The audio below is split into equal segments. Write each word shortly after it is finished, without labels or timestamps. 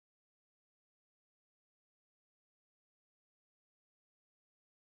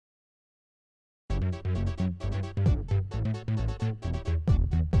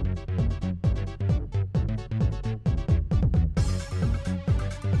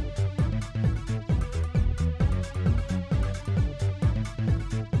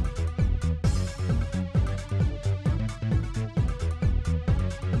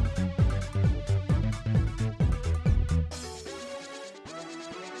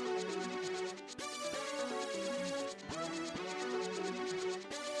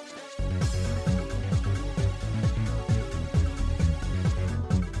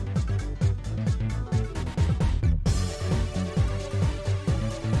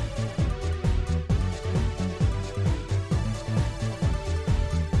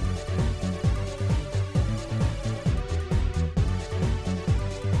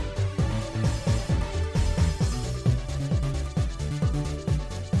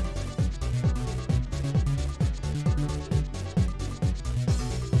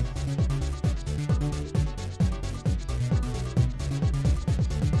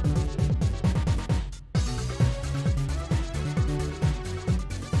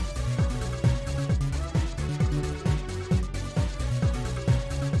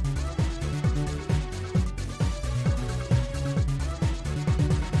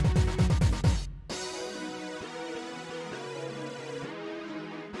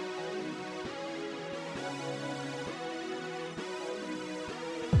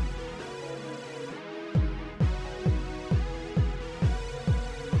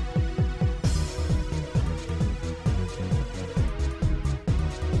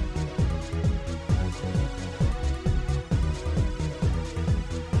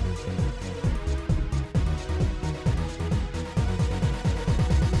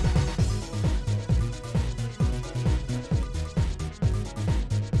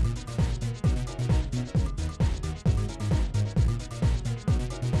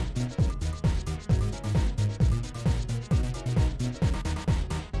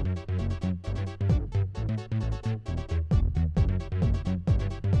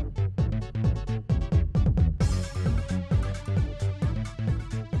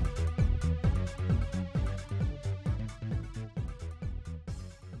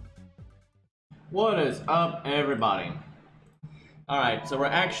What is up, everybody? Alright, so we're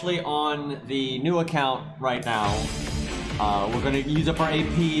actually on the new account right now. We're gonna use up our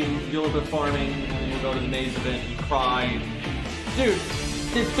AP and do a little bit of farming, and then we'll go to the maze event and cry. Dude,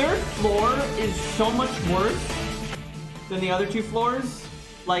 the third floor is so much worse than the other two floors.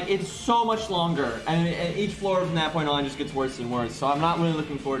 Like, it's so much longer, and each floor from that point on just gets worse and worse, so I'm not really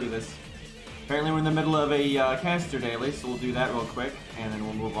looking forward to this. Apparently we're in the middle of a caster daily, so we'll do that real quick, and then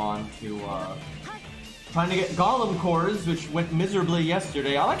we'll move on to trying to get golem cores, which went miserably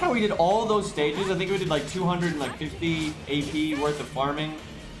yesterday. I like how we did all those stages. I think we did like 250 AP worth of farming,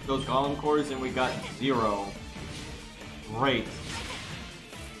 those golem cores, and we got 0. Great.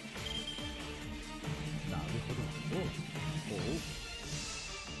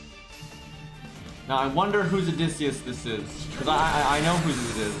 Now I wonder whose Odysseus this is, because I know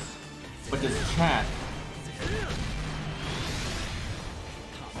whose it is, but does chat?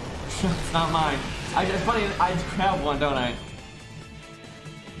 It's not mine. It's funny, I have one, don't I?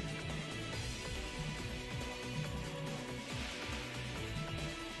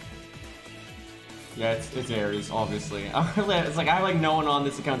 Yeah, it's Ares, obviously. It's like I have like no one on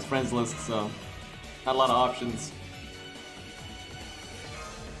this account's friends list, so not a lot of options.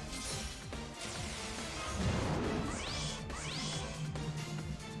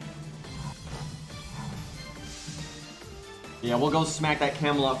 Yeah, we'll go smack that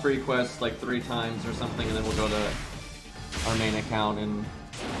Camelot free quest like 3 times or something, and then we'll go to our main account and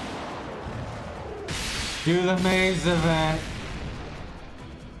do the maze event.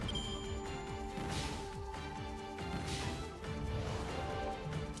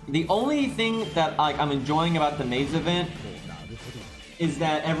 The only thing that I'm enjoying about the maze event is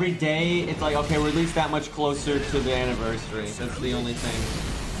that every day it's like, okay, we're at least that much closer to the anniversary. That's the only thing.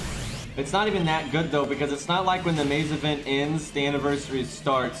 It's not even that good though, because it's not like when the maze event ends, the anniversary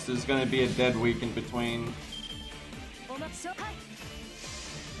starts. There's gonna be a dead week in between. I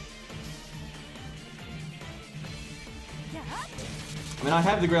mean, I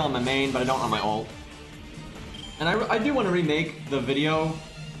have the Grail on my main, but I don't on my ult. And I do want to remake the video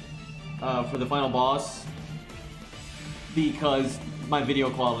for the final boss, because my video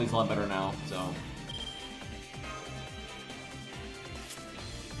quality is a lot better now, so.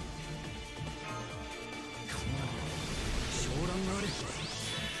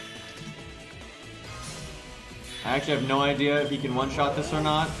 I actually have no idea if he can one-shot this or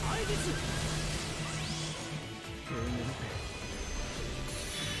not.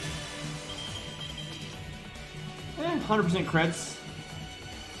 100% crits.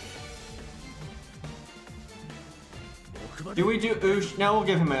 Do we do Oosh? Now we'll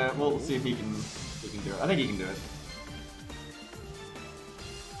give him a. We'll see if he can do it. I think he can do it.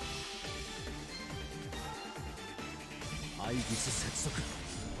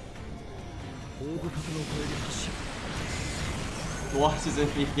 Watch as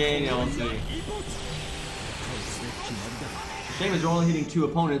if he gain LC. Shame is you're only hitting 2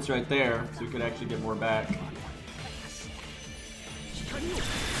 opponents right there, so we could actually get more back.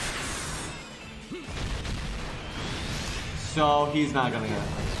 So he's not gonna get.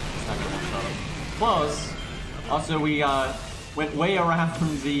 Close. Also, we went way around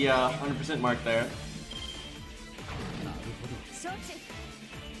the 100% mark there.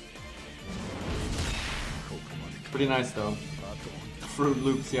 Pretty nice though. Fruit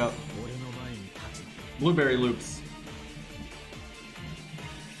loops, yep. Blueberry loops.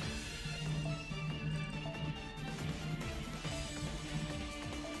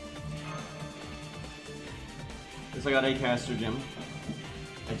 Guess I got a caster gem.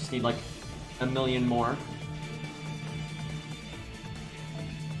 I just need like a million more.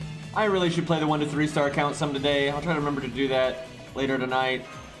 I really should play the 1 to 3 star account some today. I'll try to remember to do that later tonight.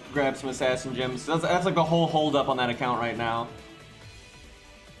 Grab some assassin gems. That's like the whole hold up on that account right now.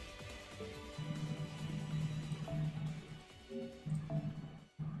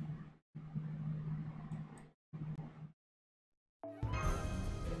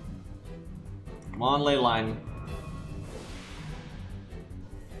 Come on, ley line.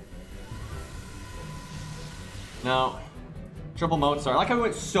 No. Triple Mozart. I like how we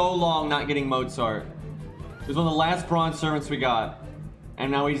went so long not getting Mozart. It was one of the last bronze servants we got. And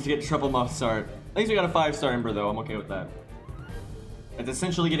now we just get triple Mozart. At least we got a 5-star Ember though, I'm okay with that. It's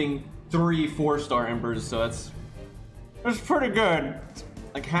essentially getting 3 4-star Embers, so that's pretty good.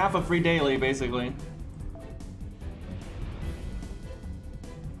 Like half a free daily, basically.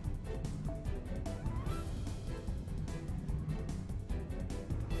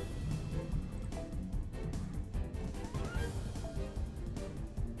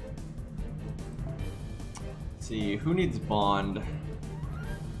 Let's see, who needs Bond?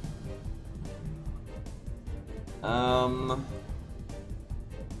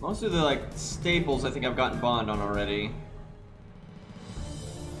 Most of the like staples I think I've gotten Bond on already.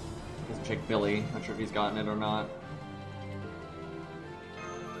 Let's check Billy. Not sure if he's gotten it or not.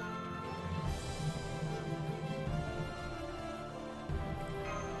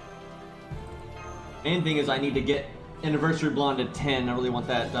 Main thing is I need to get Anniversary Blonde at 10. I really want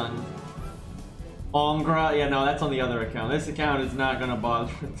that done. Ongra, yeah, no, that's on the other account. This account is not gonna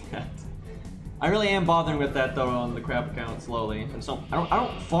bother with that. I really am bothering with that though on the crap account slowly. And so I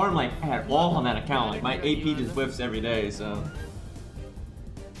don't farm like at all on that account. Like my AP just whiffs every day, so.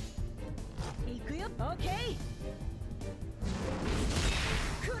 Okay.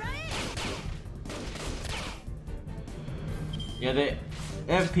 Yeah, the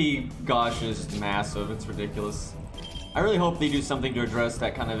FP gosh is massive. It's ridiculous. I really hope they do something to address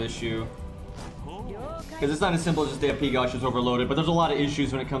that kind of issue. Because it's not as simple as just the FP gosh is overloaded, but there's a lot of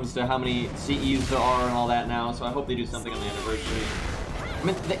issues when it comes to how many CEs there are and all that now, so I hope they do something on the anniversary. I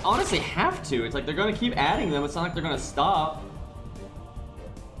mean, they honestly have to. It's like they're going to keep adding them. It's not like they're going to stop.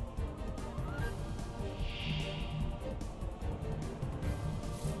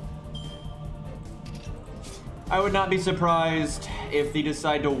 I would not be surprised if they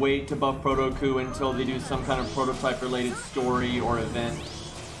decide to wait to buff Proto-Coup until they do some kind of prototype-related story or event.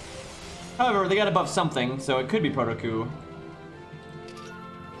 However, they got to buff something, so it could be Proto-Coup.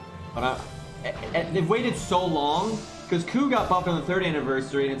 But they've waited so long, because Coup got buffed on the 3rd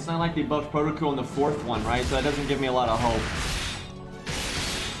anniversary, and it's not like they buffed Proto-Coup on the 4th one, right? So that doesn't give me a lot of hope.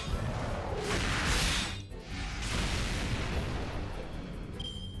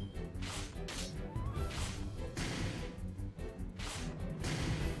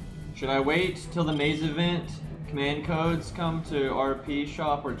 Should I wait till the maze event command codes come to RP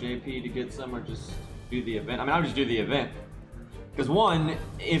shop or JP to get some, or just do the event? I mean, I'll just do the event. Because one,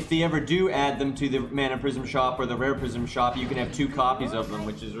 if they ever do add them to the Mana Prism shop or the Rare Prism shop, you can have 2 copies of them,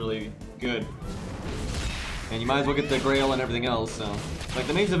 which is really good. And you might as well get the Grail and everything else, so. Like,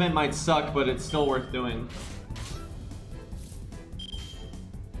 the maze event might suck, but it's still worth doing.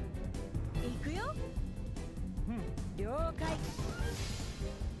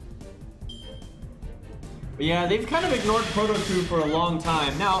 But yeah, they've kind of ignored Proto-Coup for a long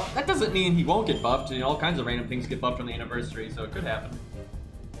time. Now, that doesn't mean he won't get buffed. You know, all kinds of random things get buffed on the anniversary, so it could happen.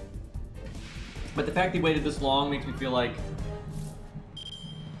 But the fact they waited this long makes me feel like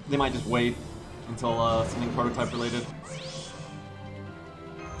they might just wait until something prototype related.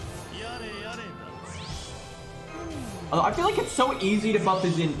 Although I feel like it's so easy to buff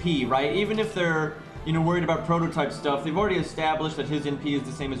his NP, right? Even if they're, you know, worried about prototype stuff, they've already established that his NP is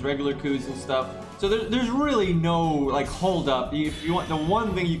the same as regular Qs and stuff. So there's really no, like, hold up. If you want, the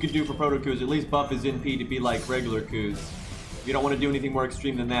one thing you could do for proto Qs, at least buff his NP to be like regular Qs. If you don't want to do anything more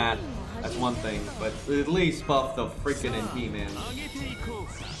extreme than that, that's one thing. But at least buff the freaking NP, man.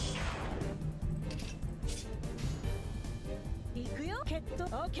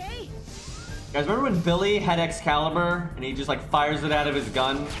 Okay. Guys, remember when Billy had Excalibur and he just like fires it out of his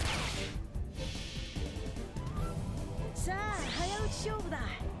gun?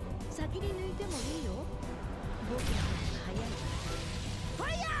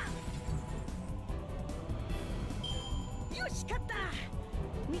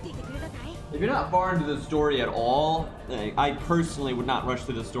 If you're not far into the story at all, I personally would not rush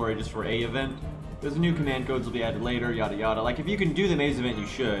through the story just for A event. Because the new command codes will be added later, yada yada. Like, if you can do the maze event, you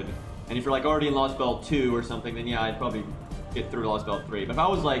should. And if you're like already in Lost Belt 2 or something, then yeah, I'd probably get through Lost Belt 3. But if I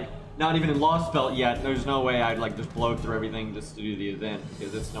was like not even in Lost Belt yet, there's no way I'd like just blow through everything just to do the event,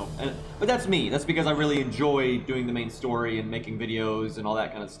 because it's no. But that's me. That's because I really enjoy doing the main story and making videos and all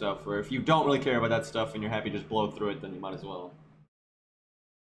that kind of stuff. Where if you don't really care about that stuff and you're happy to just blow through it, then you might as well.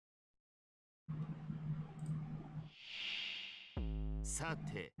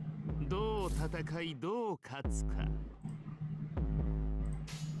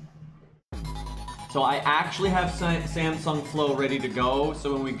 So I actually have Samsung Flow ready to go,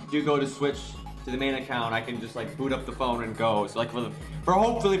 so when we do go to switch to the main account, I can just like boot up the phone and go. So like for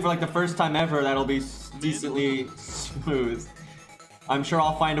hopefully for like the first time ever, that'll be decently smooth. I'm sure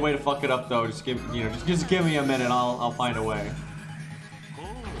I'll find a way to fuck it up though. Just give me a minute. I'll find a way.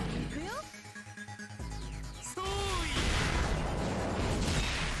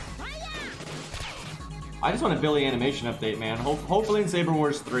 I just want a Billy animation update, man. Hopefully in Saber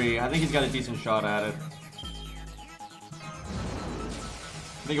Wars 3. I think he's got a decent shot at it.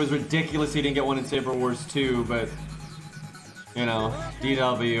 I think it was ridiculous he didn't get one in Saber Wars 2, but, you know,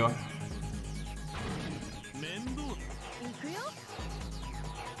 DW.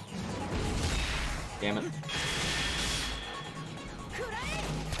 Damn it.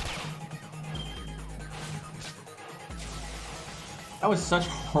 That was such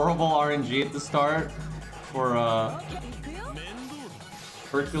horrible RNG at the start. For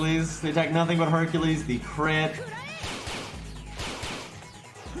Hercules. They attack nothing but Hercules, the crit.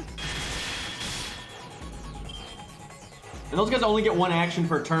 And those guys only get one action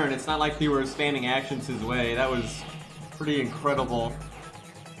per turn. It's not like they were spamming actions his way. That was pretty incredible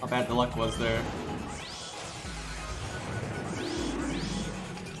how bad the luck was there.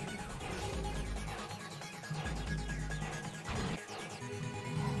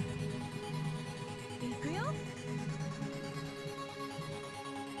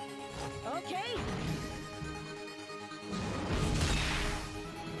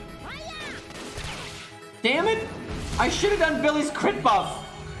 Damn it! I should have done Billy's crit buff!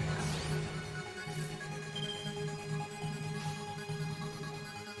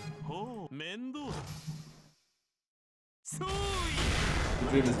 The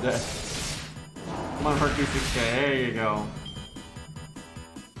dream is dead. Come on, Hercules 6K, there you go.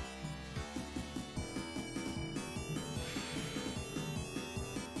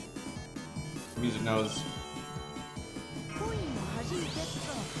 Music knows.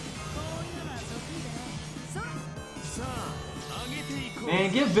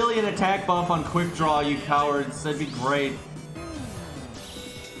 Man, give Billy an attack buff on quick draw, you cowards. That'd be great.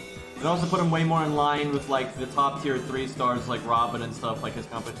 It'd also put him way more in line with like the top tier 3 stars like Robin and stuff, like his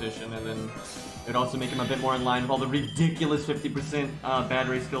competition, and then it'd also make him a bit more in line with all the ridiculous 50%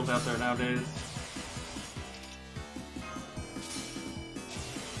 battery skills out there nowadays.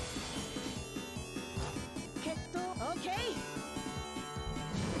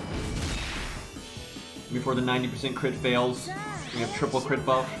 Before the 90% crit fails, we have triple crit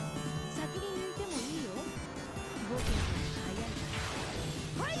buff.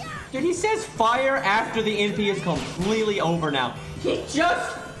 Dude, he says fire after the NP is completely over now. He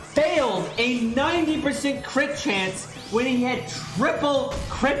just failed a 90% crit chance when he had triple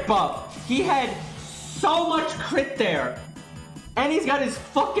crit buff. He had so much crit there. And he's got his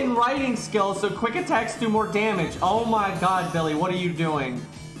fucking writing skills, so quick attacks do more damage. Oh my god, Billy, what are you doing?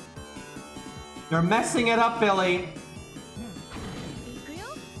 You're messing it up, Billy.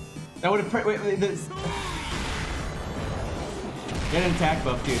 That would have... Get an attack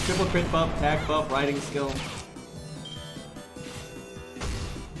buff, dude. Triple crit buff, attack buff, writing skill.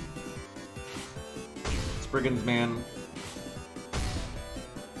 Spriggans, man.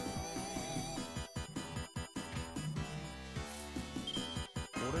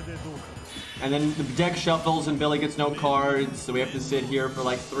 And then the deck shuffles and Billy gets no cards, so we have to sit here for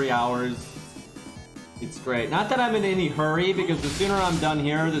like 3 hours. It's great. Not that I'm in any hurry, because the sooner I'm done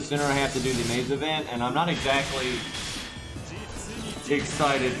here, the sooner I have to do the maze event, and I'm not exactly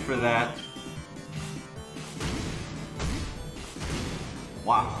excited for that.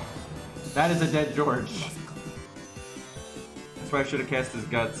 Wow. That is a dead George. That's why I should have cast his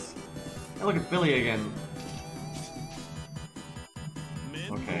guts. Hey, look at Billy again.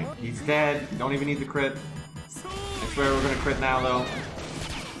 Okay, he's dead. Don't even need the crit. I swear we're gonna crit now, though.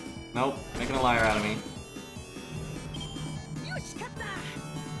 Nope, making a liar out of me.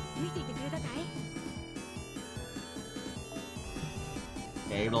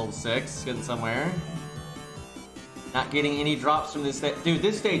 Okay, level 6, getting somewhere. Not getting any drops from this stage. Dude,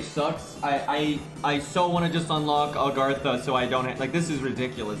 this stage sucks. I so want to just unlock Agartha so I don't have... Like, this is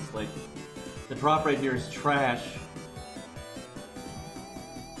ridiculous. Like, the drop rate here is trash.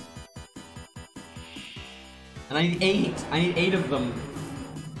 And I need 8. I need 8 of them.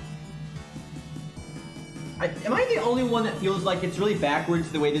 Am I the only one that feels like it's really backwards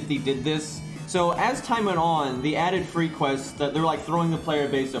the way that they did this? So as time went on, they added free quests that they're like throwing the player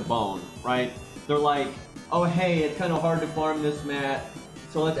base a bone, right? They're like, oh hey, it's kind of hard to farm this mat,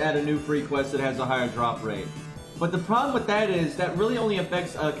 so let's add a new free quest that has a higher drop rate. But the problem with that is that really only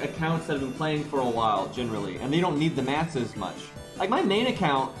affects accounts that have been playing for a while, generally, and they don't need the mats as much. Like my main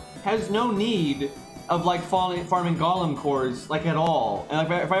account has no need of like farming golem cores like at all.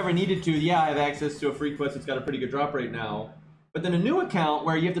 And if I ever needed to, yeah, I have access to a free quest that's got a pretty good drop rate now. But then a new account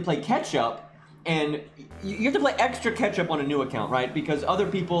where you have to play catch up, and you have to play extra catch up on a new account, right? Because other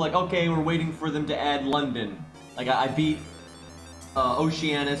people, like, okay, we're waiting for them to add London. Like, I beat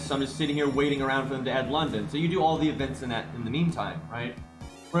Oceanus, so I'm just sitting here waiting around for them to add London. So you do all the events in the meantime, right?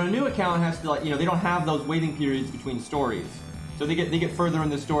 Where a new account has to, like, you know, they don't have those waiting periods between stories. So they get further in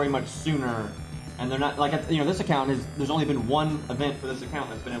the story much sooner, and they're not, like, you know, this account there's only been one event for this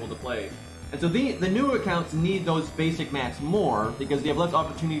account that's been able to play. And so the new accounts need those basic mats more, because they have less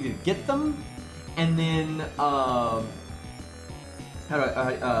opportunity to get them. And then, they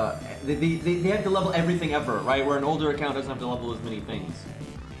have to level everything ever, right? Where an older account doesn't have to level as many things.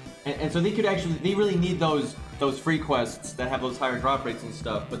 And so they really need those free quests that have those higher drop rates and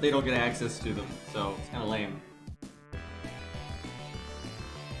stuff, but they don't get access to them, so it's kind of lame.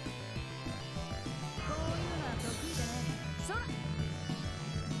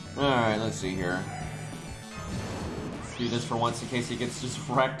 Alright, let's see here. Let's do this for once in case he gets just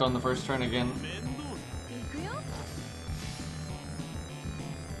wrecked on the first turn again.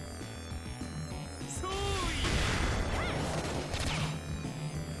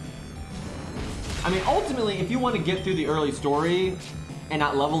 I mean, ultimately, if you want to get through the early story and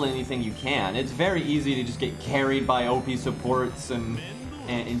not level anything, you can. It's very easy to just get carried by OP supports and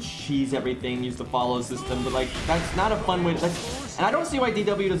cheese everything, use the follow system, but like, that's not a fun way to... And I don't see why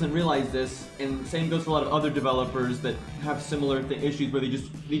DW doesn't realize this, and same goes for a lot of other developers that have similar issues where they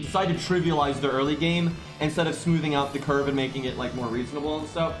decide to trivialize their early game instead of smoothing out the curve and making it like more reasonable and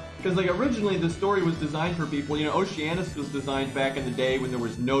stuff. Because like originally the story was designed for people, you know, Oceanus was designed back in the day when there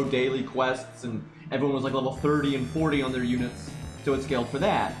was no daily quests and everyone was like level 30 and 40 on their units. So it's scaled for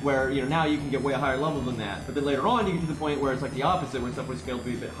that, where, you know, now you can get way higher level than that. But then later on, you get to the point where it's like the opposite, where stuff was scaled to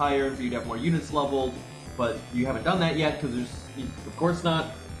be a bit higher for you to have more units leveled. But you haven't done that yet, because there's, of course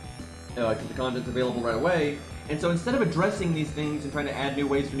not, because the content's available right away. And so instead of addressing these things and trying to add new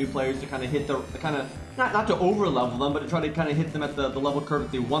ways for new players to kind of hit the kind of, not to over level them, but to try to kind of hit them at the level curve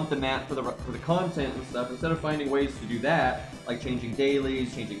that they want them at for the content and stuff, instead of finding ways to do that, like changing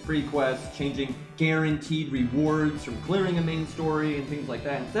dailies, changing free quests, changing guaranteed rewards from clearing a main story and things like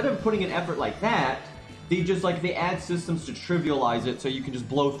that, instead of putting an effort like that, they add systems to trivialize it so you can just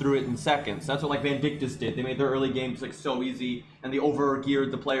blow through it in seconds. That's what like Vandictus did. They made their early games like so easy, and they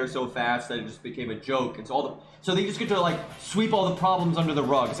over-geared the player so fast that it just became a joke. And so they just get to like sweep all the problems under the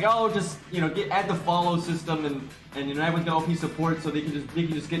rug. It's like, oh, just, you know, add the follow system, and you know, everyone's got OP support, so they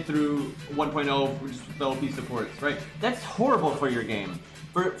can just get through 1.0 with the OP supports, right? That's horrible for your game.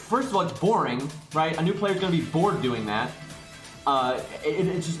 First of all, it's boring, right? A new player's gonna be bored doing that.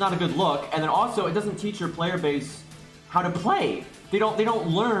 It's just not a good look, and then also it doesn't teach your player base how to play. They don't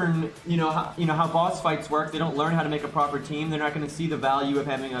learn, how boss fights work. They don't learn how to make a proper team. They're not going to see the value of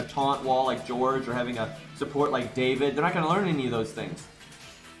having a taunt wall like George or having a support like David. They're not going to learn any of those things.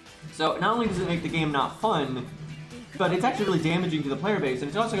 So not only does it make the game not fun, but it's actually really damaging to the player base, and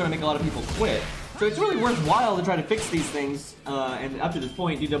it's also going to make a lot of people quit. So it's really worthwhile to try to fix these things, and up to this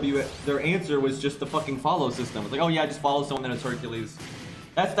point, DW, their answer was just the fucking follow system. It's like, oh yeah, just follow someone that is Hercules.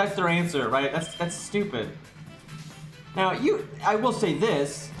 That's their answer, right? That's stupid. Now, I will say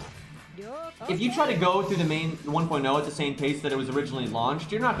this, if you try to go through the main 1.0 at the same pace that it was originally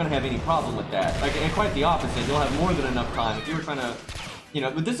launched, you're not going to have any problem with that. Like, and quite the opposite. You'll have more than enough time. If you were trying to, you know,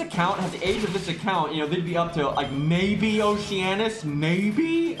 with this account, at the age of this account, you know, they'd be up to, like, maybe Oceanus,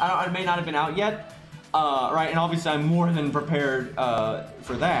 maybe? I may not have been out yet. Right, and obviously I'm more than prepared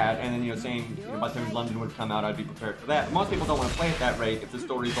for that, and then, you know, saying, you know, by the time London would come out, I'd be prepared for that. But most people don't want to play at that rate if the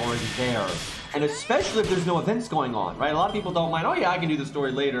story's already there. And especially if there's no events going on, right? A lot of people don't mind, oh yeah, I can do the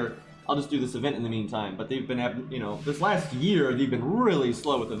story later, I'll just do this event in the meantime. But they've been having, you know, this last year, they've been really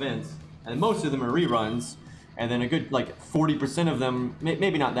slow with events, and most of them are reruns, and then a good, like, 40% of them,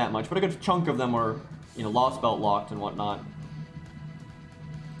 maybe not that much, but a good chunk of them are, you know, Lost Belt locked and whatnot.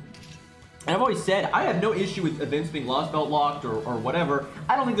 And I've always said, I have no issue with events being Lost Belt locked or whatever.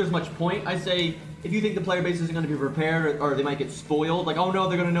 I don't think there's much point. I say, if you think the player base isn't going to be prepared or they might get spoiled, like, oh no,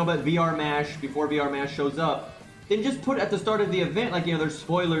 they're going to know about VR MASH before VR MASH shows up, then just put at the start of the event, like, you know, there's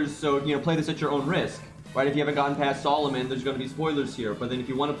spoilers, so, you know, play this at your own risk, right? If you haven't gotten past Solomon, there's going to be spoilers here, but then if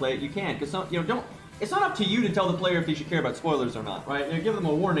you want to play it, you can. Because, you know, it's not up to you to tell the player if they should care about spoilers or not, right? You know, give them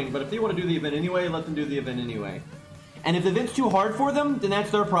a warning, but if they want to do the event anyway, let them do the event anyway. And if the event's too hard for them, then that's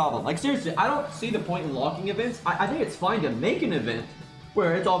their problem. Like, seriously, I don't see the point in locking events. I think it's fine to make an event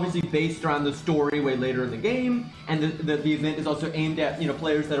where it's obviously based around the story way later in the game, and the event is also aimed at, you know,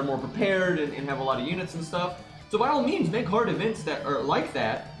 players that are more prepared and have a lot of units and stuff. So by all means, make hard events that are like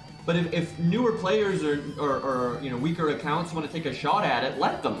that. But if newer players or you know, weaker accounts want to take a shot at it,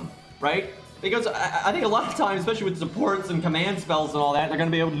 let them, right? Because I think a lot of times, especially with supports and command spells and all that, they're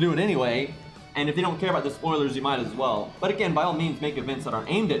going to be able to do it anyway. And if they don't care about the spoilers, you might as well. But again, by all means, make events that are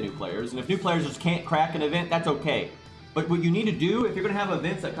aimed at new players. And if new players just can't crack an event, that's okay. But what you need to do, if you're going to have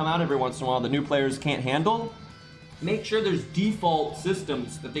events that come out every once in a while that new players can't handle, make sure there's default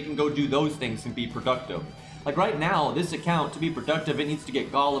systems that they can go do those things and be productive. Like right now, this account, to be productive, it needs to get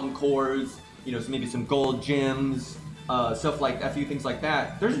golem cores, you know, maybe some gold gems, stuff like that, a few things like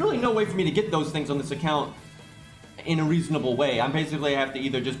that. There's really no way for me to get those things on this account in a reasonable way. I'm basically have to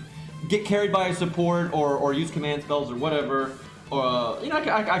either just get carried by a support or use command spells or whatever. Or, you know,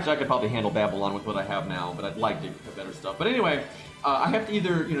 I could probably handle Babylon with what I have now, but I'd like to have better stuff. But anyway, I have to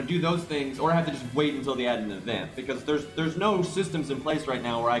either, you know, do those things, or I have to just wait until they add an event, because there's no systems in place right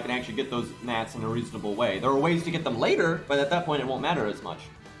now where I can actually get those mats in a reasonable way. There are ways to get them later, but at that point it won't matter as much,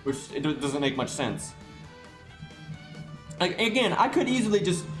 which it doesn't make much sense. Like, again, I could easily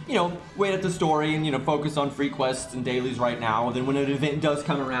just, you know, wait at the story and, you know, focus on free quests and dailies right now, and then when an event does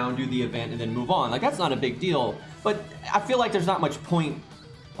come around, do the event and then move on. Like, that's not a big deal. But I feel like there's not much point.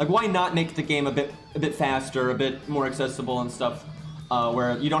 Like, why not make the game a bit faster, a bit more accessible and stuff,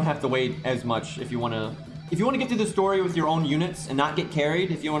 where you don't have to wait as much if you want to get through the story with your own units and not get carried.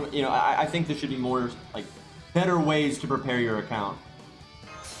 If you want, you know, I think there should be more, like, better ways to prepare your account.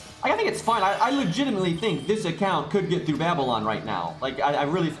 Like, I think it's fine. I legitimately think this account could get through Babylon right now. Like, I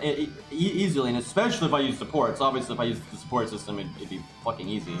really, easily, and especially if I use supports. Obviously, if I use the support system, it'd be fucking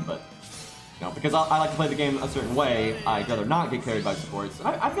easy, but, you know, because I like to play the game a certain way, I'd rather not get carried by supports. And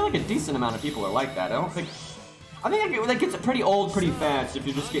I feel like a decent amount of people are like that. I think that gets pretty old pretty fast if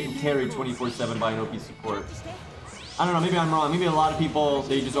you're just getting carried 24/7 by an OP support. I don't know, maybe I'm wrong. Maybe a lot of people,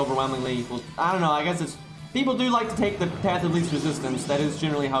 they just overwhelmingly, well, I don't know, I guess it's, people do like to take the path of least resistance. That is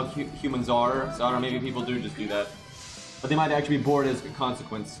generally how humans are. So I don't know, maybe people do just do that. But they might actually be bored as a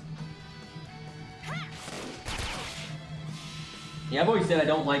consequence. Yeah, I've always said I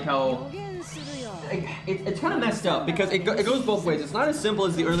don't like how... It's kind of messed up because it goes both ways. It's not as simple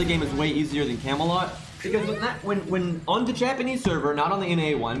as the early game is way easier than Camelot. Because when on the Japanese server, not on the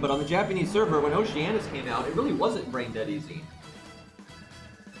NA one, but on the Japanese server, when Oceanus came out, it really wasn't brain dead easy.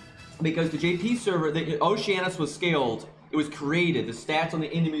 Because the JP server, the Oceanus was scaled, it was created, the stats on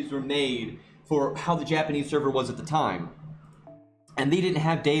the enemies were made for how the Japanese server was at the time. And they didn't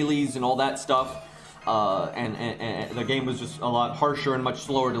have dailies and all that stuff, and the game was just a lot harsher and much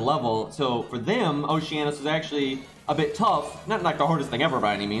slower to level. So for them, Oceanus was actually a bit tough, not like the hardest thing ever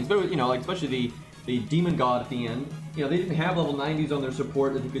by any means, but you know, like especially the Demon God at the end, you know, they didn't have level 90s on their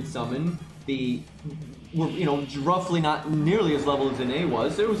support that you could summon. They were, you know, roughly not nearly as level as NA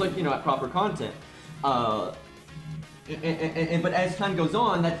was, so it was like, you know, at proper content. But as time goes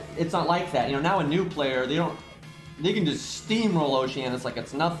on, it's not like that. You know, now a new player, they can just steamroll Oceanus like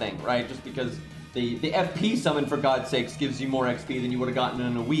it's nothing, right? Just because the FP summon, for God's sakes, gives you more XP than you would have gotten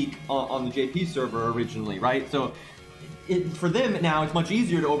in a week on the JP server originally, right? So for them now, it's much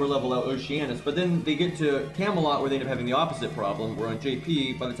easier to overlevel out Oceanus, but then they get to Camelot where they end up having the opposite problem, where on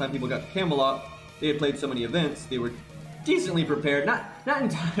JP, by the time people got to Camelot, they had played so many events, they were decently prepared. Not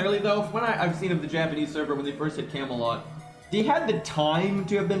entirely, though. From what I've seen of the Japanese server when they first hit Camelot, they had the time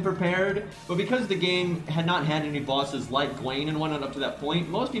to have been prepared, but because the game had not had any bosses like Gwaine and whatnot up to that point,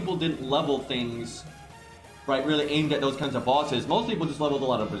 most people didn't level things, right, really aimed at those kinds of bosses. Most people just leveled a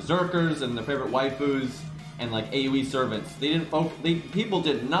lot of berserkers and their favorite waifus and like AoE servants. People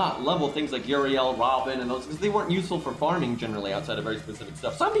did not level things like Uriel, Robin, and those because they weren't useful for farming generally outside of very specific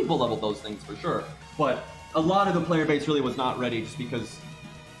stuff. Some people leveled those things for sure, but a lot of the player base really was not ready just because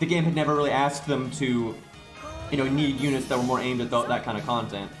the game had never really asked them to, you know, need units that were more aimed at that kind of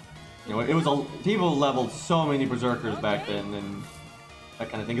content. You know, it was people leveled so many berserkers back then and that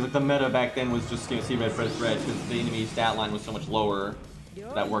kind of thing. Like the meta back then was just, you know, see red, press red because the enemy stat line was so much lower.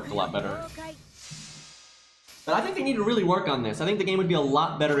 That worked a lot better. But I think they need to really work on this. I think the game would be a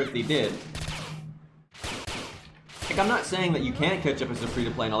lot better if they did. Like, I'm not saying that you can't catch up as a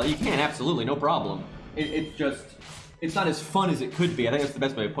free-to-play and all that. You can, absolutely, no problem. It's just, it's not as fun as it could be. I think that's the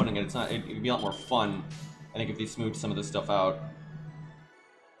best way of putting it. It's not. It'd be a lot more fun, I think, if they smoothed some of this stuff out.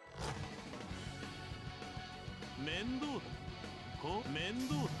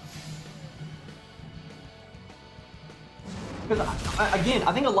 Because, again,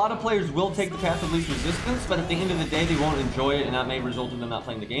 I think a lot of players will take the path of least resistance, but at the end of the day, they won't enjoy it, and that may result in them not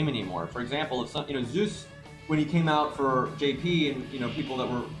playing the game anymore. For example, if some, you know, Zeus, when he came out for JP, and, you know, people that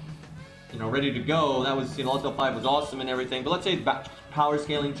were, you know, ready to go, that was, you know, Level 5 was awesome and everything, but let's say power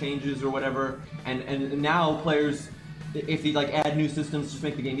scaling changes or whatever, and now players, if they, like, add new systems to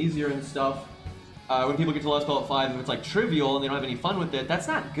make the game easier and stuff, when people get to Lost Belt 5 and it's like trivial and they don't have any fun with it, that's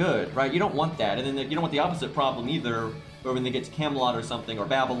not good, right? You don't want that. And then you don't want the opposite problem either, where when they get to Camelot or something, or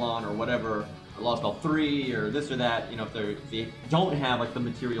Babylon or whatever, or Lost Belt 3 or this or that, you know, if they don't have like the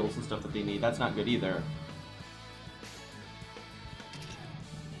materials and stuff that they need, that's not good either.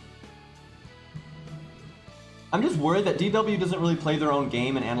 I'm just worried that DW doesn't really play their own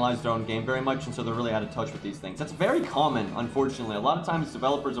game and analyze their own game very much, and so they're really out of touch with these things. That's very common, unfortunately. A lot of times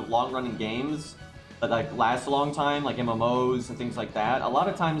developers of long-running games that like last a long time, like MMOs and things like that, a lot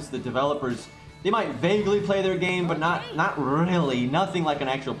of times the developers, they might vaguely play their game, but not really. Nothing like an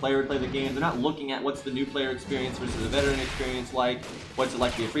actual player would play the game. They're not looking at what's the new player experience versus the veteran experience like, what's it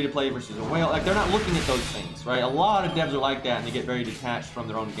like to be a free-to-play versus a whale. Like, they're not looking at those things, right? A lot of devs are like that, and they get very detached from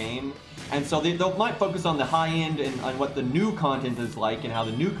their own game. And so they might focus on the high end and on what the new content is like and how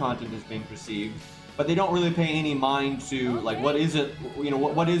the new content is being perceived, but they don't really pay any mind to, like, what is it, you know,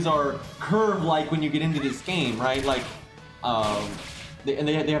 what is our curve like when you get into this game, right? Like,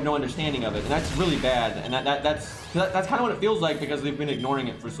 they have no understanding of it, and that's really bad, and that's kind of what it feels like because they've been ignoring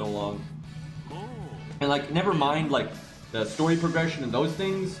it for so long. And, like, never mind, like, the story progression and those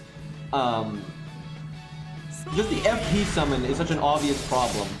things, just the FP summon is such an obvious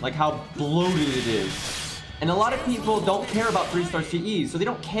problem, like how bloated it is. And a lot of people don't care about 3-star CEs, so they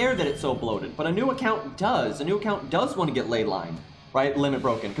don't care that it's so bloated. But a new account does. A new account does want to get ley line, right? Limit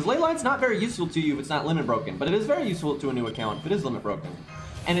broken. Because ley line's not very useful to you if it's not limit broken, but it is very useful to a new account if it is limit broken.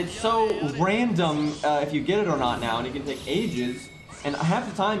 And it's so random if you get it or not now, and it can take ages. And half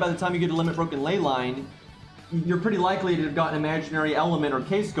the time, by the time you get a limit broken ley line, you're pretty likely to have gotten imaginary element or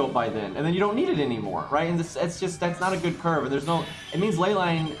K-scope by then, and then you don't need it anymore, right? And it's just, that's not a good curve, and there's no, it means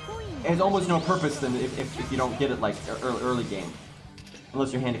leyline has almost no purpose then if you don't get it like early game.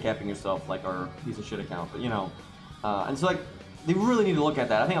 Unless you're handicapping yourself like our piece of shit account, but you know. And so like, they really need to look at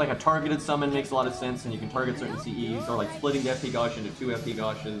that. I think like a targeted summon makes a lot of sense, and you can target certain CEs, or like splitting the FP Gosh into 2 FP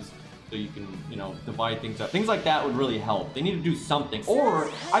Goshes, so you can, you know, divide things up. Things like that would really help. They need to do something. Or,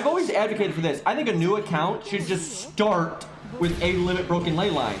 I've always advocated for this. I think a new account should just start with a limit broken ley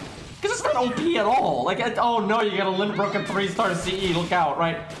line. Because it's not OP at all. Like, oh no, you got a limit broken 3-star CE, look out,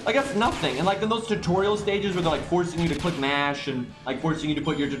 right? Like, that's nothing. And like in those tutorial stages where they're like forcing you to click mash and like forcing you to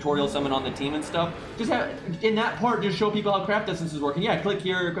put your tutorial summon on the team and stuff, just have, in that part, just show people how craft essence is working. Yeah, click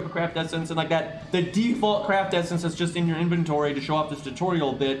here, equip a craft essence, and like that, the default craft essence that's just in your inventory to show off this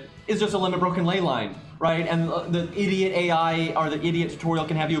tutorial bit is just a limit broken ley line, right? And the idiot AI or the idiot tutorial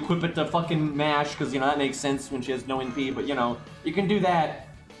can have you equip it to fucking mash, because, you know, that makes sense when she has no NP, but, you know, you can do that.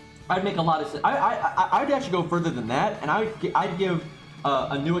 I'd make a lot of sense. I'd actually go further than that, and I'd give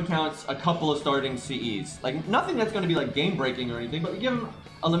a new accounts a couple of starting CEs. Like, nothing that's going to be like game breaking or anything, but give them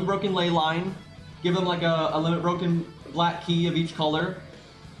a limit broken ley line, give them like a limit broken black key of each color,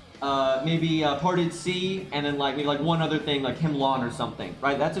 maybe parted C, and then like maybe like one other thing like Himlon or something,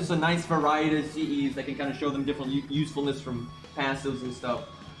 right? That's just a nice variety of CEs that can kind of show them different usefulness from passives and stuff.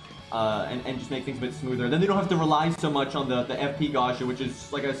 And just make things a bit smoother. Then they don't have to rely so much on the FP Gasha, which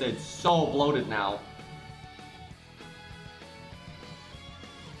is, like I said, so bloated now.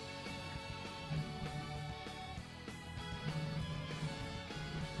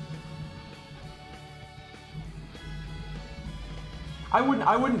 I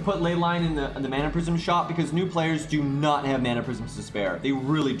wouldn't put ley line in the mana prism shop because new players do not have mana prisms to spare. They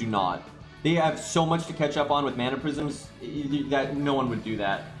really do not. They have so much to catch up on with mana prisms that no one would do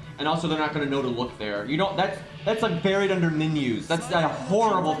that. And also, they're not going to know to look there. You don't. That's like buried under menus. That's a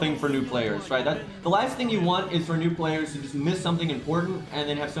horrible thing for new players, right? The last thing you want is for new players to just miss something important and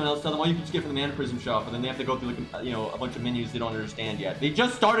then have someone else tell them, "Oh, you can just get from the mana prism shop," and then they have to go through like, a bunch of menus they don't understand yet. They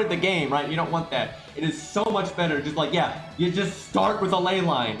just started the game, right? You don't want that. It is so much better. Just like, yeah, you just start with a ley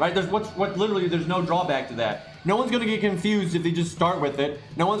line, right? Literally, there's no drawback to that. No one's gonna get confused if they just start with it.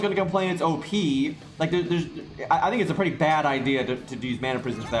 No one's gonna complain it's OP. Like I think it's a pretty bad idea to use mana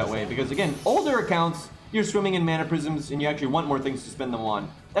prisms that way because again, older accounts you're swimming in mana prisms and you actually want more things to spend them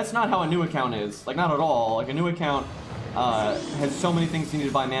on. That's not how a new account is. Like not at all. Like a new account has so many things you need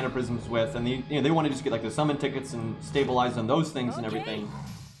to buy mana prisms with, and they want to just get like the summon tickets and stabilize on those things and everything.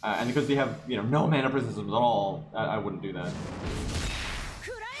 And because they have no mana prisms at all, I wouldn't do that.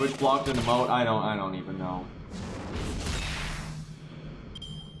 Which blocked an emote? I don't even know.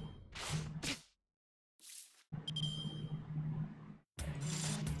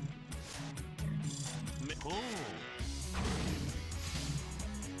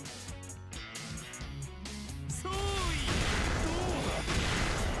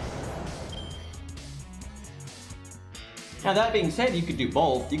 Now that being said, you could do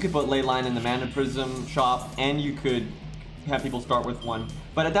both. You could put ley line in the mana prism shop, and you could have people start with one.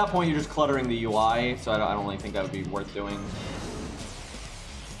 But at that point, you're just cluttering the UI, so I don't really think that would be worth doing.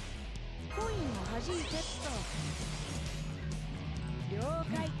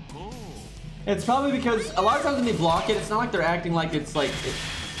 It's probably because a lot of times when they block it, it's not like they're acting like it's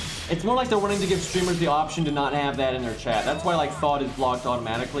more like they're wanting to give streamers the option to not have that in their chat. That's why like thought is blocked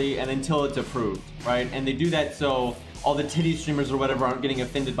automatically and until it's approved, right? And they do that so all the titty streamers or whatever aren't getting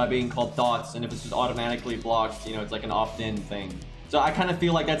offended by being called thoughts, and if it's just automatically blocked, it's like an opt-in thing. So I kind of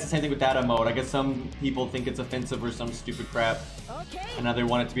feel like that's the same thing with that emote. I guess some people think it's offensive or some stupid crap, and now they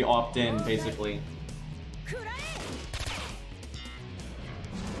want it to be opt-in, basically.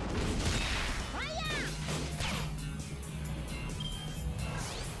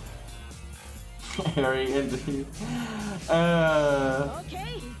 Harry, indeed.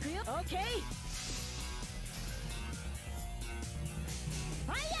 Okay.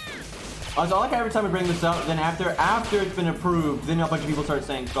 Also, I like how every time we bring this up, then after it's been approved, then a bunch of people start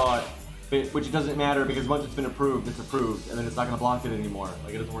saying thought, which doesn't matter because once it's been approved, it's approved, and then it's not going to block it anymore.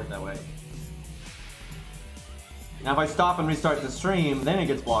 Like, it doesn't work that way. Now, if I stop and restart the stream, then it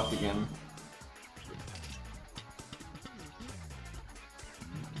gets blocked again.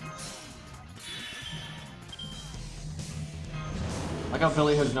 Like how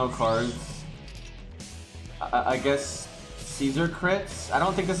Billy has no cards. I guess Caesar crits? I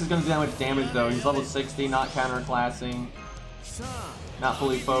don't think this is going to do that much damage though. He's level 60, not counterclassing. Not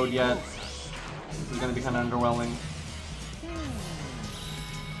fully foed yet. This is going to be kind of underwhelming.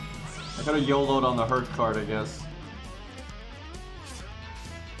 I got a YOLO'd on the hurt card, I guess.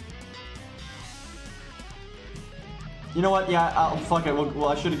 You know what? Yeah, fuck it. Well,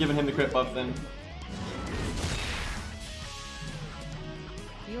 I should have given him the crit buff then.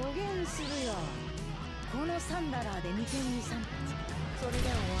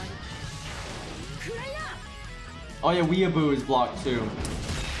 Oh yeah, Weeaboo is blocked too.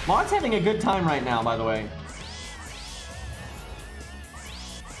 Mod's having a good time right now, by the way.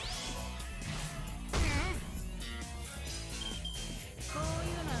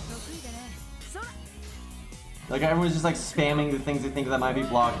 Like everyone's just like spamming the things they think that might be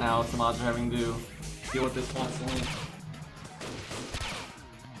blocked now, so mods are having to deal with this constantly.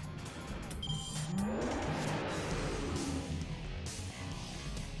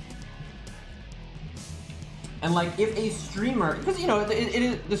 And like, if a streamer, because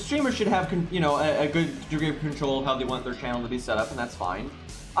the streamer should have a good degree of control of how they want their channel to be set up, and that's fine.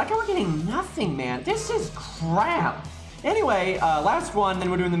 Like, we're getting nothing, man. This is crap. Anyway, last one,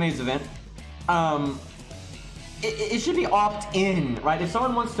 then we're doing the maze event. It should be opt-in, right? If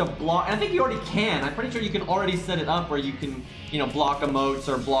someone wants to block, and I think you already can. I'm pretty sure you can already set it up where you can, block emotes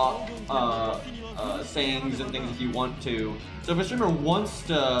or block sayings and things if you want to. So if a streamer wants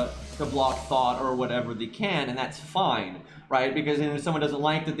to block thought or whatever, they can, and that's fine, right? Because if someone doesn't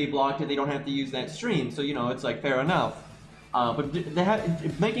like that they blocked it, they don't have to use that stream. So it's like fair enough. But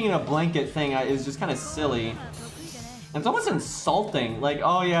making it a blanket thing is just kind of silly. And it's almost insulting. Like,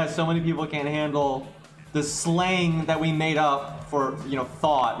 oh yeah, so many people can't handle the slang that we made up for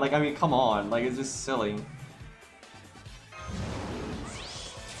thought. Like, I mean, come on, like, it's just silly.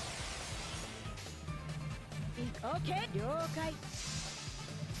 Okay.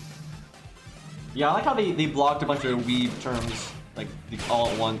 Yeah, I like how they blocked a bunch of weeb terms. like all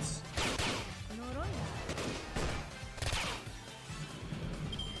at once.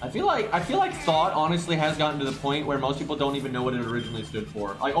 I feel like thought honestly has gotten to the point where most people don't even know what it originally stood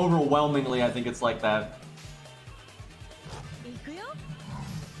for. Like overwhelmingly, I think it's like that.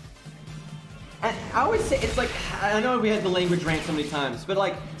 And I always say, it's like, I know we had the language rant so many times, but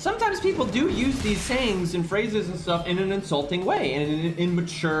like, sometimes people do use these sayings and phrases and stuff in an insulting way, and in an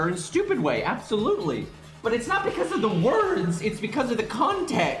immature and stupid way, absolutely. But it's not because of the words, it's because of the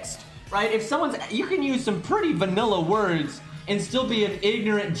context, right? If someone's, you can use some pretty vanilla words and still be an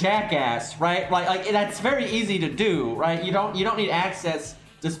ignorant jackass, right? Like that's very easy to do, right? You don't need access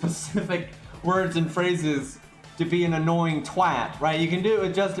to specific words and phrases to be an annoying twat, right? You can do it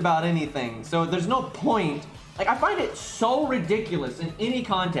with just about anything. So there's no point. Like, I find it so ridiculous in any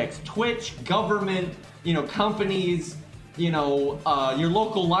context. Twitch, government, you know, companies, you know, your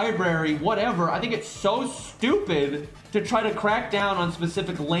local library, whatever. I think it's so stupid to try to crack down on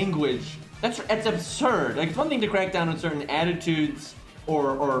specific language. That's absurd. Like, it's one thing to crack down on certain attitudes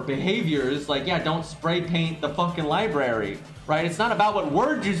or behaviors, like, yeah, don't spray paint the fucking library, right? It's not about what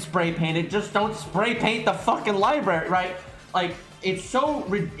word you spray paint, it just don't spray paint the fucking library, right? Like, it's so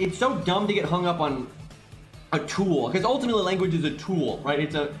dumb to get hung up on a tool, because ultimately language is a tool, right?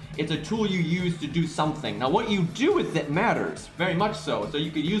 It's a tool you use to do something. Now, what you do with it matters, very much so. So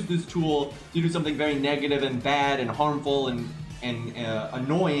you could use this tool to do something very negative and bad and harmful and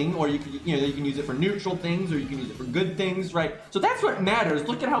annoying, or you can use it for neutral things, or you can use it for good things, right? So that's what matters.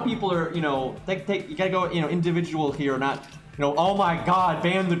 Look at how people are, you know, you gotta go, you know, individual here, not, you know, oh my god,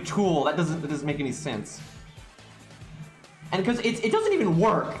 ban the tool. That doesn't make any sense. And because it doesn't even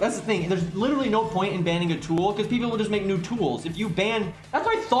work. That's the thing. There's literally no point in banning a tool, because people will just make new tools. If you ban, that's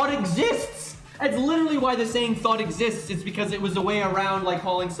why thought exists. That's literally why the saying thought exists. It's because it was a way around, like,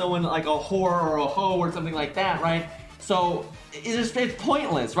 calling someone like a whore or a hoe or something like that, right? So it's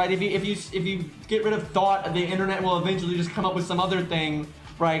pointless, right? If you get rid of thought, the internet will eventually just come up with some other thing,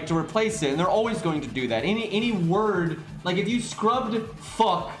 right, to replace it, and they're always going to do that. Any word, like if you scrubbed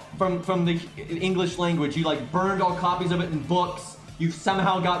fuck from the English language, you like burned all copies of it in books, you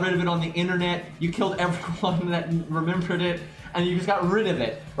somehow got rid of it on the internet, you killed everyone that remembered it, and you just got rid of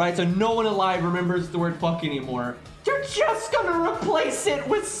it, right? So no one alive remembers the word fuck anymore. You're just gonna replace it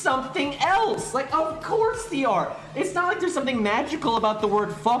with something else. Like, of course they are. It's not like there's something magical about the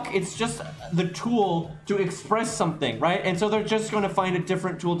word fuck. It's just the tool to express something, right? And so they're just gonna find a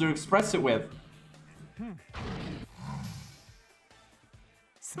different tool to express it with.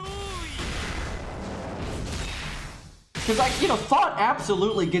 Because, like, you know, thought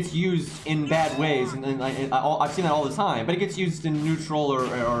absolutely gets used in bad ways, and I've seen that all the time. But it gets used in neutral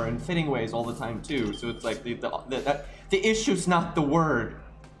or in fitting ways all the time too. So it's like the issue's not the word.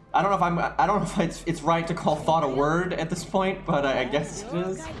 I don't know if it's right to call thought a word at this point, but I guess it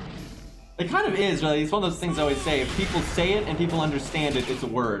is. It kind of is, really. It's one of those things I always say. If people say it and people understand it, it's a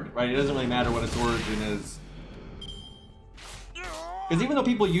word, right? It doesn't really matter what its origin is. Because even though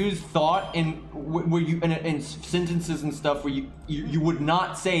people use thought in sentences and stuff where you would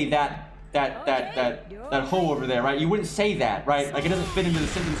not say that hoe over there, right? You wouldn't say that, right? Like, it doesn't fit into the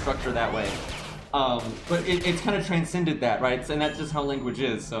sentence structure that way. But it's kind of transcended that, right? And that's just how language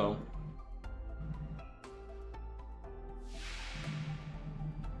is, so.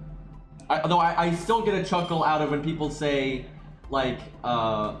 Although I still get a chuckle out of when people say, like,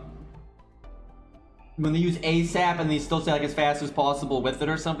 when they use ASAP and they still say, like, as fast as possible with it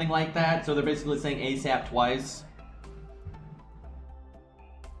or something like that. So they're basically saying ASAP twice.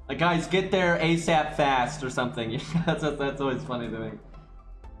 Like, guys, get there ASAP fast or something. that's always funny to me.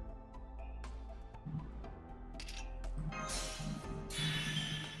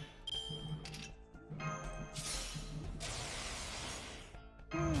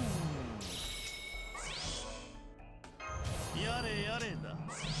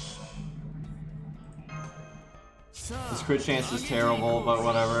 This crit chance is terrible, but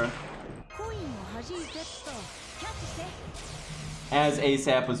whatever. As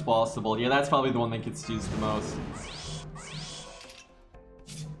ASAP as possible. Yeah, that's probably the one that gets used the most.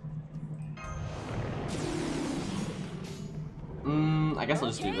 I guess I'll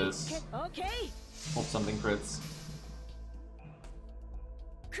just do this. Hope something crits.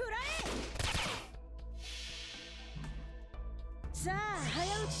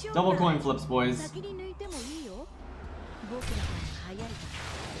 Double coin flips, boys.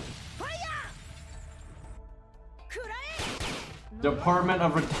 Department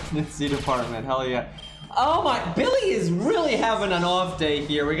of Redundancy Department, hell yeah. Oh my, Billy is really having an off day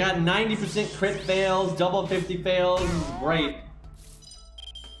here. We got 90% crit fails, double 50 fails, great.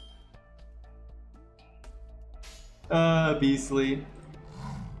 Beastly.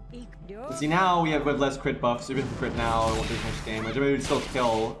 See, now we have less crit buffs, even for crit now, it won't do as much damage. I mean, it would still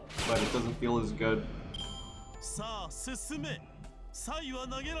kill, but it doesn't feel as good.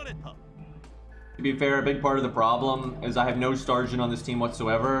 To be fair, a big part of the problem is I have no Stargent on this team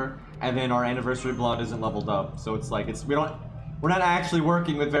whatsoever, and then our Anniversary Blonde isn't leveled up, so it's like, we're not actually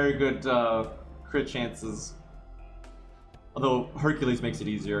working with very good crit chances. Although Hercules makes it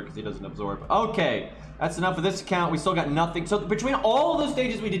easier because he doesn't absorb. Okay, that's enough of this account. We still got nothing. So between all of those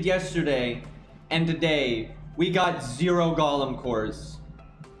stages we did yesterday and today, we got 0 Golem cores.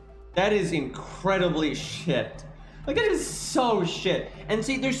 That is incredibly shit. Like, that is so shit. And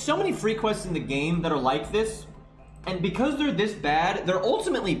see, there's so many free quests in the game that are like this. And because they're this bad, they're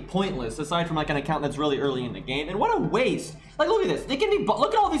ultimately pointless, aside from like an account that's really early in the game. And what a waste. Like, look at this. They can be,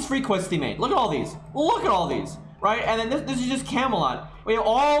 look at all these free quests they made. Look at all these. Look at all these. Right? And then this is just Camelot. We have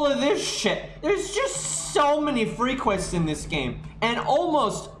all of this shit. There's just so many free quests in this game. And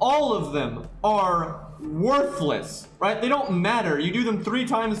almost all of them are worthless. Right? They don't matter. You do them 3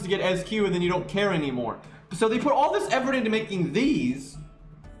 times to get SQ and then you don't care anymore. So they put all this effort into making these,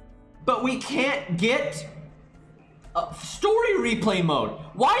 but we can't get story replay mode.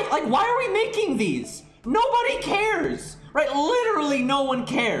 Why? Like, why are we making these? Nobody cares. Right? Literally no one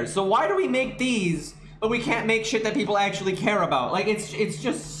cares. So why do we make these, but we can't make shit that people actually care about? Like, it's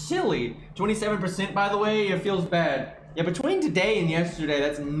just silly. 27%, by the way, it feels bad. Yeah, between today and yesterday,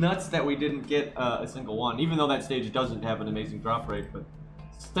 that's nuts that we didn't get a single one, even though that stage doesn't have an amazing drop rate, but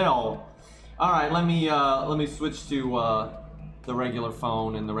still. All right, let me switch to the regular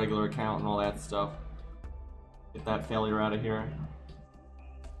phone and the regular account and all that stuff. Get that failure out of here.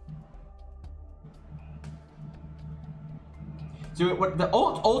 So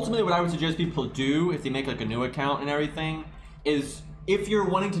ultimately what I would suggest people do if they make like a new account and everything is, if you're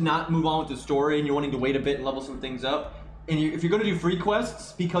wanting to not move on with the story and you're wanting to wait a bit and level some things up, and if you're going to do free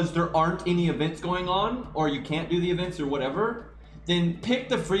quests because there aren't any events going on, or you can't do the events or whatever, then pick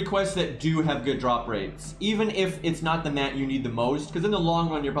the free quests that do have good drop rates, even if it's not the mat you need the most, because in the long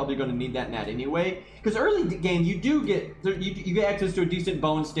run you're probably going to need that mat anyway. Because early game you do get you get access to a decent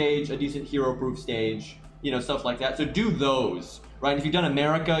bone stage, a decent hero proof stage, you know, stuff like that. So do those, right? If you've done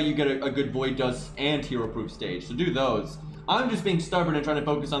America, you get a good Void Dust and hero proof stage. So do those. I'm just being stubborn and trying to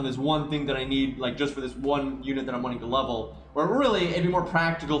focus on this one thing that I need, like just for this one unit that I'm wanting to level. Where really it'd be more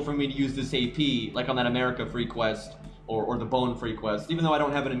practical for me to use this AP, like on that America free quest. Or the bone free quest. Even though I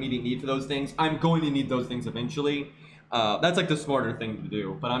don't have an immediate need for those things, I'm going to need those things eventually. That's like the smarter thing to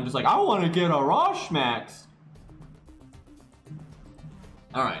do. But I'm just like, I want to get a Rosh Max.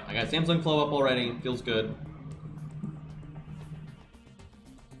 Alright, I got Samsung Flow up already. Feels good.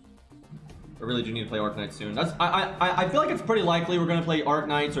 I really do need to play Arknights soon. I feel like it's pretty likely we're going to play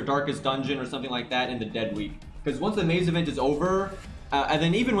Arknights or Darkest Dungeon or something like that in the Dead Week. Because once the maze event is over, and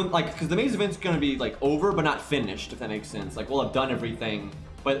then even when, like, because the maze event's going to be, like, over, but not finished, if that makes sense. Like, we'll have done everything,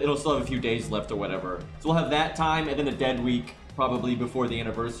 but it'll still have a few days left or whatever. So we'll have that time, and then a Dead Week, probably before the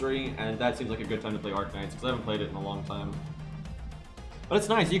anniversary, and that seems like a good time to play Arknights, because I haven't played it in a long time. But it's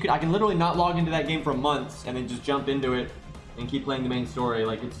nice. I can literally not log into that game for months, and then just jump into it, and keep playing the main story.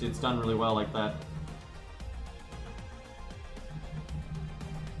 Like, it's done really well like that.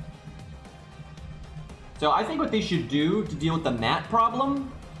 So I think what they should do to deal with the mat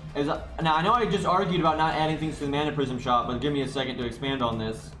problem is, now I know I just argued about not adding things to the Mana Prism shop, but give me a second to expand on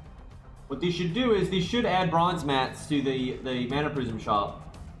this. What they should do is they should add bronze mats to the Mana Prism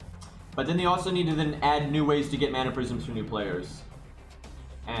shop, but then they also need to then add new ways to get Mana Prisms for new players,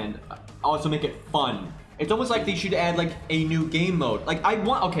 and also make it fun. It's almost like they should add like a new game mode. Like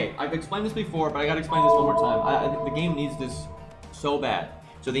okay, I've explained this before, but I gotta explain this one more time. The game needs this so bad.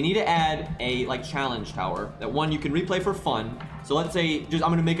 So they need to add a like challenge tower that one you can replay for fun. So let's say, I'm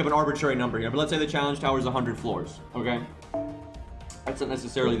gonna make up an arbitrary number here, but let's say the challenge tower is 100 floors, okay? That's not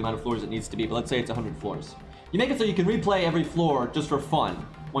necessarily the amount of floors it needs to be, but let's say it's 100 floors. You make it so you can replay every floor just for fun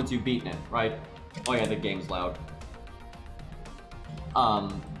once you've beaten it, right? Oh yeah, the game's loud.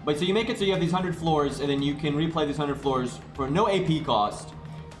 But so you make it so you have these 100 floors, and then you can replay these 100 floors for no AP cost.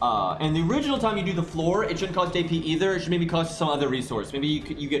 And the original time you do the floor, it shouldn't cost AP either. It should maybe cost some other resource. Maybe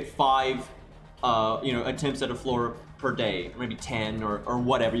you get 5, attempts at a floor per day, or maybe 10 or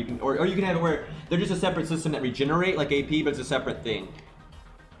whatever. You can or you can have it where they're just a separate system that regenerate like AP, but it's a separate thing.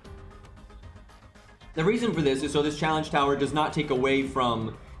 The reason for this is so this challenge tower does not take away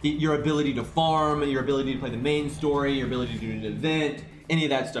from your ability to farm, your ability to play the main story, your ability to do an event. any of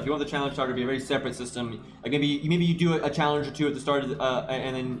that stuff. You want the challenge tower to be a very separate system. Like maybe you do a challenge or two at the start, of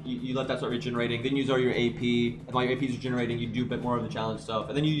and then you let that start regenerating. Then you use all your AP, and while your AP is regenerating, you do a bit more of the challenge stuff,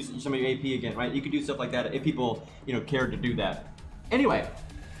 and then you use some of your AP again, right? You could do stuff like that if people, you know, cared to do that. Anyway,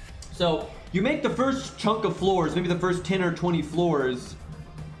 so you make the first chunk of floors, maybe the first 10 or 20 floors,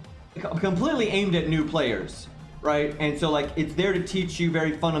 completely aimed at new players, right? And so like it's there to teach you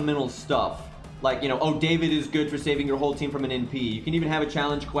very fundamental stuff. Like, you know, oh, David is good for saving your whole team from an NP. You can even have a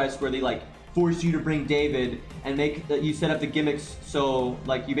challenge quest where they like force you to bring David and make you set up the gimmicks so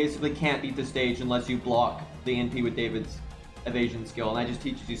like you basically can't beat the stage unless you block the NP with David's evasion skill, and that just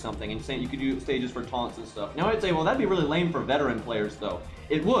teaches you something. And saying you could do stages for taunts and stuff. Now I'd say, well, that'd be really lame for veteran players though.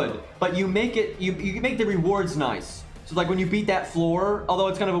 It would, but you make it, you make the rewards nice. So like when you beat that floor, although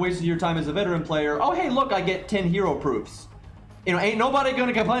it's kind of a waste of your time as a veteran player, oh hey look, I get 10 hero proofs. You know, ain't nobody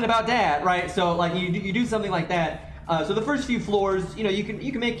gonna complain about that, right? So like you do something like that. So the first few floors, you know, you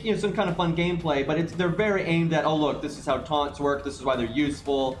can make, you know, some kind of fun gameplay, but they're very aimed at, oh look, this is how taunts work, this is why they're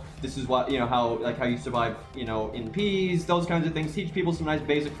useful, this is what, you know, how you survive, you know, in Ps, those kinds of things. Teach people some nice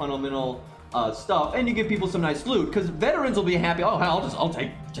basic fundamental stuff, and you give people some nice loot, because veterans will be happy. Oh, I'll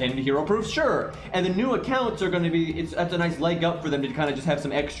take 10 hero proofs, sure. And the new accounts are going to be, that's a nice leg up for them to kind of just have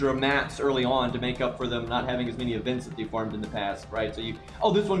some extra mats early on to make up for them not having as many events that they farmed in the past, right? So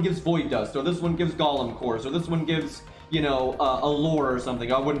oh, this one gives void dust, or this one gives golem cores, or this one gives, you know, a lore or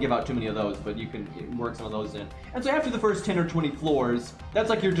something. I wouldn't give out too many of those, but you can work some of those in. And so after the first 10 or 20 floors, that's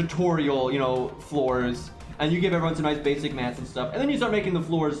like your tutorial, you know, floors, and you give everyone some nice basic mats and stuff, and then you start making the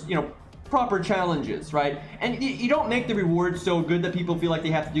floors, you know, proper challenges, right? And you don't make the rewards so good that people feel like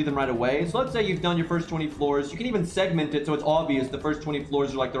they have to do them right away. So let's say you've done your first 20 floors. You can even segment it so it's obvious the first 20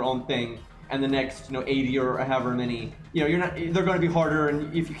 floors are like their own thing, and the next, you know, 80 or however many, you know, they're going to be harder,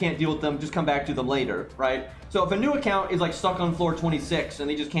 and if you can't deal with them, just come back to them later, right? So if a new account is like stuck on floor 26 and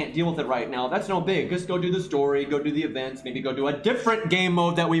they just can't deal with it right now, that's no big. Just go do the story, go do the events, maybe go do a different game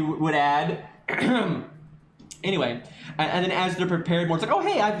mode that we would add. Anyway, and then as they're prepared more, it's like, oh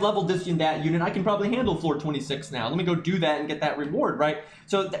hey, I've leveled this and that unit, I can probably handle floor 26 now. Let me go do that and get that reward, right?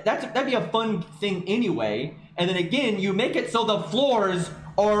 So that'd be a fun thing anyway. And then again, you make it so the floors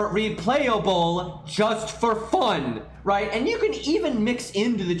are replayable just for fun, right? And you can even mix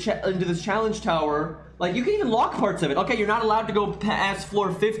into this challenge tower, like you can even lock parts of it. Okay, you're not allowed to go past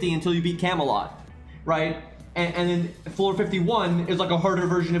floor 50 until you beat Camelot, right? And then floor 51 is like a harder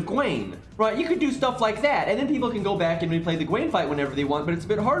version of Gwaine, right? You could do stuff like that, and then people can go back and replay the Gwaine fight whenever they want, but it's a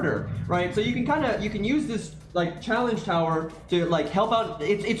bit harder, right? So you can use this like challenge tower to like help out.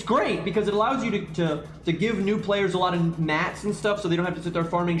 It's great because it allows you to give new players a lot of mats and stuff, so they don't have to sit there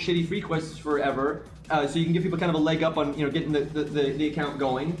farming shitty free quests forever. So you can give people kind of a leg up on, you know, getting the account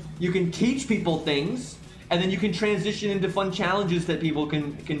going. You can teach people things. And then you can transition into fun challenges that people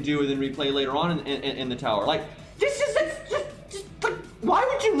can do and then replay later on in the tower. Like, this is just like, why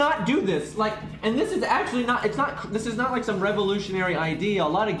would you not do this? Like, and this is actually not, this is not like some revolutionary idea. A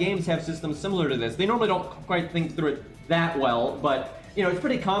lot of games have systems similar to this. They normally don't quite think through it that well, but, you know, it's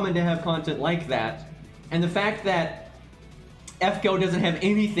pretty common to have content like that. And the fact that FGO doesn't have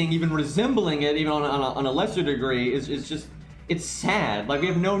anything even resembling it, even on a lesser degree, is just, it's sad. Like, we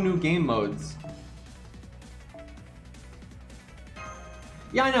have no new game modes.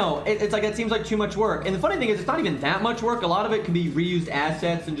 Yeah, I know. It's like, it seems like too much work. And the funny thing is, it's not even that much work. A lot of it can be reused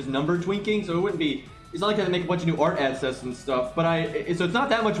assets and just number tweaking, so it wouldn't be, it's not like I have to make a bunch of new art assets and stuff, but so it's not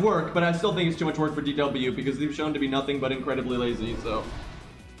that much work, but I still think it's too much work for DW because they've shown to be nothing but incredibly lazy, so.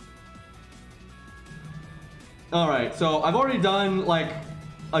 Alright, so I've already done, like,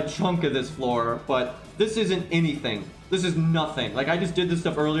 a chunk of this floor, but this isn't anything. This is nothing. Like, I just did this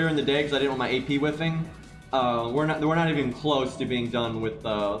stuff earlier in the day because I didn't want my AP whiffing. We're not even close to being done with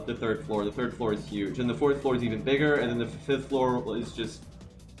the third floor. The third floor is huge, and the fourth floor is even bigger, and then the fifth floor is just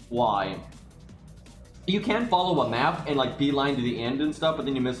why. You can follow a map and like beeline to the end and stuff, but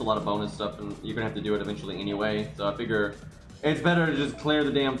then you miss a lot of bonus stuff, and you're gonna have to do it eventually anyway. So I figure it's better to just clear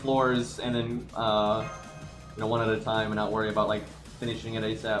the damn floors and then you know, one at a time and not worry about like finishing it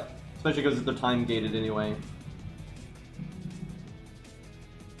ASAP, especially because they're time gated anyway.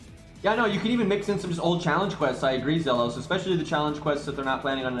 Yeah, no, you can even mix in some just old challenge quests. I agree, Zelos, especially the challenge quests that they're not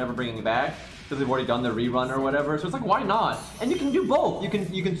planning on ever bringing back because they've already done the rerun or whatever. So it's like, why not? And you can do both. You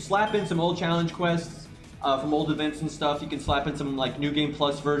can slap in some old challenge quests from old events and stuff. You can slap in some like new game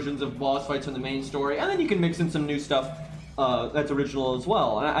plus versions of boss fights from the main story, and then you can mix in some new stuff that's original as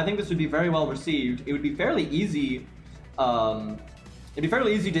well. And I think this would be very well received. It would be fairly easy. It'd be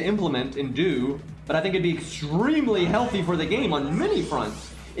fairly easy to implement and do, but I think it'd be extremely healthy for the game on many fronts.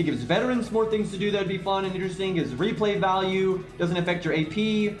 It gives veterans more things to do that'd be fun and interesting. It gives replay value, doesn't affect your AP.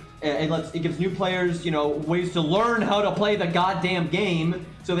 It gives new players, you know, ways to learn how to play the goddamn game,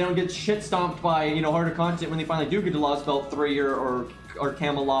 so they don't get shit stomped by, you know, harder content when they finally do get to Lost Belt 3 or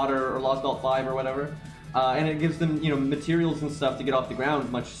Camelot or Lost Belt 5 or whatever. And it gives them, you know, materials and stuff to get off the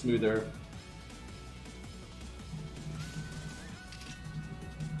ground much smoother.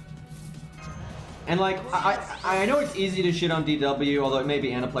 And like, I know it's easy to shit on DW, although it may be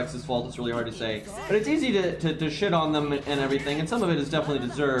Anaplex's fault, it's really hard to say. But it's easy to shit on them and everything, and some of it is definitely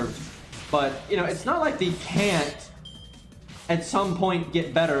deserved. But, you know, it's not like they can't, at some point,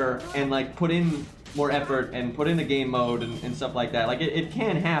 get better and like put in more effort and put in a game mode and stuff like that. Like, it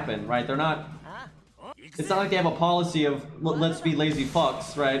can happen, right? They're not, it's not like they have a policy of, let's be lazy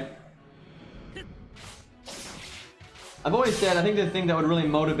fucks, right? I've always said, I think the thing that would really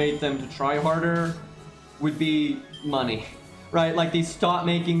motivate them to try harder would be money, right? Like, they stop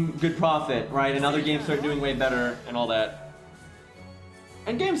making good profit, right? And other games start doing way better and all that.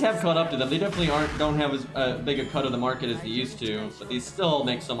 And games have caught up to them. They definitely don't have as big a cut of the market as they used to, but they still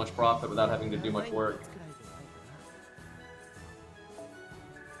make so much profit without having to do much work.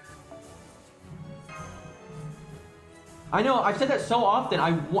 I know, I've said that so often.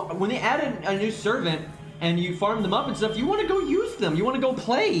 When they added a new servant, and you farm them up and stuff, you want to go use them. You want to go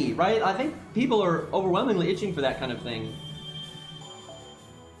play, right? I think people are overwhelmingly itching for that kind of thing.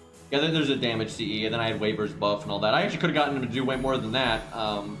 Yeah, then there's a damage CE, and then I had waivers buff and all that. I actually could have gotten him to do way more than that.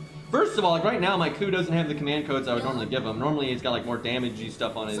 First of all, like right now, my coup doesn't have the command codes I would normally give him. Normally, he's got like more damagey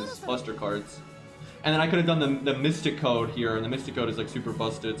stuff on his buster cards. And then I could have done the Mystic code here, and the Mystic code is like super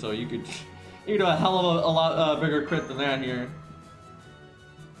busted, so you could do a hell of a lot bigger crit than that here.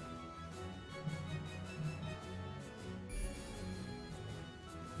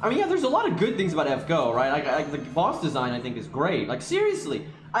 I mean, yeah, there's a lot of good things about FGO, right? Like the boss design, I think, is great. Like, seriously,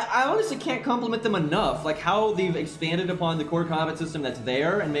 I honestly can't compliment them enough. Like, how they've expanded upon the core combat system that's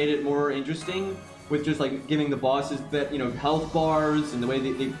there and made it more interesting with just, like, giving the bosses, you know, health bars and the way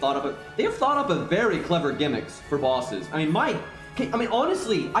they've thought up they have thought up a very clever gimmicks for bosses. I mean,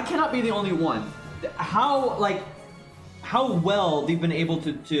 honestly, I cannot be the only one. How well they've been able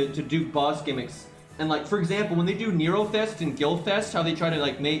to do boss gimmicks. And like, for example, when they do Nero Fest and Guild Fest, how they try to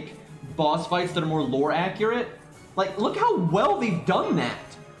like make boss fights that are more lore accurate, like look how well they've done that.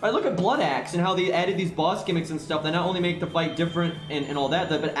 Right, look at Blood Axe and how they added these boss gimmicks and stuff that not only make the fight different and all that,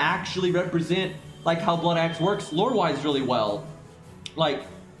 but actually represent like how Blood Axe works lore-wise really well. Like,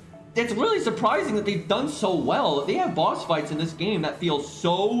 it's really surprising that they've done so well. They have boss fights in this game that feel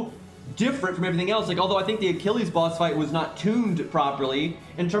so different from everything else. Like, although I think the Achilles boss fight was not tuned properly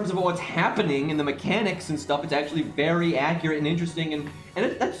in terms of what's happening and the mechanics and stuff, it's actually very accurate and interesting, and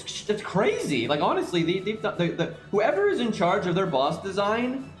that's crazy. Like, honestly, whoever is in charge of their boss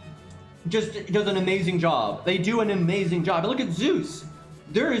design just does an amazing job. They do an amazing job. And look at Zeus.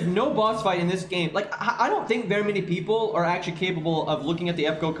 There is no boss fight in this game. Like, I don't think very many people are actually capable of looking at the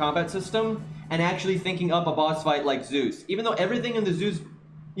FGO combat system and actually thinking up a boss fight like Zeus. Even though everything in the Zeus,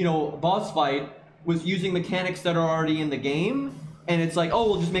 you know, boss fight was using mechanics that are already in the game, and it's like, oh,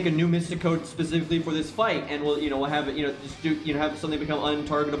 we'll just make a new Mystic code specifically for this fight, and we'll have it, just do, have something become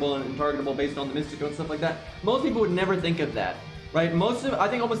untargetable and targetable based on the Mystic code and stuff like that. Most people would never think of that, right? I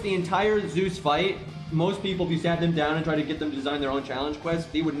think almost the entire Zeus fight, most people, if you sat them down and tried to get them to design their own challenge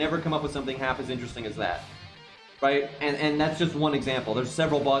quest, they would never come up with something half as interesting as that, right? And that's just one example. There's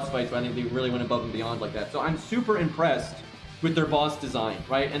several boss fights where I think they really went above and beyond like that. So I'm super impressed with their boss design,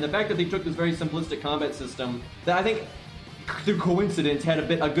 right? And the fact that they took this very simplistic combat system that I think, through coincidence, had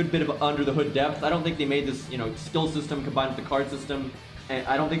a good bit of under the hood depth. I don't think they made this, skill system combined with the card system, and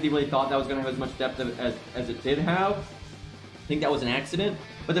I don't think they really thought that was going to have as much depth as it did have. I think that was an accident.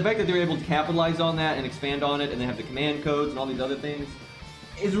 But the fact that they were able to capitalize on that and expand on it, and they have the command codes and all these other things,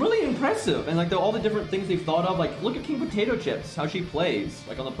 is really impressive. And like all the different things they've thought of, like look at King Potato Chips, how she plays,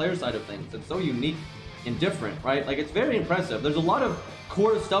 like on the player side of things. It's so unique and different, right? Like, it's very impressive. There's a lot of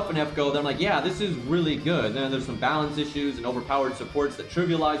core stuff in FGO that I'm like, yeah, this is really good. Then there's some balance issues and overpowered supports that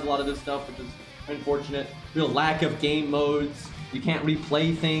trivialize a lot of this stuff, which is unfortunate. Real lack of game modes. You can't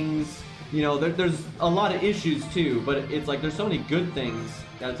replay things. There's a lot of issues too, but it's like there's so many good things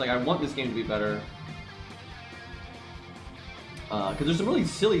that it's like I want this game to be better. Because there's some really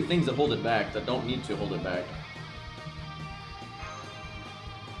silly things that hold it back that don't need to hold it back.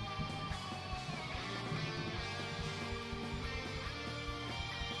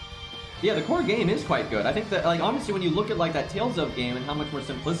 Yeah, the core game is quite good. I think that, like, honestly, when you look at, like, that Tales of game and how much more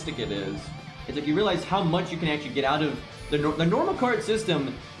simplistic it is, it's like you realize how much you can actually get out of the normal card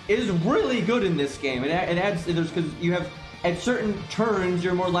system is really good in this game. It adds, because you have at certain turns,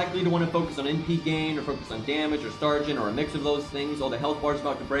 you're more likely to want to focus on NP gain or focus on damage or Sergeant or a mix of those things. All the health bar's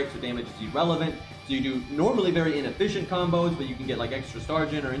about to break, so damage is irrelevant. So you do normally very inefficient combos, but you can get like extra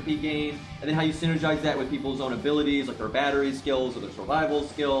Sergeant or NP gain. And then how you synergize that with people's own abilities, like their battery skills or their survival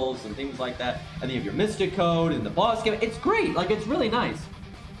skills and things like that. And then you have your Mystic Code and the boss game. It's great. Like, it's really nice.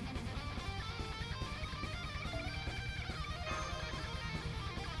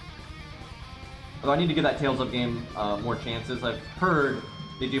 Although I need to give that Tales of game more chances. I've heard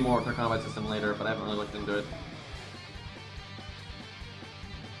they do more with their combat system later, but I haven't really looked into it.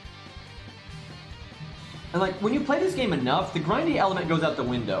 And like, when you play this game enough, the grindy element goes out the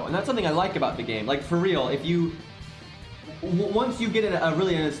window. And that's something I like about the game. Like, for real, if you... once you get a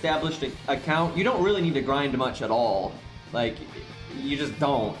really an established account, you don't really need to grind much at all. Like, you just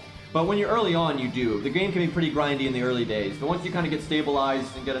don't. But when you're early on, you do. The game can be pretty grindy in the early days, but once you kind of get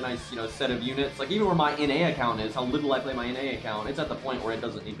stabilized and get a nice, you know, set of units, like even where my NA account is, how little I play my NA account, it's at the point where it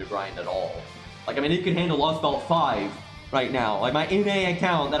doesn't need to grind at all. Like, I mean, it could handle Lost Belt 5 right now. Like, my NA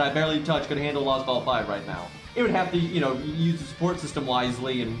account that I barely touch could handle Lost Belt 5 right now. It would have to, you know, use the support system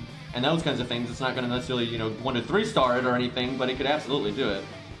wisely and those kinds of things. It's not going to necessarily, you know, 1 to 3 star it or anything, but it could absolutely do it.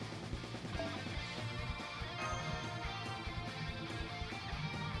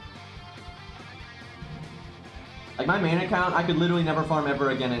 Like, my main account, I could literally never farm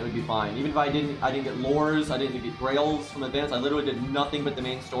ever again and it would be fine. Even if I didn't get lores, I didn't get grails from advance, I literally did nothing but the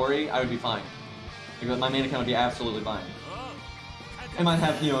main story, I would be fine. Because my main account would be absolutely fine. It might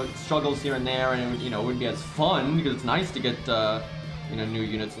have, you know, struggles here and there, and it would, you know, wouldn't be as fun, because it's nice to get, you know, new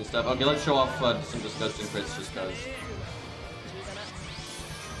units and stuff. Okay, let's show off some disgusting crits just because.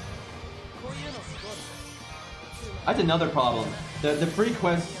 That's another problem. The free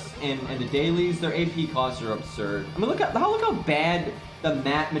quests and the dailies, their AP costs are absurd. I mean, look how bad the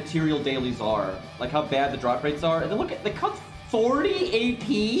matte material dailies are. Like how bad the drop rates are. And then look at the cost 40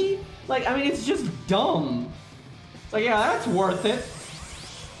 AP. Like, I mean, it's just dumb. It's like, yeah, that's worth it.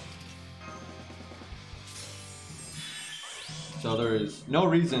 So there is no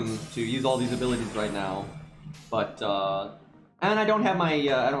reason to use all these abilities right now, but and I don't have my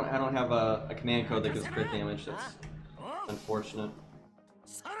I don't have a command code that gives crit damage. That's unfortunate.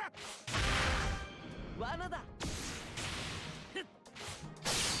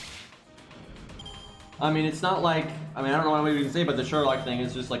 I mean, it's not like, I mean, I don't know what we can say, but the Sherlock thing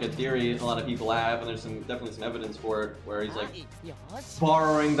is just like a theory a lot of people have, and there's definitely some evidence for it, where he's like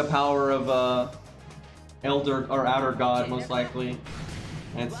borrowing the power of Elder or Outer God, most likely.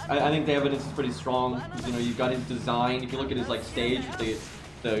 And I think the evidence is pretty strong. You know, you've got his design. If you look at his like stage,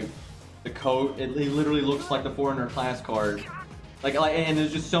 the coat, he literally looks like the Foreigner class card. Like, and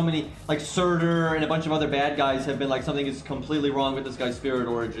there's just so many, like Surtur and a bunch of other bad guys have been like, something is completely wrong with this guy's spirit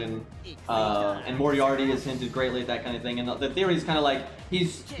origin. And Moriarty has hinted greatly at that kind of thing. And the theory is kind of like,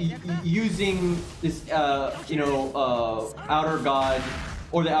 he's using this, you know, Outer God,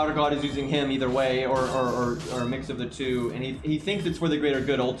 or the Outer God is using him either way, or a mix of the two. And he thinks it's for the greater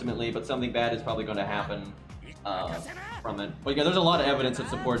good ultimately, but something bad is probably going to happen from it. But yeah, there's a lot of evidence that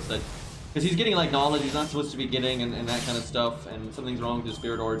supports that. Because he's getting like knowledge he's not supposed to be getting and that kind of stuff, and something's wrong with his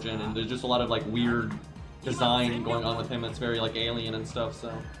spirit origin, and there's just a lot of like weird design going on with him that's very like alien and stuff, so.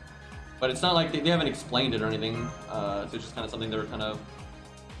 But it's not like they haven't explained it or anything, so it's just kind of something they're kind of...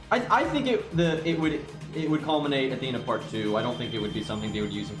 I think it would culminate at the end of part 2. I don't think it would be something they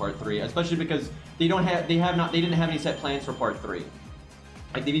would use in part 3, especially because they didn't have any set plans for part 3.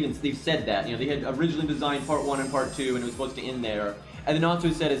 Like they've said that, you know, they had originally designed part 1 and part 2 and it was supposed to end there. And then also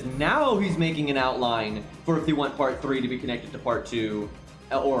said is now he's making an outline for if they want part 3 to be connected to part 2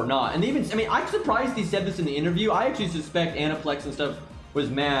 or not. And they even, I mean, I'm surprised he said this in the interview. I actually suspect Aniplex and stuff was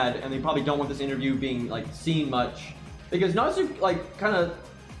mad and they probably don't want this interview being like seen much. Because Natsu like kind of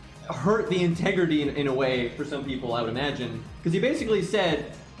hurt the integrity in a way for some people, I would imagine. Because he basically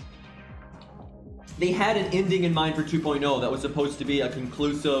said they had an ending in mind for 2.0 that was supposed to be a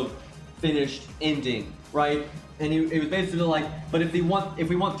conclusive, finished ending, right? And it was basically like, but if we want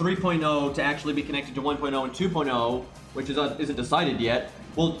 3.0 to actually be connected to 1.0 and 2.0, which isn't decided yet,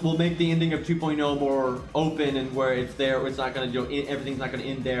 we'll make the ending of 2.0 more open and where it's there, where it's not going to, you know, everything's not going to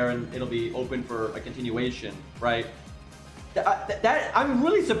end there and it'll be open for a continuation, right? I'm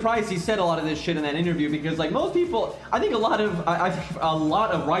really surprised he said a lot of this shit in that interview, because like most people, I think a lot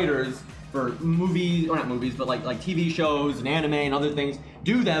of writers for movies, or not movies, but like TV shows and anime and other things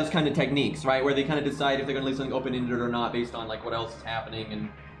do those kind of techniques, right? Where they kind of decide if they're going to leave something open-ended or not based on like what else is happening,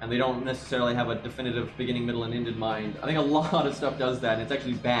 and they don't necessarily have a definitive beginning, middle, and end in mind. I think a lot of stuff does that, and it's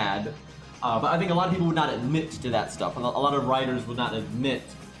actually bad. But I think a lot of people would not admit to that stuff, and a lot of writers would not admit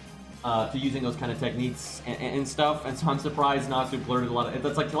to using those kind of techniques and stuff, and so I'm surprised Nasu blurted a lot of.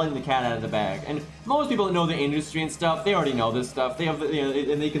 That's like letting the cat out of the bag. And most people that know the industry and stuff, they already know this stuff. They have, you know,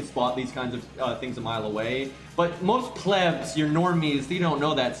 and they can spot these kinds of things a mile away. But most plebs, your normies, they don't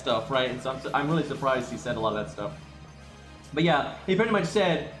know that stuff, right? And so I'm really surprised he said a lot of that stuff. But yeah, he pretty much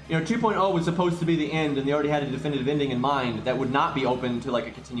said, you know, 2.0 was supposed to be the end, and they already had a definitive ending in mind that would not be open to like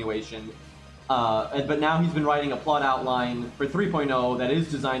a continuation. But now he's been writing a plot outline for 3.0 that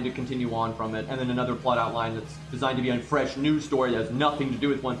is designed to continue on from it, and then another plot outline that's designed to be a fresh new story that has nothing to do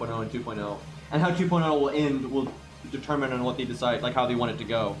with 1.0 and 2.0. And how 2.0 will end will determine on what they decide, like how they want it to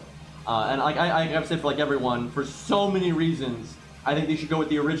go. And like I've said for like everyone, for so many reasons, I think they should go with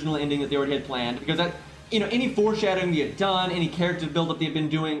the original ending that they already had planned, because that, you know, any foreshadowing they had done, any character build-up they've been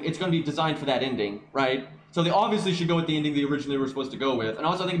doing, it's going to be designed for that ending, right? So they obviously should go with the ending they originally were supposed to go with. And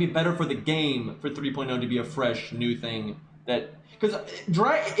also I think it'd be better for the game for 3.0 to be a fresh, new thing. That, because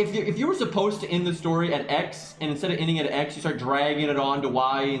if you were supposed to end the story at X, and instead of ending at X, you start dragging it on to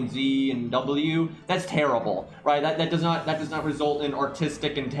Y and Z and W, that's terrible, right? That does not result in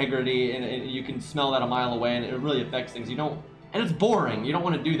artistic integrity, and you can smell that a mile away, and it really affects things. You don't, and it's boring. You don't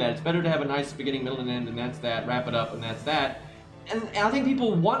want to do that. It's better to have a nice beginning, middle, and end, and that's that. Wrap it up, and that's that. And I think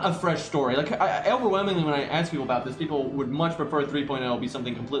people want a fresh story. Like, overwhelmingly, when I ask people about this, people would much prefer 3.0 be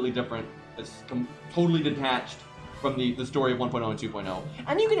something completely different, that's totally detached from the story of 1.0 and 2.0.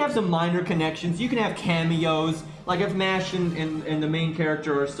 And you can have some minor connections. You can have cameos. Like, if Mash and the main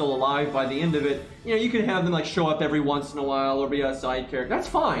character are still alive by the end of it, you know, you can have them, like, show up every once in a while or be a side character. That's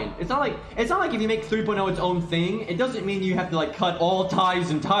fine. It's not like if you make 3.0 its own thing, it doesn't mean you have to, like, cut all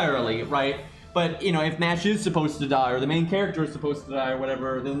ties entirely, right? But, you know, if Mash is supposed to die, or the main character is supposed to die, or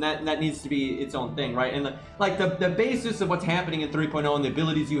whatever, then that needs to be its own thing, right? And, the basis of what's happening in 3.0 and the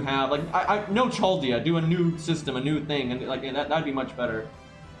abilities you have, like, no Chaldia, do a new system, a new thing, and, like, that'd be much better.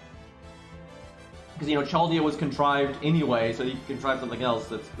 Because, you know, Chaldia was contrived anyway, so you can contrive something else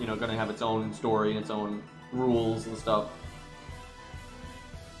that's, you know, going to have its own story and its own rules and stuff.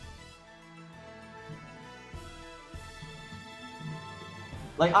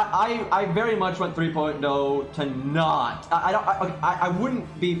 Like, I very much want 3.0 to not. I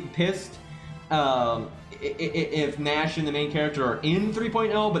wouldn't be pissed if Nash and the main character are in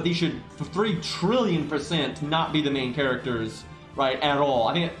 3.0, but these should 3 trillion% not be the main characters, right, at all.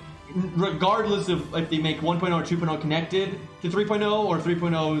 I think regardless of if they make 1.0 or 2.0 connected to 3.0 or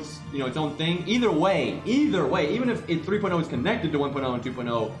 3.0's, you know, its own thing, either way, even if 3.0 is connected to 1.0 and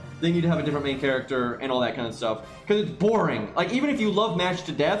 2.0, they need to have a different main character and all that kind of stuff, because it's boring. Like, even if you love Match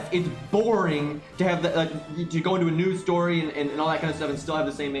to death, it's boring to have to go into a new story and all that kind of stuff and still have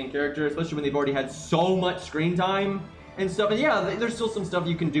the same main character, especially when they've already had so much screen time and stuff. And yeah, there's still some stuff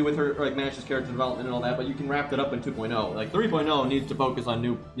you can do with her, like Mash's character development and all that, but you can wrap that up in 2.0. Like, 3.0 needs to focus on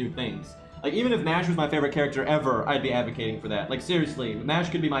new things. Like, even if Mash was my favorite character ever, I'd be advocating for that. Like, seriously, Mash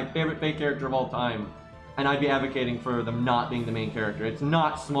could be my favorite fake character of all time, and I'd be advocating for them not being the main character. It's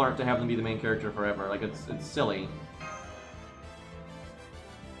not smart to have them be the main character forever. Like, it's silly.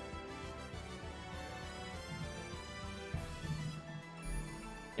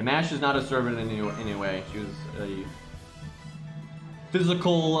 And Mash is not a servant in any way. She was a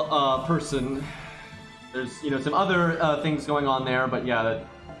physical person. There's, you know, some other things going on there, but yeah,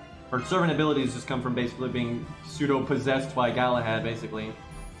 her servant abilities just come from basically being pseudo-possessed by Galahad, basically.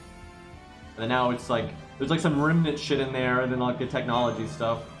 And now it's like, there's like some remnant shit in there, and then like the technology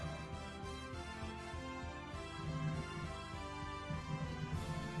stuff.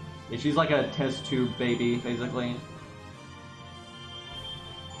 Yeah, she's like a test tube baby, basically.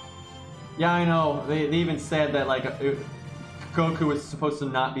 Yeah, I know. They even said that, like, Goku was supposed to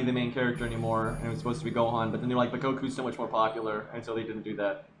not be the main character anymore, and it was supposed to be Gohan, but then they're like, but Goku's so much more popular, and so they didn't do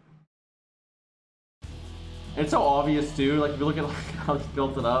that. And it's so obvious, too. Like, if you look at like, how it's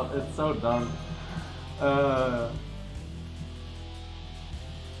built it up, it's so dumb.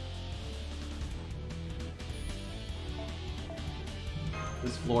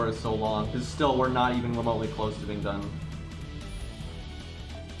 This floor is so long, because still, we're not even remotely close to being done.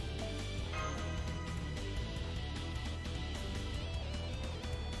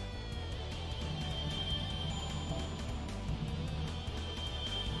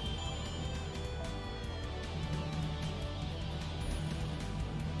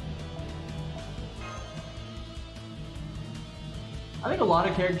 I think a lot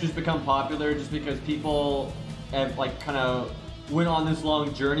of characters become popular just because people have, like, kind of went on this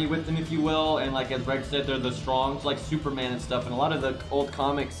long journey with them, if you will, and, like, as Greg said, they're the strongs, like Superman and stuff, and a lot of the old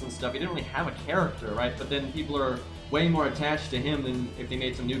comics and stuff, he didn't really have a character, right? But then people are way more attached to him than if they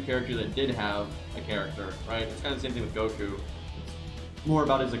made some new character that did have a character, right? It's kind of the same thing with Goku. more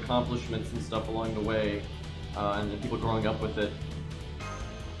about his accomplishments and stuff along the way, and the people growing up with it.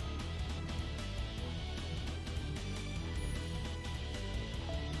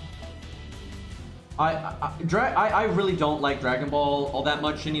 I really don't like Dragon Ball all that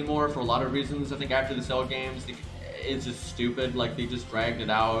much anymore for a lot of reasons. I think after the Cell games, it's just stupid. Like, they just dragged it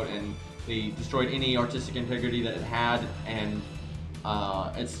out and they destroyed any artistic integrity that it had, and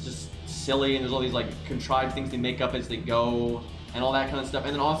it's just silly, and there's all these like contrived things they make up as they go and all that kind of stuff.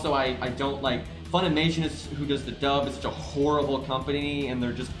 And then also I don't like Funimation, is who does the dub. It's such a horrible company, and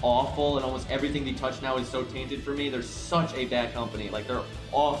they're just awful, and almost everything they touch now is so tainted for me. They're such a bad company. Like, they're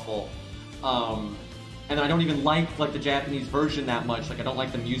awful. And I don't even like the Japanese version that much. Like, I don't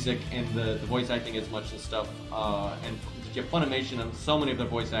like the music and the voice acting as much and stuff. And yeah, Funimation, and so many of their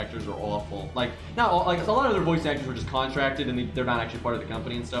voice actors are awful. Like, not all, like, a lot of their voice actors were just contracted, and they're not actually part of the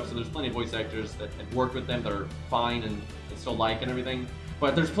company and stuff. So there's plenty of voice actors that work with them that are fine and still like and everything.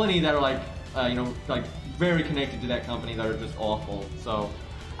 But there's plenty that are like, you know, like very connected to that company that are just awful. So.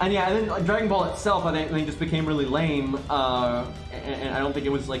 And yeah, and then like, Dragon Ball itself, I think just became really lame, and I don't think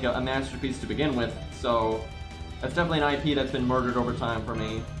it was like a masterpiece to begin with. So that's definitely an IP that's been murdered over time for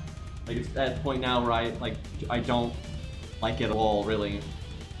me. Like, it's at the point now where I don't like it at all, really.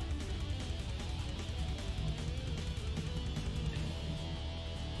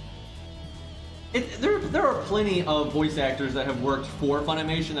 There are plenty of voice actors that have worked for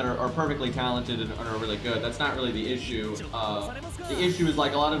Funimation that are perfectly talented and are really good. That's not really the issue. The issue is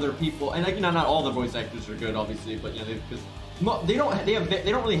like a lot of their people, and like, you know, not all the voice actors are good, obviously, but you know, they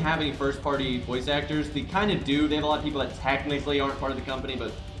don't really have any first-party voice actors. They kind of do. They have a lot of people that technically aren't part of the company,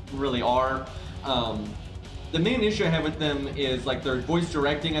 but really are. The main issue I have with them is like their voice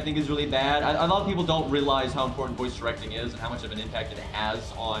directing. I think is really bad. A lot of people don't realize how important voice directing is and how much of an impact it has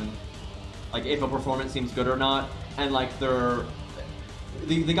on, like, if a performance seems good or not. And like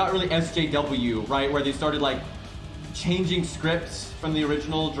they got really SJW, right, where they started like changing scripts from the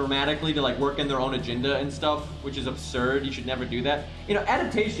original dramatically to like work in their own agenda and stuff, which is absurd. You should never do that. You know,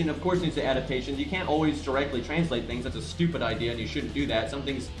 adaptation, of course, needs to adaptations. You can't always directly translate things. That's a stupid idea, and you shouldn't do that. Some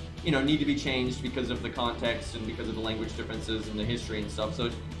things, you know, need to be changed because of the context and because of the language differences and the history and stuff. So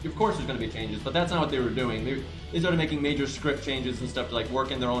of course there's going to be changes, but that's not what they were doing. They started making major script changes and stuff to like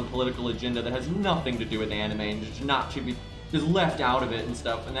work in their own political agenda that has nothing to do with anime and should be just left out of it and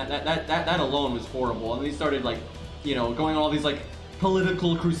stuff. And that alone was horrible. And they started like, you know, going on all these like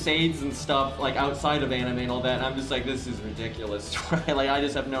political crusades and stuff like outside of anime and all that. And I'm just like, this is ridiculous, right? Like, I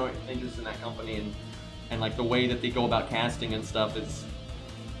just have no interest in that company, and like the way that they go about casting and stuff is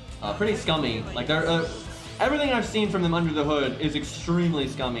pretty scummy. Like, they're everything I've seen from them under the hood is extremely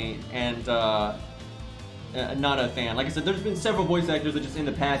scummy, and not a fan. Like I said, there's been several voice actors that just in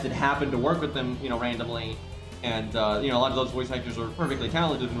the past had happened to work with them, you know, randomly, and you know, a lot of those voice actors are perfectly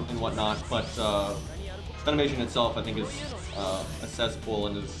talented and whatnot. But Funimation itself, I think, is a cesspool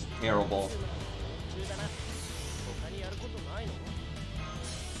and is terrible.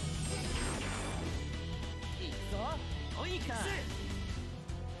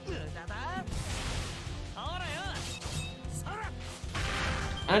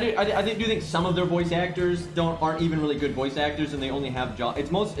 I do think some of their voice actors aren't even really good voice actors, and they only have jobs.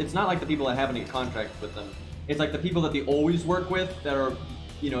 It's not like the people that have any contracts with them. It's like the people that they always work with that are,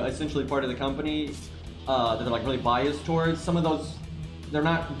 you know, essentially part of the company, that they're like really biased towards. Some of those, they're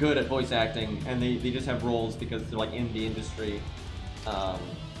not good at voice acting, and they just have roles because they're like in the industry.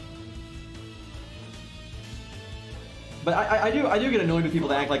 But I do get annoyed with people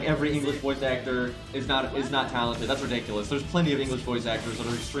that act like every English voice actor is not talented. That's ridiculous. There's plenty of English voice actors that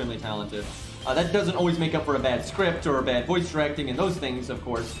are extremely talented. That doesn't always make up for a bad script or a bad voice directing and those things, of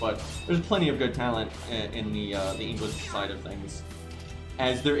course. But there's plenty of good talent in the English side of things,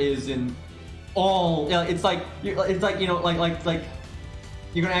 as there is in all. You know, it's like you know, like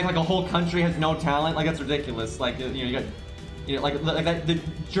you're gonna act like a whole country has no talent. Like, that's ridiculous. Like, you know, you got. You know, like that, the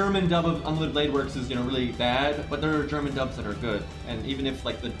German dub of Unlimited Blade Works is, you know, really bad, but there are German dubs that are good. And even if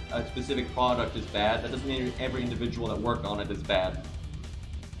like a specific product is bad, that doesn't mean every individual that worked on it is bad.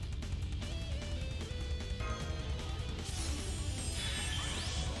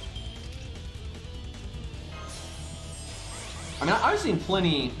 I mean, I've seen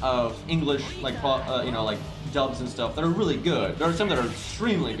plenty of English, like, you know, like dubs and stuff that are really good. There are some that are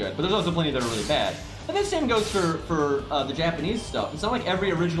extremely good, but there's also plenty that are really bad. And the same goes for the Japanese stuff. It's not like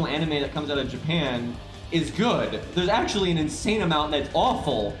every original anime that comes out of Japan is good. There's actually an insane amount that's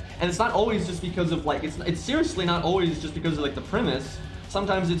awful, and it's not always just because of like, it's seriously not always just because of like the premise.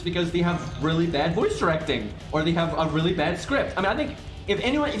 Sometimes it's because they have really bad voice directing, or they have a really bad script. I mean, I think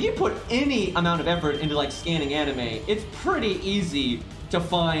if you put any amount of effort into like scanning anime, it's pretty easy to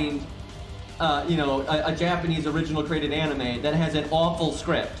find, you know, a Japanese original created anime that has an awful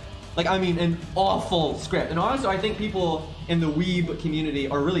script. Like, I mean, an awful script. And also, I think people in the weeb community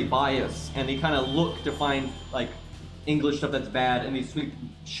are really biased, and they kind of look to find, like, English stuff that's bad, and they sweep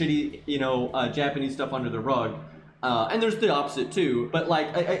shitty, you know, Japanese stuff under the rug. And there's the opposite, too. But,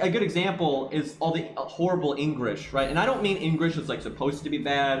 like, a good example is all the horrible English, right? And I don't mean English that's, like, supposed to be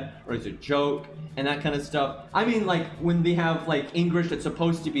bad, or it's a joke, and that kind of stuff. I mean, like, when they have, like, English that's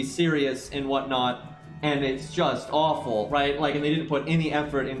supposed to be serious and whatnot, and it's just awful, right? Like, and they didn't put any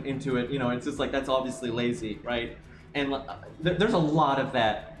effort into it, you know, it's just like, that's obviously lazy, right? And there's a lot of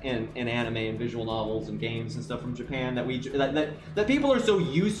that in anime and visual novels and games and stuff from Japan that people are so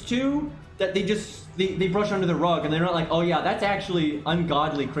used to that they brush under the rug, and they're not like, oh yeah, that's actually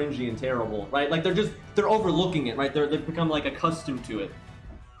ungodly, cringy, and terrible, right? Like, they're overlooking it, right? They've become, like, accustomed to it.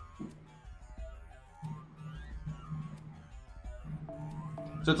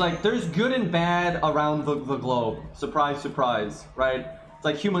 So it's like, there's good and bad around the globe. Surprise, surprise, right? It's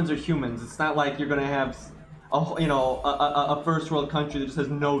like humans are humans. It's not like you're gonna have a first world country that just has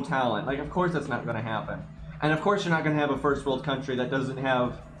no talent. Like, of course that's not gonna happen. And of course you're not gonna have a first world country that doesn't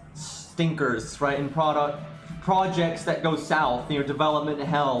have stinkers, right? And projects that go south, you know, development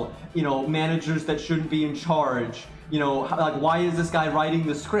hell, you know, managers that shouldn't be in charge. You know, like, why is this guy writing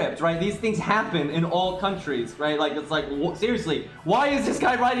the script, right? These things happen in all countries, right? Like, it's like, seriously, why is this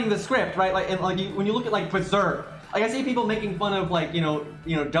guy writing the script, right? Like, and like, when you look at, like, Berserk, like, I see people making fun of, like, you know,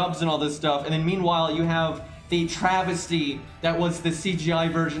 dubs and all this stuff, and then meanwhile you have the travesty that was the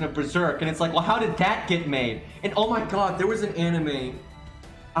CGI version of Berserk, and it's like, well, how did that get made? And oh my god, there was an anime.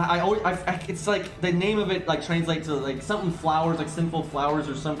 It's like, the name of it, like, translates to, like, something flowers, like Sinful Flowers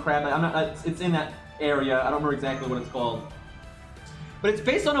or some crap. I'm not, it's in that area. I don't remember exactly what it's called. But it's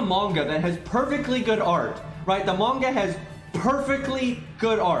based on a manga that has perfectly good art, right? The manga has perfectly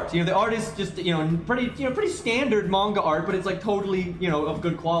good art. You know, the art is just, you know, pretty standard manga art, but it's, like, totally, you know, of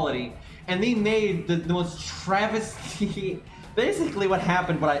good quality. And they made the most travesty. Basically what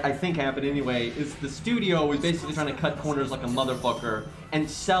happened, what I think happened anyway, is the studio was basically trying to cut corners like a motherfucker and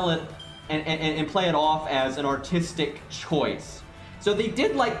sell it and play it off as an artistic choice. So they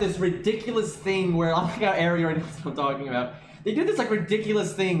did, like, this ridiculous thing where, I think Ari already knows what I'm talking about. They did this, like,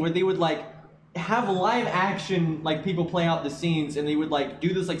 ridiculous thing where they would, like, have live action, like, people play out the scenes, and they would, like,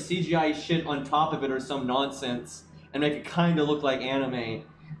 do this, like, CGI shit on top of it or some nonsense and make it kind of look like anime.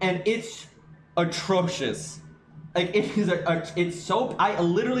 And it's atrocious. Like, it is it's so, I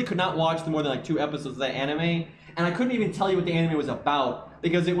literally could not watch more than, like, 2 episodes of that anime, and I couldn't even tell you what the anime was about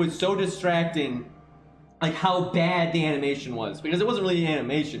because it was so distracting. Like, how bad the animation was, because it wasn't really an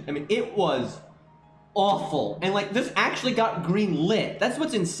animation. I mean, it was awful. And, like, this actually got green lit. That's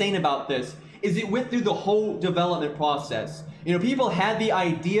what's insane about this, is it went through the whole development process. You know, people had the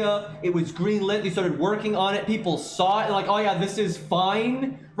idea, it was green lit, they started working on it, people saw it, and like, oh yeah, this is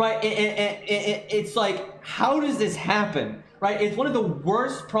fine, right? It's like, how does this happen, right? It's one of the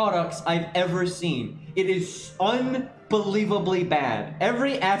worst products I've ever seen. It is unbelievably bad.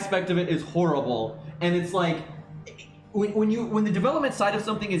 Every aspect of it is horrible. And it's like, when the development side of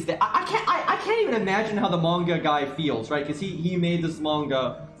something is that, I can't even imagine how the manga guy feels, right? Because he made this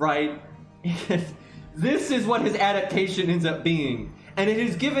manga, right? This is what his adaptation ends up being, and it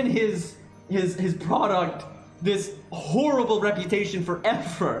has given his product this horrible reputation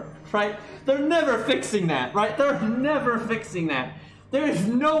forever, right? They're never fixing that, right? They're never fixing that. There is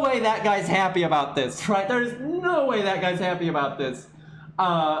no way that guy's happy about this, right? There is no way that guy's happy about this.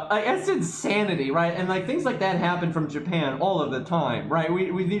 It's insanity, right? And like things like that happen from Japan all of the time, right?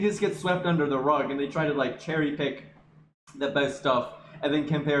 We just get swept under the rug, and they try to like cherry pick the best stuff and then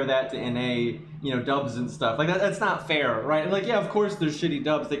compare that to NA, you know, dubs and stuff. Like that's not fair, right? And like, yeah, of course there's shitty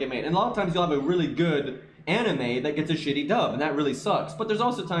dubs that get made, and a lot of times you'll have a really good anime that gets a shitty dub, and that really sucks. But there's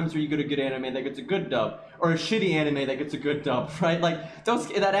also times where you get a good anime that gets a good dub, or a shitty anime that gets a good dub, right? Like,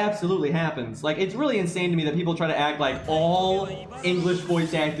 that absolutely happens. Like, it's really insane to me that people try to act like all English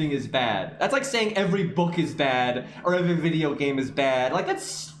voice acting is bad. That's like saying every book is bad, or every video game is bad. Like, that's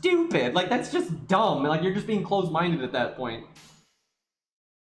stupid. Like, that's just dumb. Like, you're just being closed-minded at that point.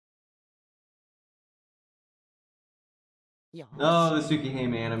 Oh, the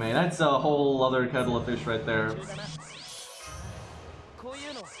Tsukihime anime. That's a whole other kettle of fish right there.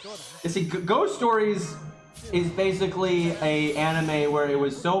 You see, Ghost Stories is basically a anime where it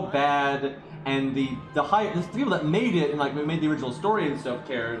was so bad, and the people that made it and like made the original story and stuff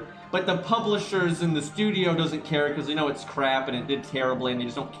cared, but the publishers and the studio doesn't care because they know it's crap and it did terribly, and they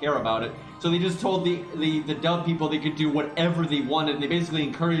just don't care about it. So they just told the dub people they could do whatever they wanted, and they basically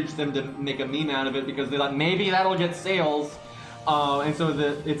encouraged them to make a meme out of it because they thought maybe that'll get sales. And so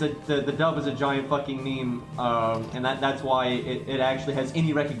the dub is a giant fucking meme, and that's why it actually has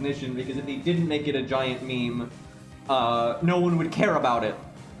any recognition, because if they didn't make it a giant meme, no one would care about it,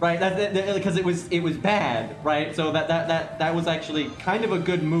 right? Because it was bad, right? So that was actually kind of a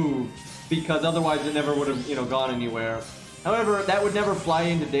good move, because otherwise it never would have gone anywhere. However, that would never fly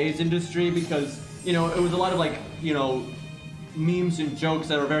in today's industry, because it was a lot of like memes and jokes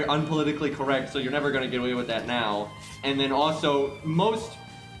that are very unpolitically correct, so you're never going to get away with that now. And then also,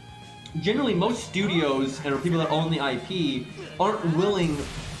 generally most studios and people that own the IP aren't willing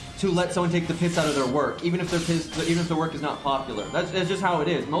to let someone take the piss out of their work, even if the work is not popular. That's just how it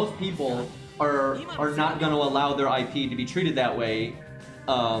is. Most people are not going to allow their IP to be treated that way.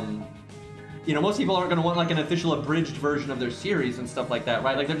 Most people aren't going to want like an official abridged version of their series and stuff like that,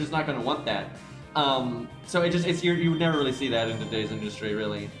 right? Like they're just not going to want that. So you would never really see that in today's industry,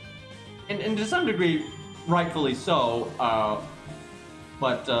 really, and to some degree, rightfully so.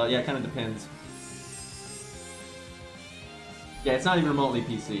 But yeah, it kind of depends. Yeah, it's not even remotely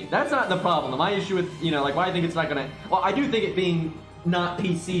PC. That's not the problem. My issue with like why I think it's not gonna. Well, I do think it being not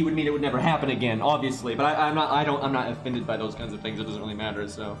PC would mean it would never happen again, obviously. But I'm not offended by those kinds of things. It doesn't really matter.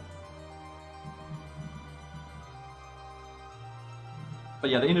 So. But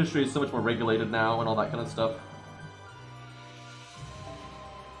yeah, the industry is so much more regulated now and all that kind of stuff.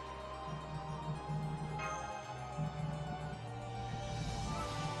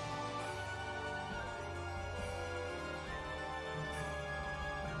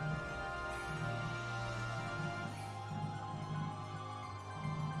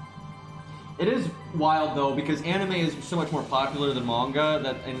 It is wild though, because anime is so much more popular than manga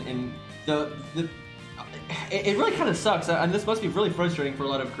that it really kind of sucks, and this must be really frustrating for a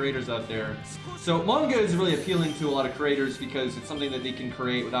lot of creators out there. So manga is really appealing to a lot of creators because it's something that they can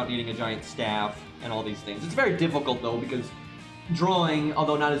create without needing a giant staff and all these things. It's very difficult though, because drawing,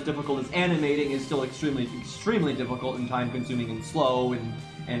 although not as difficult as animating, is still extremely difficult and time consuming and slow and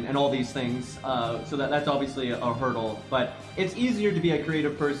all these things. So that's obviously a hurdle. But it's easier to be a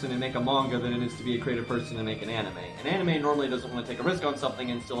creative person and make a manga than it is to be a creative person and make an anime. An anime normally doesn't want to take a risk on something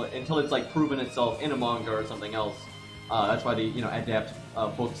until it's like proven itself in a manga or something else. That's why they adapt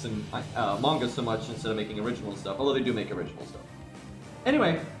books and manga so much instead of making original stuff. Although they do make original stuff.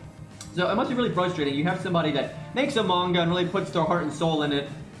 Anyway, so it must be really frustrating. You have somebody that makes a manga and really puts their heart and soul in it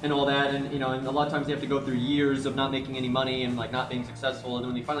and all that, and and a lot of times they have to go through years of not making any money and like not being successful, and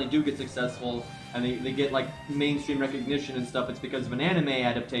when they finally do get successful and they get like mainstream recognition and stuff, it's because of an anime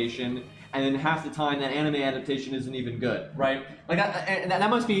adaptation, and then half the time that anime adaptation isn't even good, right? Like that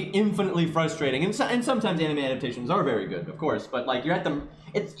must be infinitely frustrating, and sometimes anime adaptations are very good, of course, but like you're at the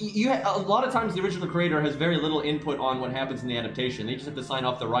a lot of times the original creator has very little input on what happens in the adaptation. They just have to sign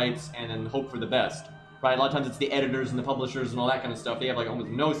off the rights and then hope for the best. Right, a lot of times it's the editors and the publishers and all that kind of stuff. They have like almost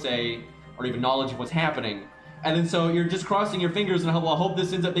no say or even knowledge of what's happening. And then so you're just crossing your fingers and I hope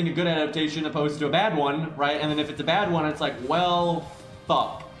this ends up being a good adaptation opposed to a bad one, right? And then if it's a bad one, it's like, well,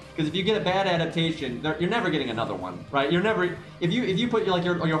 fuck. Because if you get a bad adaptation, you're never getting another one, right? You're never, if you put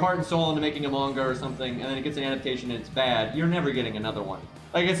your heart and soul into making a manga or something and then it gets an adaptation and it's bad, you're never getting another one.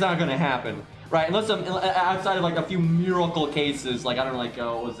 Like, it's not gonna happen, right? Unless outside of like a few miracle cases, like I don't know, like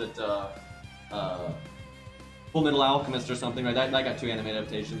was it Full Metal Alchemist or something, right? That got 2 anime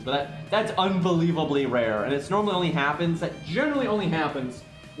adaptations, but that's unbelievably rare, and it generally only happens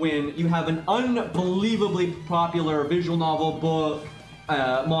when you have an unbelievably popular visual novel, book,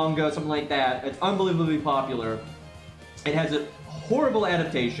 manga, something like that. It's unbelievably popular. It has a horrible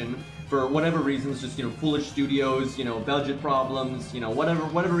adaptation for whatever reasons, just foolish studios, budget problems,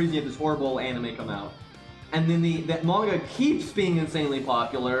 whatever reason you have this horrible anime come out, and then that manga keeps being insanely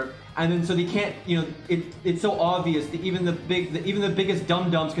popular. And then so they can't, it's so obvious that even the biggest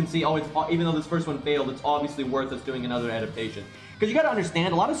dum-dums can see, even though this first one failed, it's obviously worth us doing another adaptation. Because you got to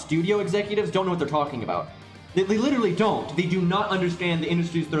understand, a lot of studio executives don't know what they're talking about. They literally don't. They do not understand the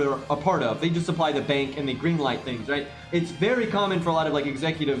industries they're a part of. They just supply the bank and they greenlight things, right? It's very common for a lot of like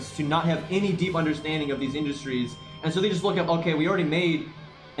executives to not have any deep understanding of these industries, and so they just look up, okay, we already made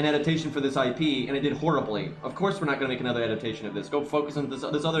an adaptation for this IP, and it did horribly. Of course we're not going to make another adaptation of this. Go focus on this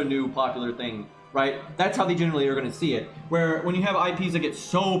other new popular thing, right? That's how they generally are going to see it. Where when you have IPs that get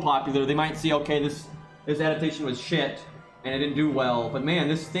so popular, they might see, okay, this adaptation was shit, and it didn't do well, but man,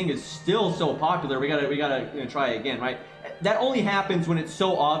 this thing is still so popular, we gotta try it again, right? That only happens when it's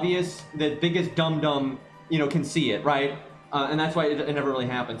so obvious that biggest dum-dum, can see it, right? And that's why it never really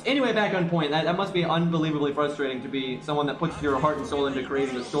happens. Anyway, back on point, that must be unbelievably frustrating to be someone that puts your heart and soul into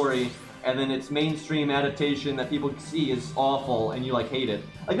creating a story, and then its mainstream adaptation that people see is awful, and you like hate it.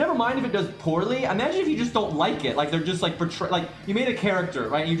 Like, never mind if it does poorly. Imagine if you just don't like it. Like, they're just like like you made a character,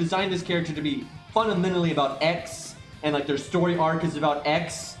 right? And you designed this character to be fundamentally about X, and like their story arc is about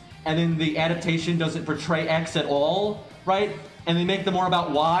X, and then the adaptation doesn't portray X at all, right? And they make them more about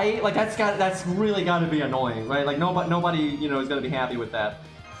Y. Like, that's really got to be annoying, right? Like, nobody, you know, is gonna be happy with that.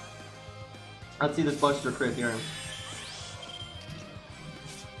 Let's see this Buster crit here.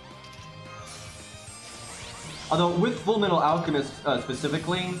 Although with Full Metal Alchemist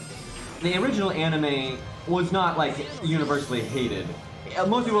specifically, the original anime was not like universally hated.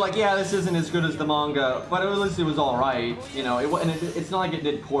 Most people were like, yeah, this isn't as good as the manga, but at least it was all right. You know, it's not like it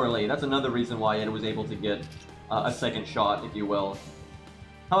did poorly. That's another reason why it was able to get a second shot, if you will.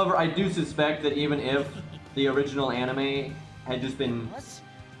 However, I do suspect that even if the original anime had just been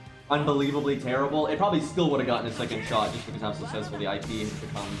unbelievably terrible, it probably still would have gotten a second shot just because of how successful the IP has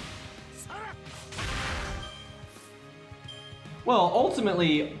become. Well,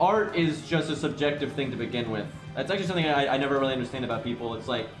 ultimately, art is just a subjective thing to begin with. That's actually something I never really understand about people. It's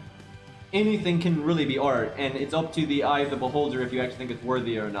like, anything can really be art, and it's up to the eye of the beholder if you actually think it's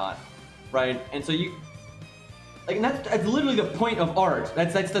worthy or not, right? And so you... Like, and that's literally the point of art.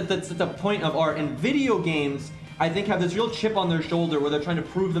 That's the point of art. And video games, I think, have this real chip on their shoulder where they're trying to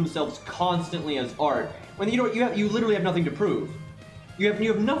prove themselves constantly as art. When you literally have nothing to prove. You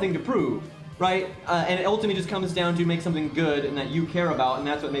have nothing to prove, right? And it ultimately just comes down to make something good and that you care about, and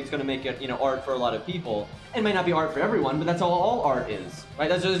that's what going to make it, you know, art for a lot of people. It might not be art for everyone, but that's all art is, right?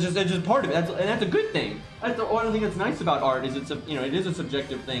 That's just part of it. And that's a good thing. That's the one thing that's nice about art is it is a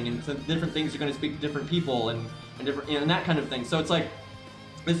subjective thing, and so different things are going to speak to different people and different, and that kind of thing. So it's like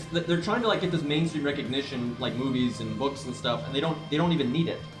they're trying to like get this mainstream recognition, like movies and books and stuff, and they don't even need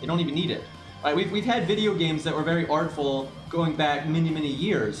it. They don't even need it. Right? We've had video games that were very artful going back many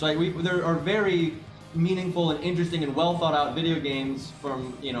years. Right? There are very meaningful and interesting and well thought out video games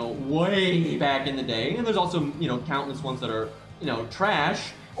from, you know, way back in the day, and there's also, you know, countless ones that are, you know,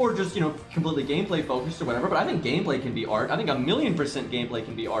 trash or just, you know, completely gameplay focused or whatever. But I think gameplay can be art. I think 1,000,000% gameplay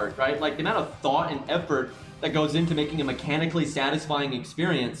can be art, right? Like the amount of thought and effort that goes into making a mechanically satisfying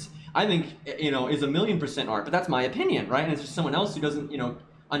experience, I think, you know, is 1,000,000% art. But that's my opinion, right? And it's just someone else who doesn't, you know,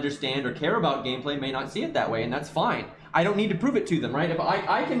 understand or care about gameplay may not see it that way, and that's fine. I don't need to prove it to them, right? If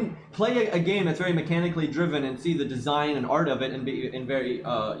I can play a game that's very mechanically driven and see the design and art of it and be very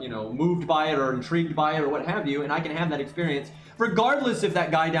you know, moved by it or intrigued by it or what have you, and I can have that experience regardless if that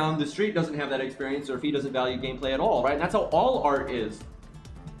guy down the street doesn't have that experience or if he doesn't value gameplay at all, right? And that's how all art is.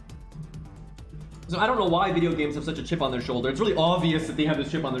 So I don't know why video games have such a chip on their shoulder. It's really obvious that they have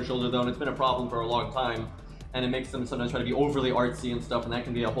this chip on their shoulder though, and it's been a problem for a long time. And it makes them sometimes try to be overly artsy and stuff, and that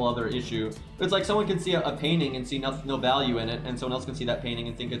can be a whole other issue. It's like someone can see a painting and see no value in it, and someone else can see that painting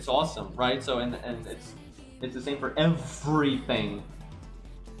and think it's awesome, right? So, and it's the same for everything.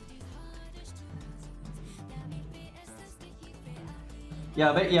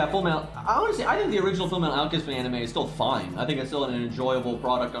 Yeah, but yeah, Full Metal. Honestly, I think the original Full Metal Alchemist anime is still fine. I think it's still an enjoyable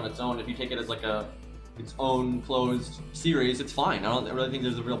product on its own. If you take it as like its own closed series, it's fine. I don't really think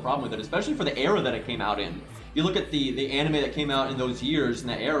there's a real problem with it, especially for the era that it came out in. You look at the anime that came out in those years, in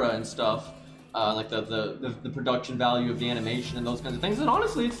that era and stuff, like the production value of the animation and those kinds of things, and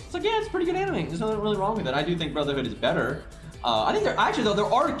honestly, it's like, yeah, it's pretty good anime. There's nothing really wrong with it. I do think Brotherhood is better. I think there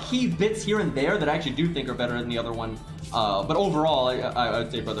are key bits here and there that I actually do think are better than the other one. But overall, I would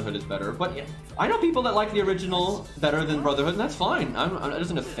say Brotherhood is better. But yeah, I know people that like the original better than Brotherhood, and that's fine. It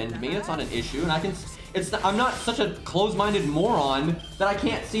doesn't offend me. It's not an issue, and I'm not such a closed-minded moron that I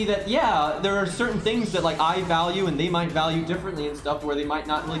can't see that, yeah, there are certain things that like I value and they might value differently and stuff where they might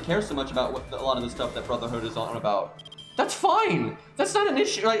not really care so much about a lot of the stuff that Brotherhood is on about. That's fine. That's not an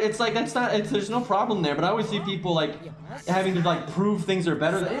issue. Like, it's like, there's no problem there, but I always see people like having to like prove things are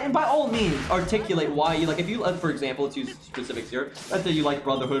better. And by all means, articulate why you like, if you, for example, let's use specifics here. Let's say you like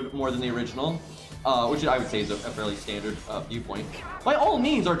Brotherhood more than the original. Which I would say is a fairly standard viewpoint. By all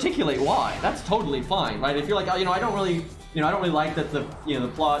means, articulate why. That's totally fine, right? If you're like, oh, you know, I don't really like that the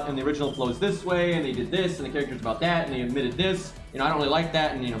plot and the original flows this way, and they did this, and the character's about that, and they admitted this. You know, I don't really like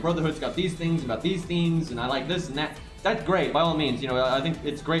that, and you know, Brotherhood's got these things about these themes, and I like this and that. That's great, by all means. You know, I think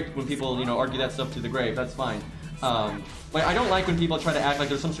it's great when people, you know, argue that stuff to the grave. That's fine. But I don't like when people try to act like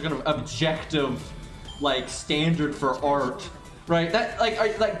there's some sort of objective, like, standard for art. Right, that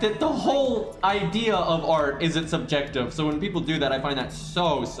the whole idea of art is it's subjective. So when people do that, I find that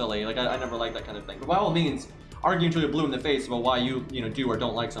so silly. Like I never like that kind of thing. But by all means, argue until you're blue in the face about why you do or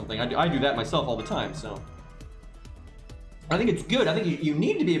don't like something. I do that myself all the time. So I think it's good. I think you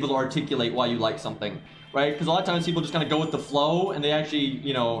need to be able to articulate why you like something, right? Because a lot of times people just kind of go with the flow, and they actually,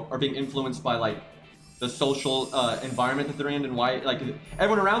 you know, are being influenced by like the social environment that they're in, and why, like,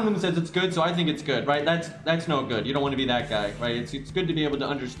 everyone around them says it's good, so I think it's good, right? That's no good. You don't want to be that guy, right? It's good to be able to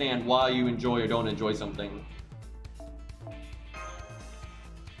understand why you enjoy or don't enjoy something.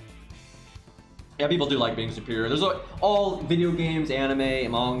 Yeah, people do like being superior. There's all video games,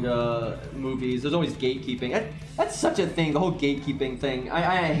 anime, manga, movies. There's always gatekeeping. That's such a thing. The whole gatekeeping thing.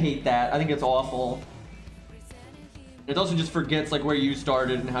 I hate that. I think it's awful. It also just forgets like where you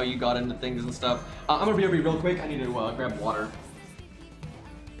started and how you got into things and stuff. I'm gonna be over real quick. I need to grab water.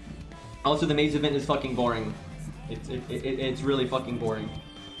 Also, the maze event is fucking boring. It's really fucking boring.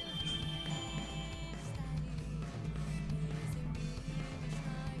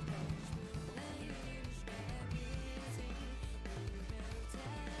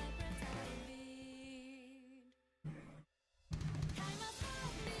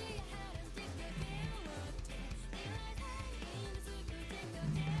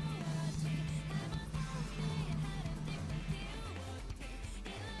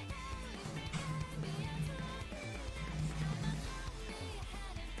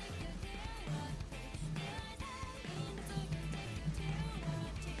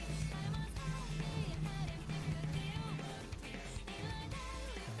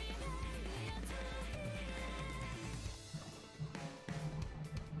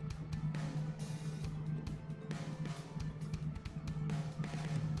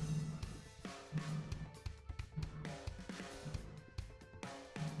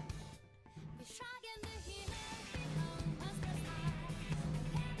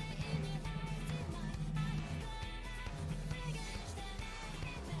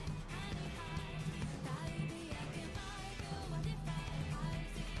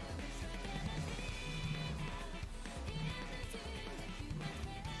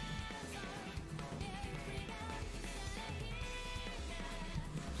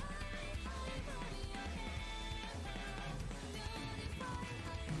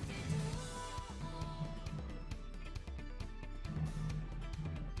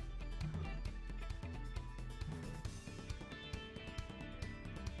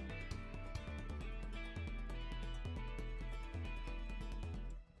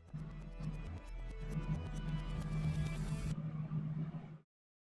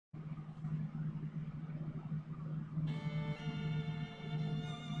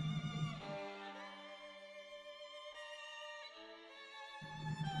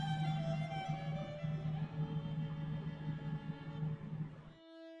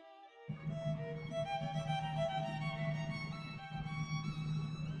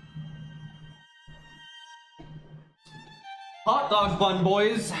 Hot dog bun,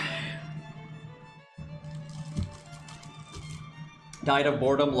 boys. Died of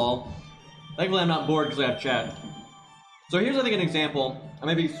boredom, lol. Thankfully, I'm not bored because I have chat. So here's, I think, an example. I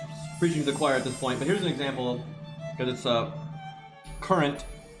may be preaching to the choir at this point, but here's an example because it's current.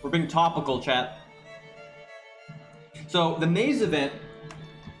 We're being topical, chat. So the maze event,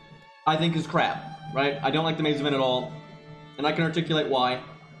 I think, is crap, right? I don't like the maze event at all, and I can articulate why.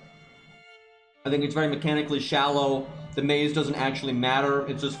 I think it's very mechanically shallow. The maze doesn't actually matter.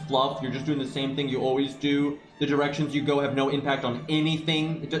 It's just fluff. You're just doing the same thing you always do. The directions you go have no impact on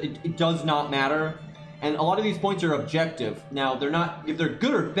anything. It does not matter. And a lot of these points are objective. Now, they're not, if they're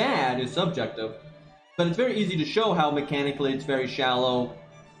good or bad is subjective, but it's very easy to show how mechanically it's very shallow.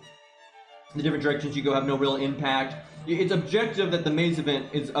 The different directions you go have no real impact. It's objective that the maze event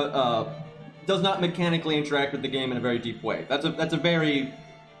is does not mechanically interact with the game in a very deep way. That's a very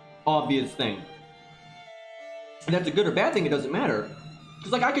obvious thing. And that's a good or bad thing, it doesn't matter.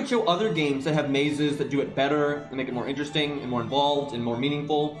 Because, like, I could show other games that have mazes that do it better and make it more interesting and more involved and more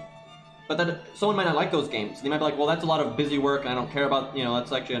meaningful. But that someone might not like those games. They might be like, well, that's a lot of busy work and I don't care about, you know,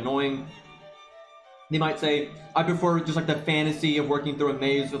 that's actually annoying. They might say, I prefer just like the fantasy of working through a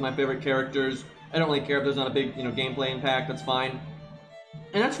maze with my favorite characters. I don't really care if there's not a big, you know, gameplay impact, that's fine.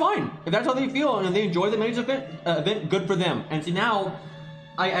 And that's fine. If that's how they feel and they enjoy the maze event, good for them. And see, now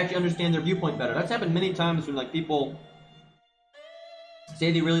I actually understand their viewpoint better. That's happened many times when, like, people say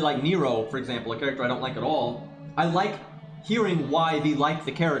they really like Nero, for example, a character I don't like at all. I like hearing why they like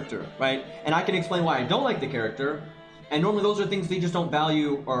the character, right? And I can explain why I don't like the character, and normally those are things they just don't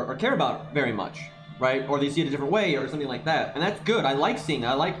value or care about very much, right? Or they see it a different way or something like that. And that's good. I like seeing that.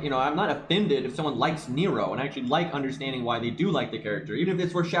 I like, you know, I'm not offended if someone likes Nero, and I actually like understanding why they do like the character, even if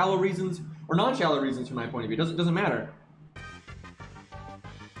it's for shallow reasons or non-shallow reasons from my point of view. It doesn't matter.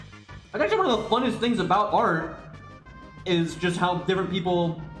 That's actually one of the funnest things about art is just how different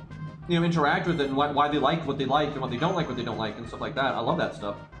people you know, interact with it and why they like what they like and what they don't like what they don't like and stuff like that. I love that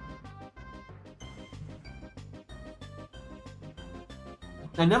stuff.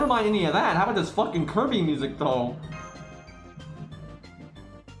 And never mind any of that. How about this fucking Kirby music though?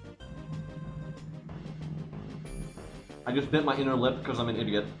 I just bit my inner lip because I'm an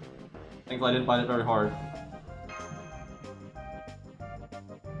idiot. Thankfully I didn't bite it very hard.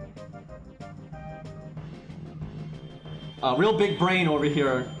 Real big brain over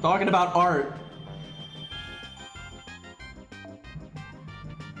here, talking about art.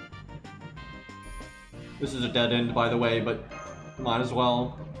 This is a dead end, by the way, but might as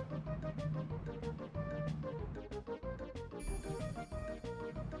well.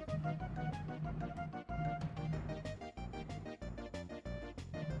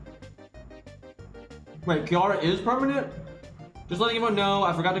 Wait, Kiara is permanent? Just letting everyone know,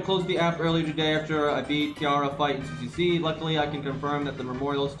 I forgot to close the app earlier today after I beat Kiara fight in CCC. Luckily, I can confirm that the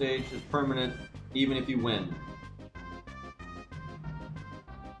memorial stage is permanent, even if you win.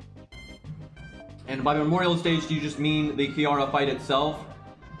 And by memorial stage, do you just mean the Kiara fight itself?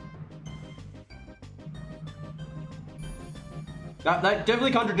 That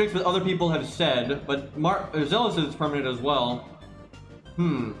definitely contradicts what other people have said, but Zella says it's permanent as well.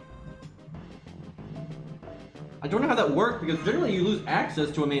 I don't know how that worked, because generally you lose access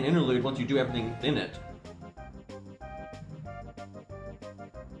to a main interlude once you do everything in it.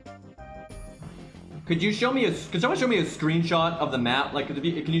 Could someone show me a screenshot of the map? Like, can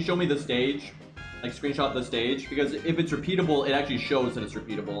you show me the stage? Like, screenshot the stage? Because if it's repeatable, it actually shows that it's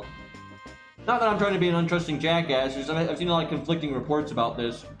repeatable. Not that I'm trying to be an untrusting jackass, I've seen a lot of conflicting reports about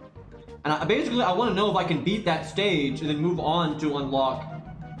this. And I want to know if I can beat that stage and then move on to unlock.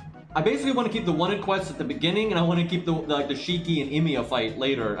 I basically want to keep the wanted quests at the beginning, and I want to keep the Shiki and Emiya fight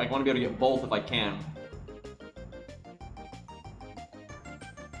later. I want to be able to get both if I can.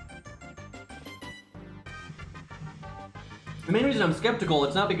 The main reason I'm skeptical,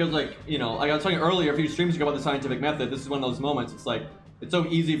 it's not because, like, you know, like I was talking earlier a few streams ago about the scientific method. This is one of those moments. It's like, it's so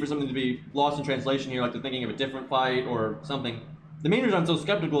easy for something to be lost in translation here, like they're thinking of a different fight or something. The main reason I'm so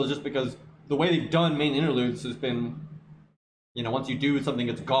skeptical is just because the way they've done main interludes has been, you know, once you do something,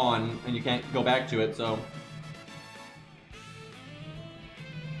 it's gone and you can't go back to it, so.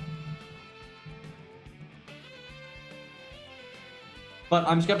 But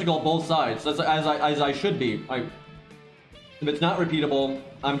I'm skeptical of both sides, as I should be. If it's not repeatable,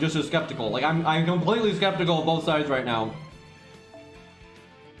 I'm just as skeptical. Like, I'm completely skeptical of both sides right now.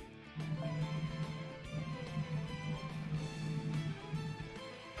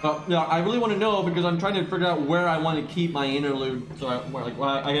 Yeah, I really want to know because I'm trying to figure out where I want to keep my interlude, so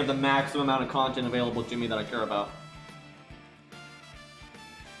I have the maximum amount of content available to me that I care about.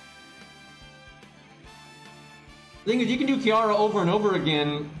 The thing is, you can do Kiara over and over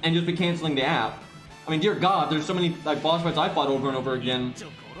again and just be canceling the app. I mean, dear God, there's so many boss fights I fought over and over again,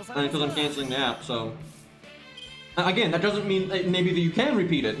 and because I'm canceling the app. So again, that doesn't mean maybe that you can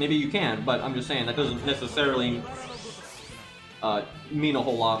repeat it. Maybe you can, but I'm just saying that doesn't necessarily mean a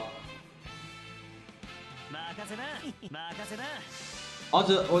whole lot.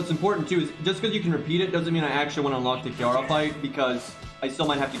 Also, what's important too is just because you can repeat it doesn't mean I actually want to unlock the Kiara fight, because I still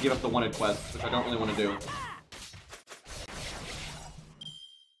might have to give up the wanted quests, which I don't really want to do.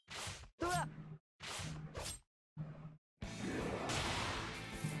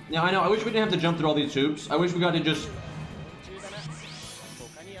 Yeah, I know. I wish we didn't have to jump through all these hoops. I wish we got to just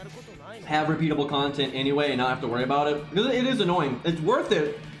have repeatable content anyway and not have to worry about it. Because it is annoying. It's worth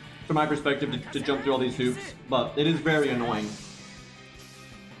it, from my perspective, to jump through all these hoops, but it is very annoying.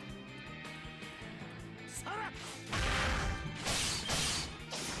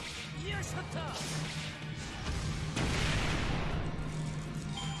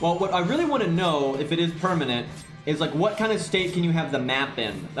 Well, what I really want to know, if it is permanent, is like what kind of state can you have the map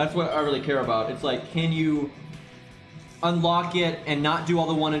in? That's what I really care about. It's like, can you unlock it and not do all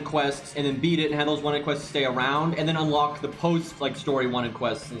the wanted quests and then beat it and have those wanted quests stay around and then unlock the post story wanted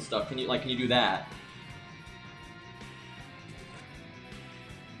quests and stuff? Can you do that?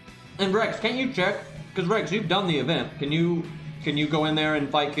 And Rex, can't you check? Because Rex, you've done the event. Can you go in there and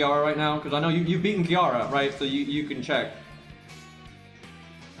fight Kiara right now? Because I know you've beaten Kiara, right? So you can check.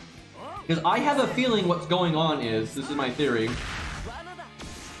 Because I have a feeling what's going on is, this is my theory,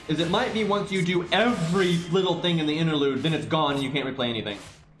 is it might be once you do every little thing in the interlude, then it's gone and you can't replay anything.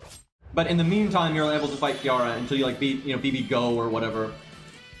 But in the meantime, you're able to fight Kiara until you beat, BB-Go or whatever.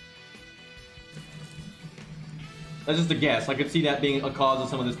 That's just a guess. I could see that being a cause of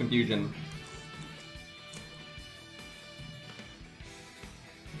some of this confusion.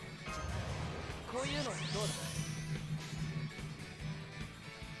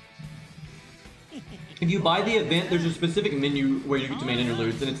 If you buy the event, there's a specific menu where you get to main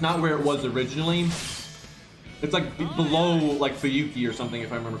interludes, and it's not where it was originally. It's like below like Fuyuki or something,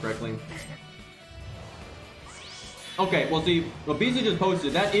 if I remember correctly. Okay, well see, what BZ just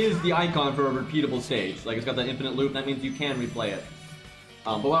posted, that is the icon for a repeatable stage. Like, it's got that infinite loop, that means you can replay it.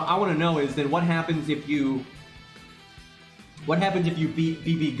 But what I want to know is then what happens if you... What happens if you beat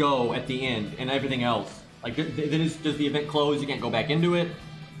FGO at the end and everything else? Like, then does the event close, you can't go back into it?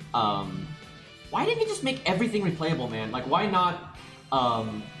 Why didn't you just make everything replayable, man? Like, why not... why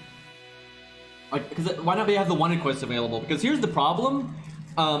not have the wanted quests available? Because here's the problem.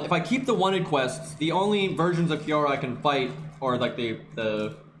 If I keep the wanted quests, the only versions of Kiara I can fight are like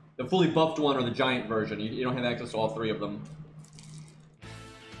the fully buffed one or the giant version. You don't have access to all three of them.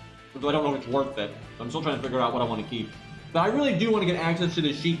 So I don't know if it's worth it. I'm still trying to figure out what I want to keep. But I really do want to get access to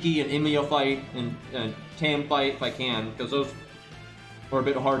the Shiki and Emiya fight and Tam fight if I can, because those are a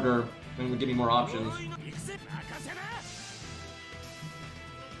bit harder and would give me more options.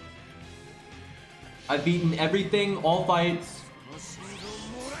 I've beaten everything, all fights.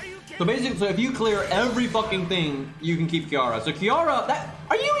 So basically, so if you clear every fucking thing, you can keep Kiara. So Kiara,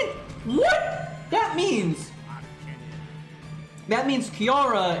 are you in, what? That means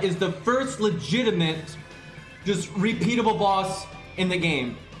Kiara is the first legitimate, just repeatable boss in the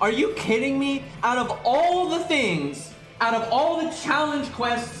game. Are you kidding me? Out of all the things, out of all the challenge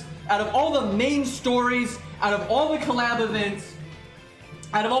quests, out of all the main stories, out of all the collab events,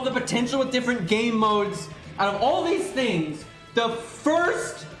 out of all the potential with different game modes, out of all these things, the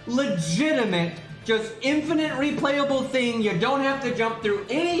first legitimate, just infinite replayable thing you don't have to jump through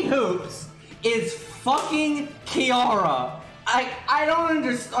any hoops is fucking Kiara. I don't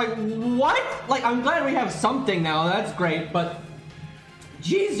understand, like, what? Like, I'm glad we have something now, that's great, but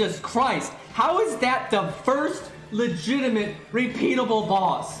Jesus Christ, how is that the first legitimate repeatable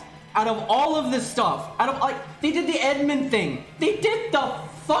boss? Out of all of this stuff, out of, like, they did the Edmund thing, they did the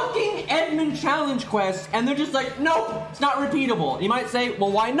fucking Edmund challenge quest, and they're just like, nope, it's not repeatable. You might say,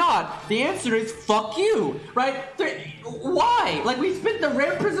 well, why not? The answer is, fuck you, right? Why? Like, we spent the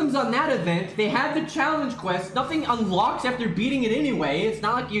rare prisms on that event, they had the challenge quest, nothing unlocks after beating it anyway, it's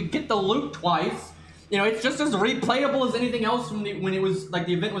not like you get the loot twice, you know, it's just as replayable as anything else from when it was, like,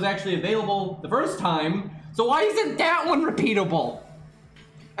 the event was actually available the first time, so why isn't that one repeatable?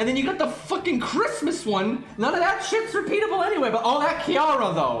 And then you got the fucking Christmas one. None of that shit's repeatable anyway. But oh, that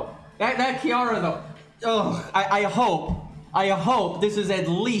Kiara though. That Kiara though. Ugh. I hope this is at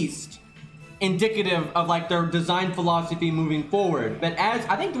least indicative of like their design philosophy moving forward. But as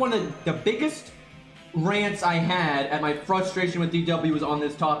I think one of the biggest rants I had at my frustration with DW was on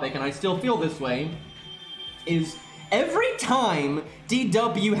this topic, and I still feel this way, is every time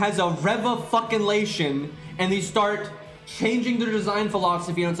DW has a reva-fucking-lation and they start changing their design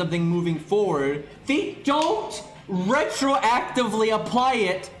philosophy on something moving forward, they don't retroactively apply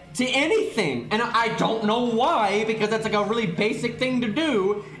it to anything. And I don't know why, because that's like a really basic thing to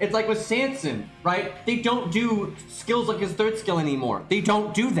do. It's like with Sanson, right? They don't do skills like his third skill anymore. They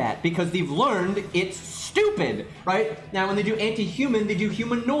don't do that because they've learned it's stupid, right? Now, when they do anti-human, they do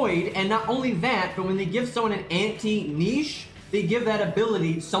humanoid, and not only that, but when they give someone an anti-niche, they give that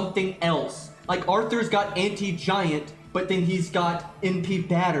ability something else. Like Arthur's got anti-giant, but then he's got NP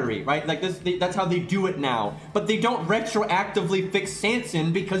battery, right? Like this, that's how they do it now. But they don't retroactively fix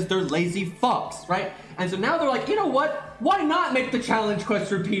Sanson because they're lazy fucks, right? And so now they're like, you know what? Why not make the challenge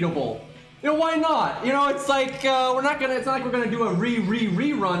quest repeatable? You know, why not? You know, it's like, it's not like we're gonna do a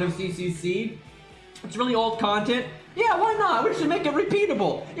rerun of CCC. It's really old content. Yeah, why not? We should make it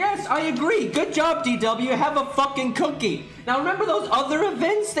repeatable. Yes, I agree. Good job, DW. Have a fucking cookie. Now, remember those other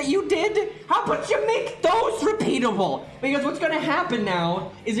events that you did? How about you make those repeatable? Because what's going to happen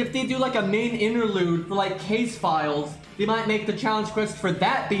now is if they do like a main interlude for like case files, they might make the challenge quest for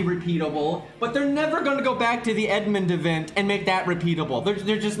that be repeatable, but they're never going to go back to the Edmund event and make that repeatable.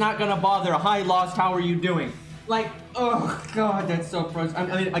 They're just not going to bother. Hi, Lost, how are you doing? Like, oh god, that's so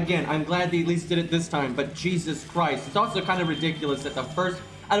frustrating. I mean, again, I'm glad they at least did it this time, but Jesus Christ. It's also kind of ridiculous that the first,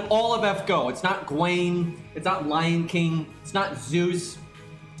 out of all of FGO, it's not Gwaine, it's not Lion King, it's not Zeus,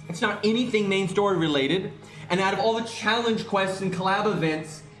 it's not anything main story related, and out of all the challenge quests and collab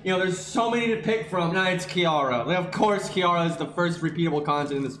events, you know, there's so many to pick from. Now it's Kiara. Like, of course, Kiara is the first repeatable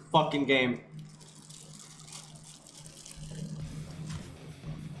content in this fucking game.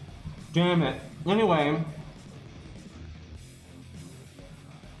 Damn it. Anyway.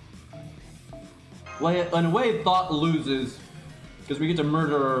 Well, in a way, thought loses, because we get to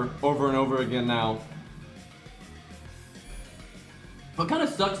murder her over and over again now. What kind of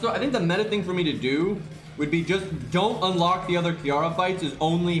sucks though, I think the meta thing for me to do would be just don't unlock the other Kiara fights, is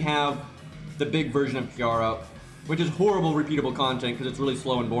only have the big version of Kiara, which is horrible repeatable content because it's really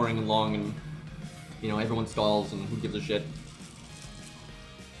slow and boring and long and, you know, everyone stalls and who gives a shit.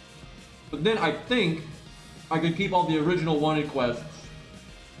 But then I think I could keep all the original wanted quests,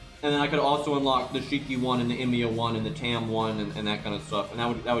 and then I could also unlock the Shiki one and the Emiya one and the Tam one and that kind of stuff, and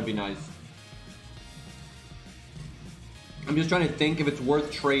that would be nice. I'm just trying to think if it's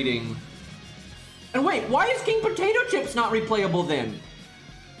worth trading. And wait, why is King Potato Chips not replayable then?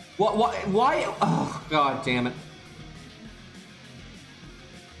 Why? Oh, god damn it.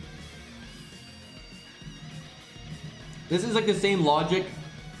 This is like the same logic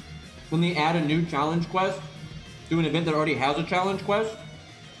when they add a new challenge quest to an event that already has a challenge quest.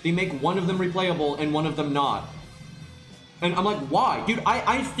 They make one of them replayable and one of them not. And I'm like, why? Dude,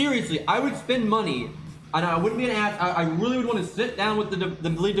 I seriously, I would spend money, and I wouldn't be an ass. I really would want to sit down with the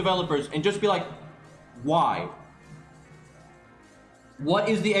lead developers and just be like, why? What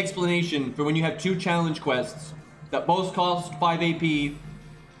is the explanation for when you have two challenge quests that both cost 5 AP,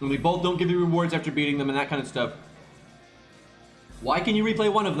 and we both don't give you rewards after beating them and that kind of stuff? Why can you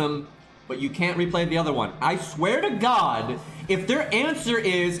replay one of them, but you can't replay the other one? I swear to God, if their answer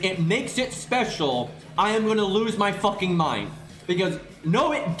is it makes it special, I am gonna lose my fucking mind. Because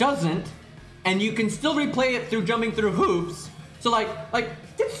no, it doesn't, and you can still replay it through jumping through hoops. So like,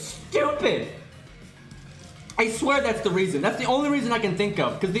 that's stupid. I swear that's the reason. That's the only reason I can think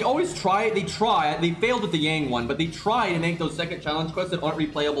of. Because they always try, they failed with the Yang one, but they try to make those second challenge quests that aren't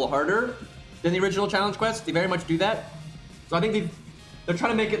replayable harder than the original challenge quests. They very much do that. So I think they're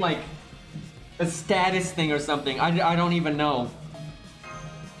trying to make it like a status thing or something. I don't even know.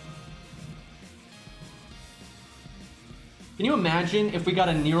 Can you imagine if we got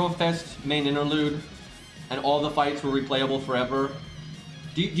a Nero Fest main interlude and all the fights were replayable forever?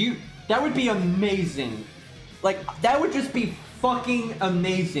 That would be amazing. Like, that would just be fucking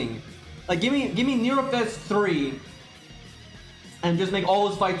amazing. Like, give me Nero Fest 3 and just make all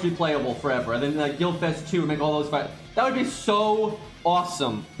those fights replayable forever. And then like Guild Fest 2 and make all those fights. That would be so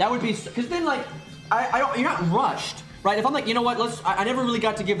awesome. That would be, because then like, you're not rushed, right? If I'm like, you know what, I never really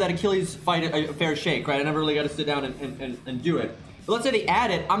got to give that Achilles fight a fair shake, right? I never really got to sit down and do it. But let's say they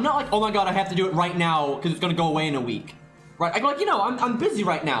add it, I'm not like, oh my god, I have to do it right now because it's gonna go away in a week, right? I go like, you know, I'm busy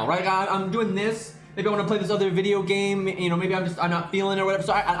right now, right? I'm doing this. Maybe I want to play this other video game, you know, maybe I'm not feeling it or whatever,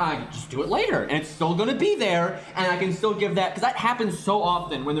 so I just do it later, and it's still gonna be there, and I can still give that, because that happens so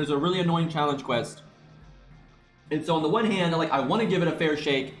often when there's a really annoying challenge quest. And so on the one hand, I want to give it a fair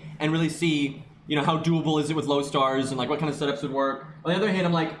shake and really see, you know, how doable is it with low stars and like what kind of setups would work. On the other hand,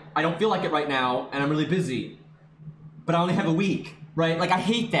 I'm like, I don't feel like it right now, and I'm really busy, but I only have a week, right? Like, I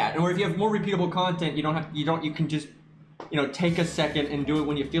hate that. Or if you have more repeatable content, you can just, you know, take a second and do it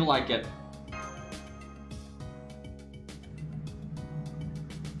when you feel like it.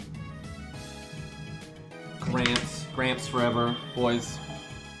 Gramps forever, boys.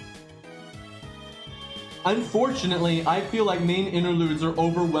 Unfortunately, I feel like main interludes are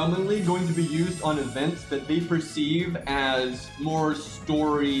overwhelmingly going to be used on events that they perceive as more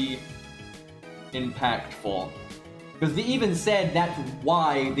story impactful. Because they even said that's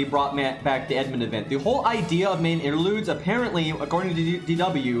why they brought back the Edmund event. The whole idea of main interludes, apparently, according to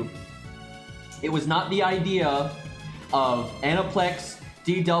DW, it was not the idea of Aniplex,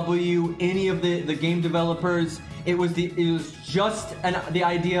 DW, any of the game developers. It was just the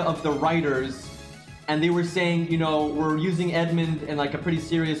idea of the writers, and they were saying, you know, we're using Edmund in like a pretty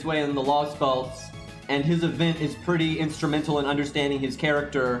serious way in the Lost Belts, and his event is pretty instrumental in understanding his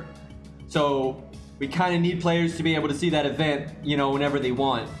character, so we kind of need players to be able to see that event, you know, whenever they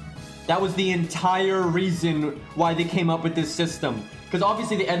want. That was the entire reason why they came up with this system. Because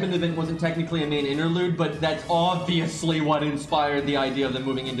obviously the Edmund event wasn't technically a main interlude, but that's obviously what inspired the idea of them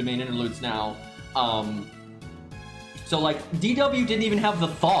moving into main interludes now. So like, DW didn't even have the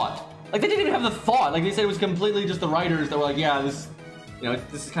thought. Like, they didn't even have the thought. Like, they said it was completely just the writers that were like, yeah, this, you know,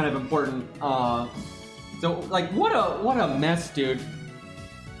 this is kind of important. So like, what a mess, dude.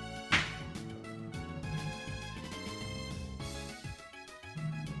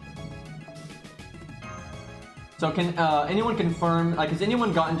 So can anyone confirm, like, has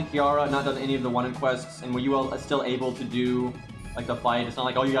anyone gotten to Kiara, not done any of the wanted quests, and were you all still able to do, like, the fight? It's not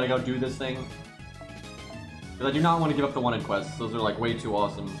like, oh, you gotta go do this thing. Because I do not want to give up the wanted quests. Those are, like, way too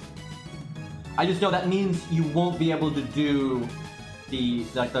awesome. I just know that means you won't be able to do the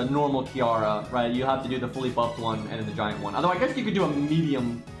normal Kiara, right? You have to do the fully buffed one and then the giant one. Although I guess you could do a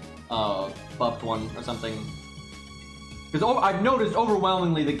medium buffed one or something. Because I've noticed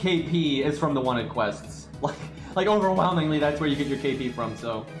overwhelmingly the KP is from the wanted quests. Like overwhelmingly, that's where you get your KP from,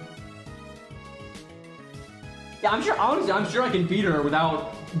 so. Yeah, I'm sure. Honestly, I'm sure I can beat her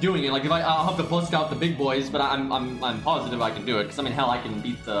without doing it. Like, if I'll have to bust out the big boys, but I'm positive I can do it. Because I mean, hell, I can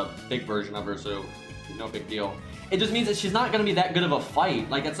beat the big version of her, so no big deal. It just means that she's not gonna be that good of a fight.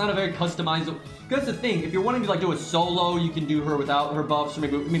 Like, it's not a very customizable. That's the thing. If you're wanting to like do a solo, you can do her without her buffs, or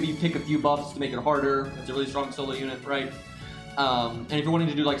maybe you pick a few buffs to make it harder. It's a really strong solo unit, right? And if you're wanting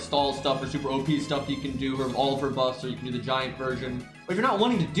to do like stall stuff or super OP stuff, you can do her with all of her buffs, or you can do the giant version. But if you're not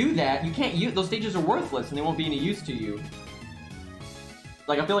wanting to do that, you can't use those stages are worthless and they won't be any use to you.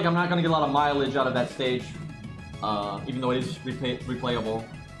 Like, I feel like I'm not gonna get a lot of mileage out of that stage, even though it is replayable.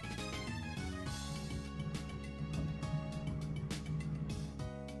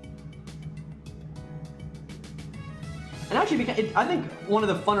 And actually, I think one of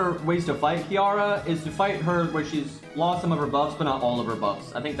the funner ways to fight Kiara is to fight her where she's lost some of her buffs, but not all of her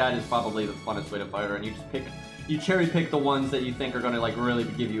buffs. I think that is probably the funnest way to fight her, and you cherry pick the ones that you think are going to like really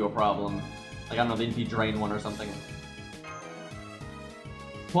give you a problem. Like, I don't know, the NP drain one or something.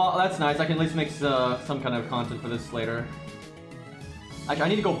 Well, that's nice. I can at least make some kind of content for this later. Actually, I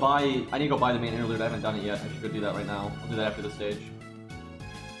need to go buy the main interlude. I haven't done it yet. I should go do that right now. I'll do that after the stage.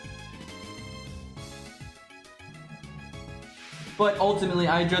 But ultimately,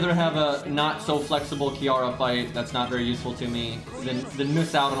 I'd rather have a not-so-flexible Kiara fight that's not very useful to me than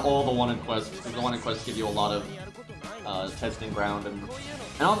miss out on all the wanted quests, because the wanted quests give you a lot of testing ground. And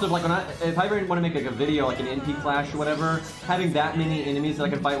also, like, if I ever want to make like a video, like an NP clash or whatever, having that many enemies that I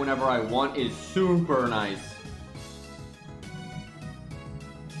can fight whenever I want is super nice.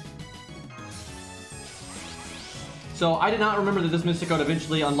 So, I did not remember that this Mystic Code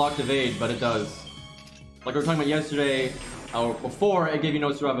eventually unlocked Evade, but it does. Like we were talking about yesterday, or before, it gave you no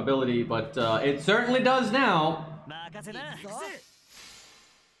survivability, but it certainly does now.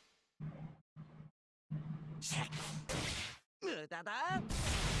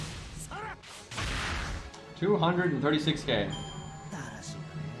 236K.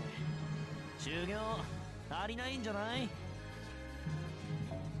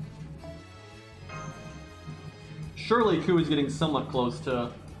 Surely Ku is getting somewhat close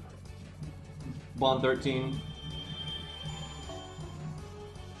to Bond 13.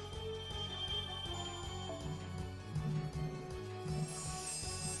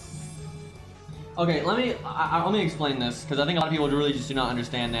 Okay, let me explain this, because I think a lot of people really just do not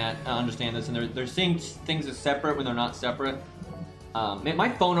understand this, and they're seeing things as separate when they're not separate. My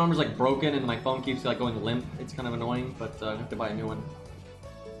phone armor's like broken, and my phone keeps like going limp. It's kind of annoying, but I have to buy a new one.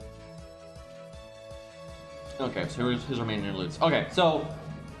 Okay, so here's our main interludes. Okay, so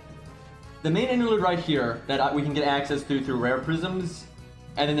the main interlude right here that we can get access through rare prisms,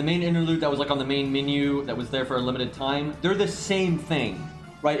 and then the main interlude that was like on the main menu that was there for a limited time, they're the same thing.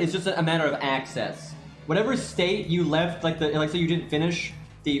 Right, it's just a matter of access. Whatever state you left, like say you didn't finish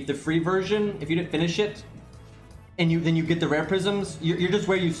the free version, if you didn't finish it, and then you get the rare prisms, you're just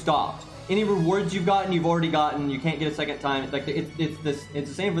where you stopped. Any rewards you've gotten, you've already gotten. You can't get a second time. Like it's the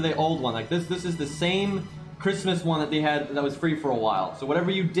same for the old one. Like this is the same Christmas one that they had that was free for a while. So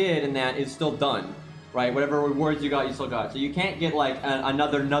whatever you did in that is still done, right? Whatever rewards you got, you still got. So you can't get like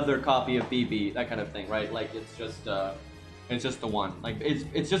another copy of BB, that kind of thing, right? Like it's just the one. Like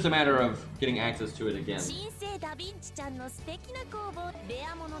it's just a matter of getting access to it again.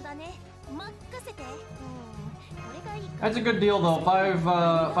 That's a good deal though. Five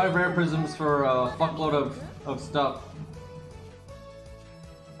rare prisms for a fuckload of stuff.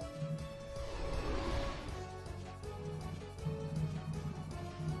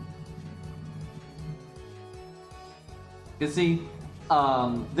 You see,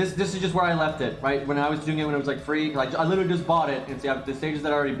 this is just where I left it, right? When I was doing it when it was like free, I literally just bought it, and see, the stages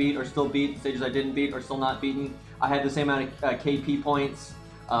that I already beat are still beat, the stages I didn't beat are still not beaten. I had the same amount of KP points,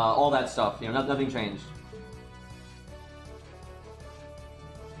 all that stuff, you know, nothing changed.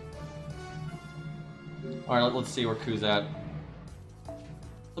 Alright, let's see where Ku's at.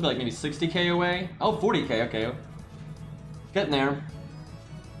 It'll be like maybe 60k away. Oh, 40k, okay. Getting there.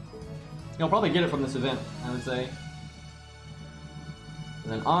 You'll probably get it from this event, I would say.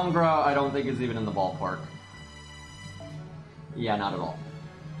 And then Angra, I don't think is even in the ballpark. Yeah, not at all.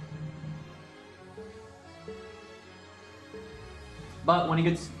 But when he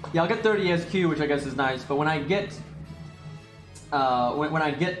gets, yeah, I'll get 30 SQ, which I guess is nice. But when I get, when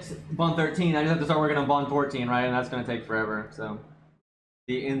I get Bond 13, I just have to start working on Bond 14, right? And that's gonna take forever. So,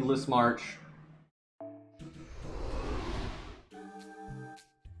 the endless march.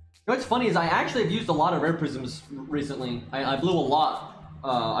 What's funny is I actually have used a lot of rare prisms recently. I blew a lot.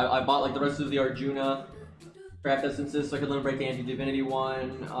 I bought like the rest of the Arjuna craft essences so I could limit break the anti-divinity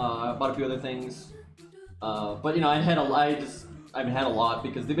one. I bought a few other things. But you know, I haven't had a lot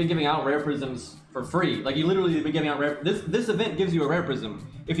because they've been giving out rare prisms for free. Like, you literally have been giving out rare. This event gives you a rare prism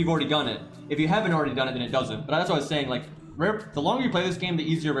if you've already done it. If you haven't already done it, then it doesn't. But that's what I was saying. Like, the longer you play this game, the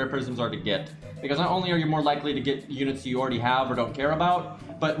easier rare prisms are to get. Because not only are you more likely to get units you already have or don't care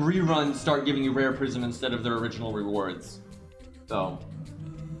about, but reruns start giving you rare prism instead of their original rewards. So.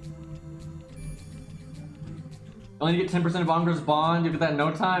 Only to get 10% of Angra's bond. You did that in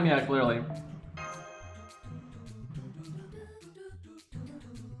no time? Yeah, clearly.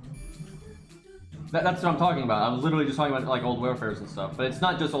 That's what I'm talking about. I was literally just talking about like old warfares and stuff. But it's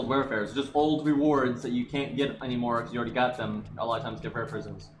not just old warfares, it's just old rewards that you can't get anymore because you already got them. A lot of times give rare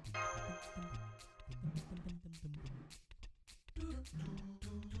prisms.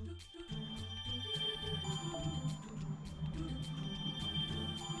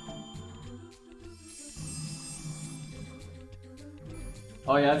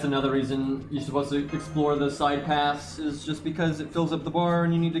 Oh yeah, that's another reason you're supposed to explore the side paths, is just because it fills up the bar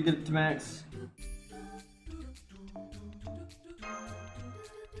and you need to get it to max.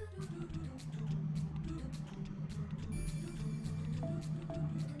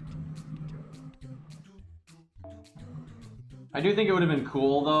 I do think it would have been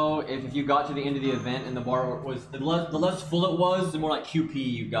cool though if you got to the end of the event and the bar was the less full it was, the more like QP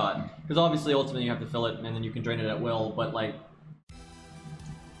you got. Because obviously ultimately you have to fill it and then you can drain it at will, but like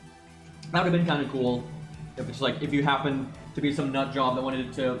that would have been kind of cool if it's like if you happen to be some nut job that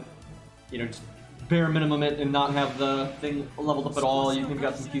wanted to, you know, just bare minimum it and not have the thing leveled up at all. You can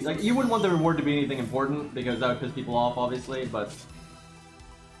got some cute, like you wouldn't want the reward to be anything important because that would piss people off obviously, but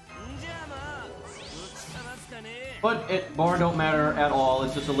bar don't matter at all.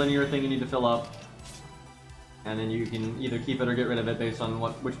 It's just a linear thing you need to fill up. And then you can either keep it or get rid of it based on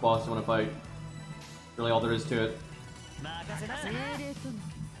which boss you want to fight. Really all there is to it.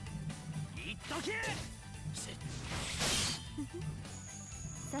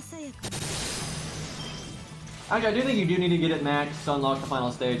 Actually, I do think you do need to get it maxed to unlock the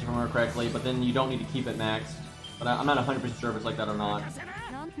final stage if I remember correctly, but then you don't need to keep it maxed. But I'm not 100% sure if it's like that or not.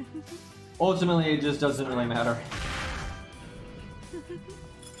 Ultimately, it just doesn't really matter.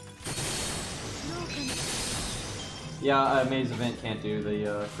 Yeah, Maze event can't do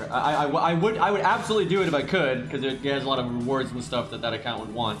the. I would absolutely do it if I could, because it has a lot of rewards and stuff that account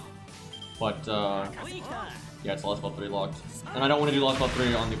would want. But yeah, it's Lost Belt 3 locked, and I don't want to do Lost Belt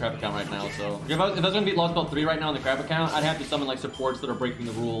 3 on the crap account right now. So if I was gonna beat Lost Belt 3 right now on the crap account, I'd have to summon like supports that are breaking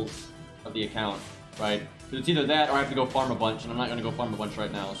the rules of the account, right? Because it's either that or I have to go farm a bunch, and I'm not gonna go farm a bunch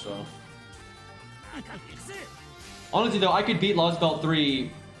right now. So honestly, though, I could beat Lost Belt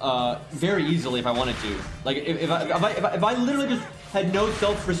 3 very easily if I wanted to. Like if I literally just had no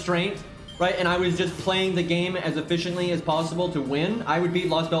self-restraint, right, and I was just playing the game as efficiently as possible to win, I would beat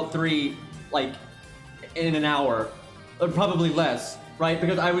Lost Belt 3 like in an hour, or probably less, right?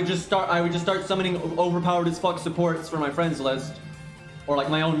 Because I would just start summoning overpowered as fuck supports for my friends list, or like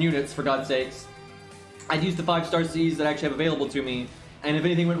my own units for God's sakes. I'd use the 5-star Cs that I actually have available to me, and if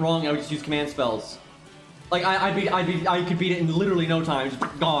anything went wrong, I would just use command spells. Like I could beat it in literally no time,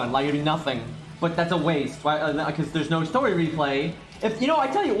 just gone, like it'd be nothing. But that's a waste, right? Because there's no story replay. If you know, I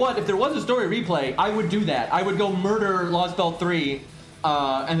tell you what, if there was a story replay, I would do that. I would go murder Lost Belt 3,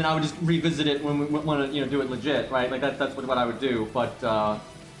 and then I would just revisit it when we want to, you know, do it legit, right? Like that's what I would do. But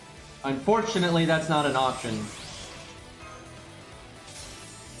unfortunately, that's not an option.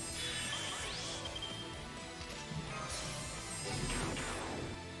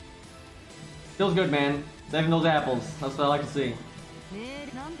 Feels good, man. Saving those apples. That's what I like to see.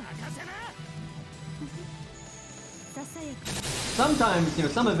 Sometimes, you know,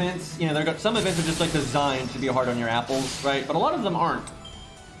 some events, you know, some events are just like designed to be hard on your apples, right? But a lot of them aren't.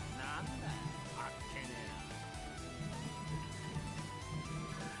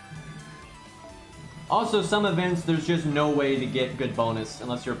 Also, some events, there's just no way to get good bonus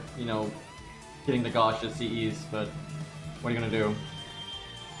unless you're, you know, getting the gosh at CEs, but what are you gonna do?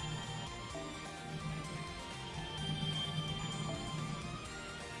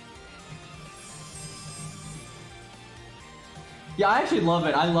 Yeah, I actually love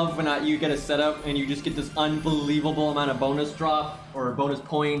it. I love when you get a setup and you just get this unbelievable amount of bonus drop or bonus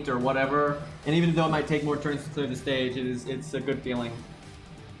point or whatever. And even though it might take more turns to clear the stage, it's a good feeling.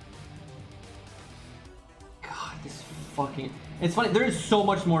 God, this fucking... It's funny, there is so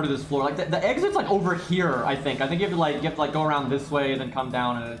much more to this floor. Like the exit's like over here, I think. I think you have to go around this way and then come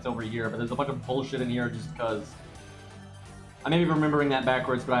down and it's over here. But there's a bunch of bullshit in here just because. I may be remembering that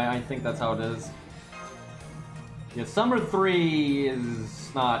backwards, but I think that's how it is. Yeah, Summer 3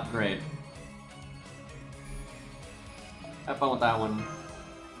 is not great. Have fun with that one.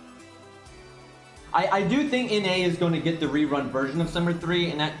 I do think NA is going to get the rerun version of Summer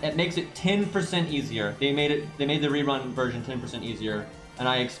 3, and that makes it 10% easier. They made the rerun version 10% easier, and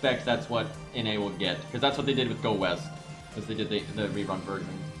I expect that's what NA will get, because that's what they did with Go West, because they did the rerun version.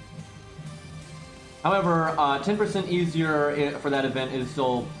 However, 10% easier for that event is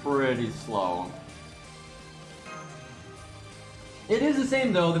still pretty slow. It is the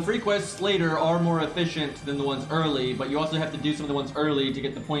same though, the free quests later are more efficient than the ones early, but you also have to do some of the ones early to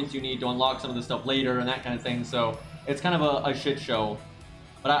get the points you need to unlock some of the stuff later and that kind of thing, so it's kind of a shit show.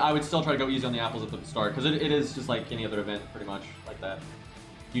 But I would still try to go easy on the apples at the start, because it is just like any other event, pretty much, like that.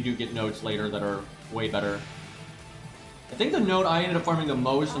 You do get notes later that are way better. I think the note I ended up farming the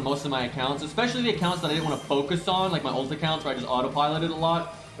most on most of my accounts, especially the accounts that I didn't want to focus on, like my ult accounts where I just autopiloted a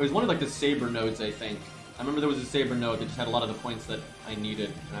lot, it was one of like the Saber nodes, I think. I remember there was a Saber node that just had a lot of the points that I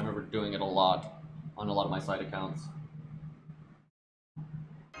needed, and I remember doing it a lot on a lot of my side accounts.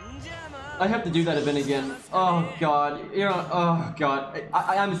 I have to do that event again. Oh god, you know, oh god.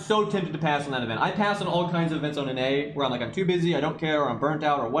 I'm so tempted to pass on that event. I pass on all kinds of events on NA where I'm like, I'm too busy, I don't care, or I'm burnt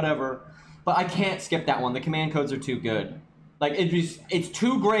out, or whatever. But I can't skip that one. The command codes are too good. Like, it's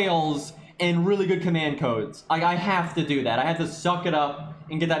 2 grails and really good command codes. I have to do that. I have to suck it up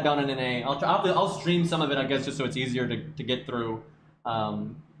and get that done in NA. I'll stream some of it, I guess, just so it's easier to get through.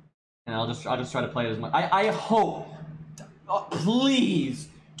 And I'll just try to play it as much. I hope, please,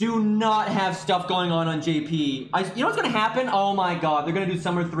 do not have stuff going on JP. You know what's gonna happen? Oh my god, they're gonna do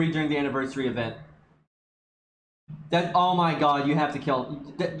Summer 3 during the anniversary event. Oh my god, you have to kill.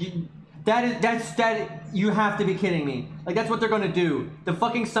 You have to be kidding me. Like, that's what they're gonna do. The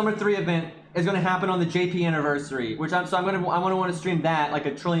fucking Summer 3 event is gonna happen on the JP anniversary, which I want to stream that like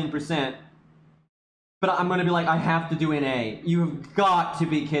 1,000,000,000%. But I'm gonna be like, I have to do NA. You've got to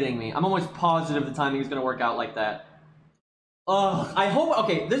be kidding me. I'm almost positive the timing is gonna work out like that. Ugh, I hope,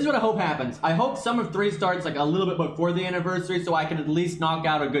 okay, this is what I hope happens. I hope Summer 3 starts like a little bit before the anniversary so I can at least knock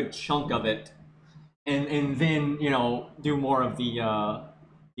out a good chunk of it. And then, you know, do more of the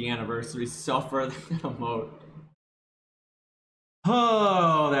anniversary stuff for the emote.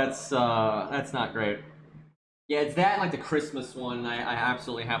 Oh, that's not great. Yeah, it's that and like the Christmas one I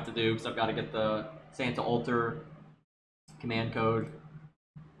absolutely have to do because I've got to get the Santa Altar command code.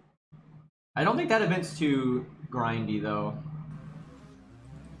 I don't think that event's too grindy though,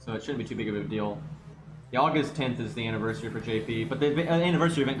 so it shouldn't be too big of a deal. The August 10th is the anniversary for JP, but the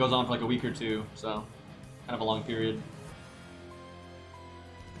anniversary event goes on for like a week or two, so kind of a long period.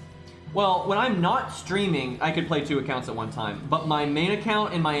 Well, when I'm not streaming, I could play 2 accounts at one time, but my main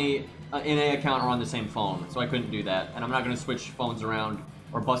account and my NA account are on the same phone, so I couldn't do that, and I'm not going to switch phones around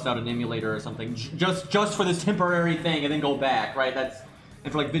or bust out an emulator or something just for this temporary thing and then go back, right?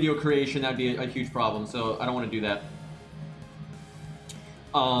 And for like video creation, that'd be a huge problem, so I don't want to do that.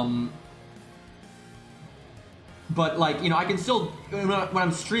 But like, you know, I can still, when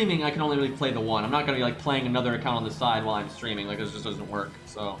I'm streaming, I can only really play the one. I'm not going to be like playing another account on the side while I'm streaming, like this just doesn't work,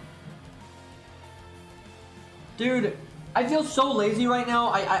 so. Dude, I feel so lazy right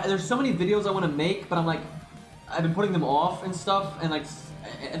now. There's so many videos I want to make, but I'm like, I've been putting them off and stuff, and like,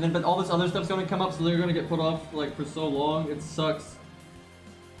 but all this other stuff's going to come up, so they're going to get put off like for so long. It sucks.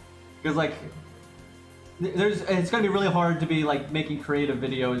 Because like, it's going to be really hard to be like making creative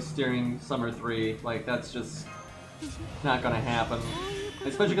videos during Summer 3. Like, that's just not going to happen.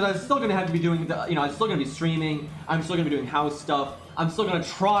 Especially because I'm still going to have to be doing, you know, I'm still going to be streaming. I'm still going to be doing house stuff. I'm still going to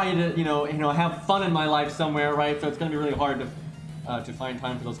try to, you know, have fun in my life somewhere, right? So it's going to be really hard to find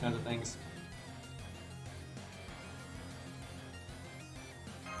time for those kinds of things.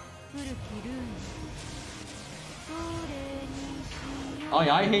 Oh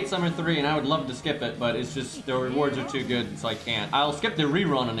yeah, I hate Summer 3 and I would love to skip it, but it's just, the rewards are too good, so I can't. I'll skip the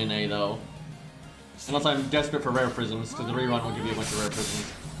rerun on NA though. Unless I'm desperate for rare prisms, because the rerun will give you a bunch of rare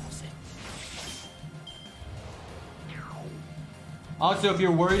prisms. Also, if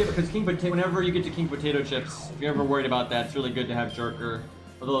you're worried, because whenever you get to King Potato Chips, if you're ever worried about that, it's really good to have Jerker.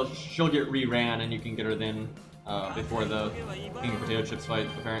 Although she'll get reran and you can get her then before the King Potato Chips fight,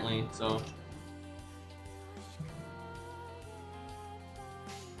 apparently, so.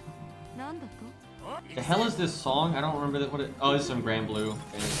 The hell is this song? I don't remember what it. Oh, it's some Grand Blue.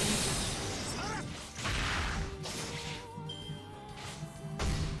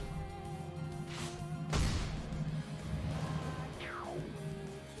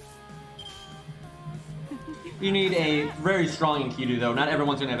 You need a very strong Enkidu though. Not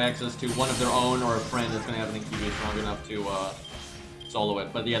everyone's gonna have access to one of their own or a friend that's gonna have an Enkidu strong enough to solo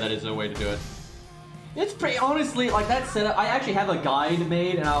it. But yeah, that is a way to do it. It's pretty, honestly, like that setup, I actually have a guide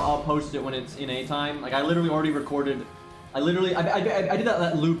made and I'll post it when it's in A time. Like I literally already recorded, I did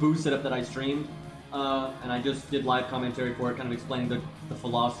that Lu Bu setup that I streamed. and I just did live commentary for it, kind of explaining the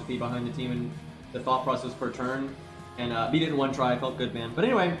philosophy behind the team and the thought process per turn, and beat it in one try. Felt good, man. But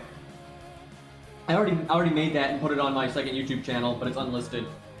anyway, I already made that and put it on my second YouTube channel, but it's unlisted.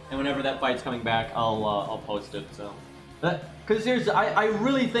 And whenever that fight's coming back, I'll post it. So, because seriously, I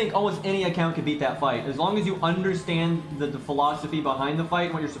really think almost any account can beat that fight as long as you understand the philosophy behind the fight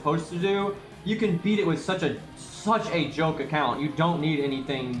and what you're supposed to do. You can beat it with such a joke account. You don't need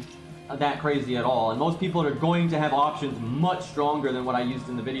anything that crazy at all. And most people are going to have options much stronger than what I used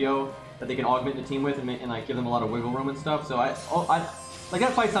in the video that they can augment the team with and like give them a lot of wiggle room and stuff. So I like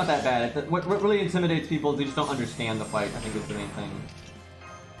that fight's not that bad. What really intimidates people is they just don't understand the fight. I think is the main thing.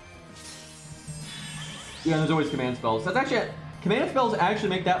 Yeah, there's always command spells. That's actually command spells actually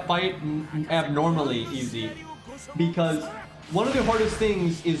make that fight abnormally easy, because one of the hardest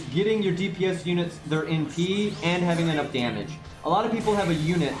things is getting your DPS units their NP and having enough damage. A lot of people have a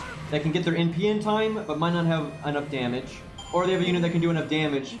unit that can get their NP in time, but might not have enough damage, or they have a unit that can do enough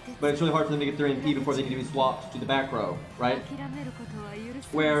damage, but it's really hard for them to get their NP before they can be swapped to the back row, right?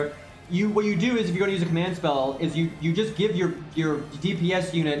 Where what you do is, if you're going to use a command spell, is you just give your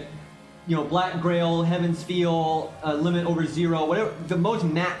DPS unit, you know, Black Grail, Heaven's Feel, limit over 0, whatever, the most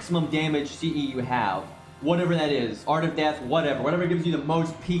maximum damage CE you have, whatever that is, Art of Death, whatever gives you the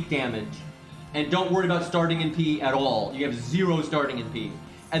most peak damage. And don't worry about starting NP at all. You have 0 starting NP.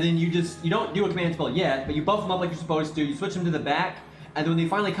 And then you don't do a command spell yet, but you buff them up like you're supposed to, you switch them to the back, and then when they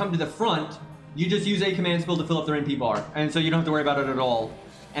finally come to the front, you just use a command spell to fill up their NP bar. And so you don't have to worry about it at all.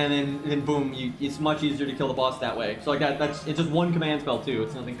 And then boom, it's much easier to kill the boss that way. So like it's just one command spell too,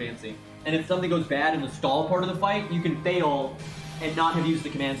 it's nothing fancy. And if something goes bad in the stall part of the fight, you can fail and not have used the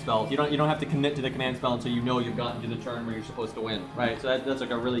command spell. You don't have to commit to the command spell until you know you've gotten to the turn where you're supposed to win, right? So that's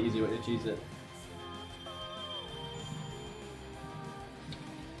like a really easy way to cheese it.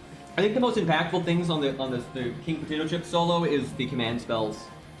 I think the most impactful things on the King Potato Chip solo is the command spells.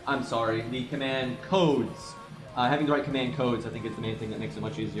 I'm sorry, the command codes. Having the right command codes, I think, is the main thing that makes it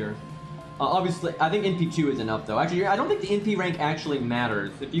much easier. Obviously, I think NP2 is enough, though. Actually, I don't think the NP rank actually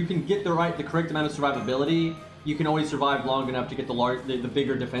matters. If you can get the correct amount of survivability, you can always survive long enough to get the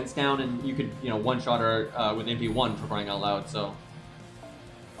bigger defense down, and you could, you know, one-shot her with NP1 for crying out loud. So.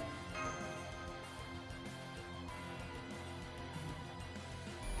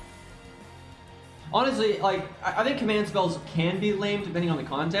 Honestly, like, I think command spells can be lame depending on the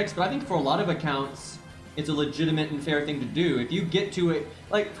context, but I think for a lot of accounts, it's a legitimate and fair thing to do. If you get to it,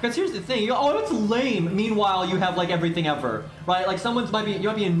 like, because here's the thing, you go, oh, it's lame. Meanwhile, you have like everything ever, right? Like you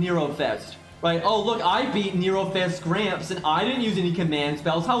might be in Nero Fest, right? Oh, look, I beat Nero Fest Gramps and I didn't use any command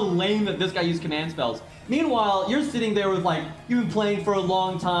spells. How lame that this guy used command spells. Meanwhile, you're sitting there with like, you've been playing for a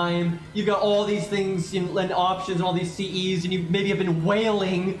long time, you've got all these things and options and all these CEs, and you maybe have been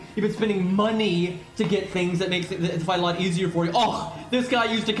wailing, you've been spending money to get things that makes the fight a lot easier for you. Oh, this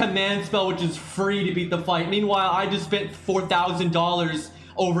guy used a command spell which is free to beat the fight. Meanwhile, I just spent $4,000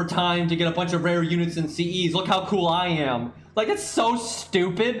 over time to get a bunch of rare units and CEs. Look how cool I am. Like, that's so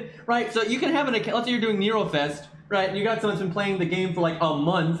stupid, right? So you can have let's say you're doing Nero Fest, right? And you got someone who's been playing the game for like a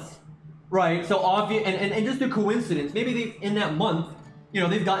month, right? So obvious, and just a coincidence. Maybe in that month, you know,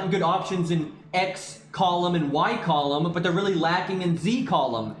 they've gotten good options in X column and Y column, but they're really lacking in Z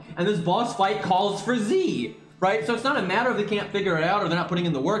column. And this boss fight calls for Z, right? So it's not a matter of they can't figure it out or they're not putting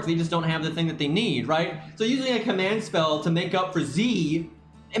in the work. They just don't have the thing that they need, right? So using a command spell to make up for Z,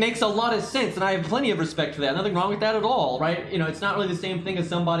 it makes a lot of sense, and I have plenty of respect for that. Nothing wrong with that at all, right? You know, it's not really the same thing as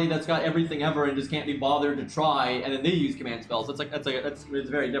somebody that's got everything ever and just can't be bothered to try, and then they use command spells. It's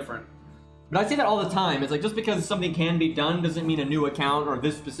very different. But I say that all the time. It's like, just because something can be done doesn't mean a new account or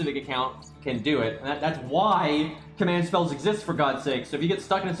this specific account can do it. And that's why command spells exist, for God's sake. So if you get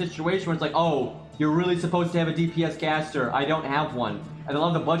stuck in a situation where it's like, oh, you're really supposed to have a DPS caster, I don't have one. And a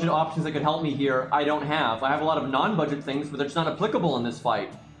lot of the budget options that could help me here, I don't have. I have a lot of non-budget things, but they're just not applicable in this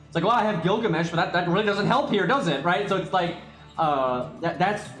fight. It's like, well, I have Gilgamesh, but that really doesn't help here, does it? Right? So it's like,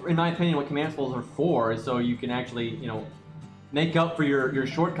 that's, in my opinion, what command spells are for, is so you can actually, you know, make up for your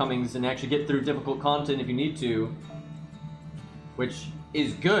shortcomings and actually get through difficult content if you need to, which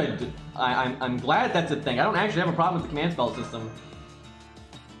is good. I'm glad that's a thing. I don't actually have a problem with the command spell system.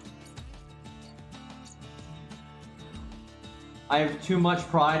 I have too much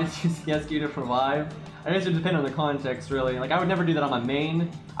pride to use the SQ to survive. I guess it depends on the context, really. Like, I would never do that on my main.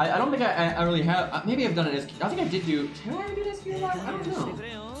 I don't think I really have. Maybe I've done an SQ. I think I did do. Did I do an SQ live? I don't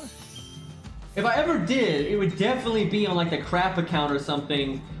know. If I ever did, it would definitely be on like the crap account or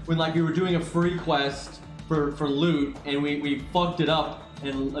something, when like we were doing a free quest for loot and we fucked it up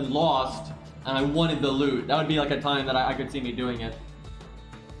and lost, and I wanted the loot. That would be like a time that I could see me doing it.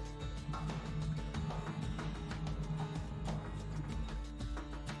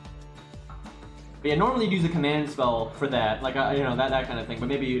 But yeah, normally you'd use a command spell for that, like you know, that kind of thing. But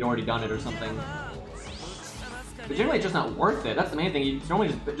maybe you'd already done it or something. But generally, it's just not worth it. That's the main thing. You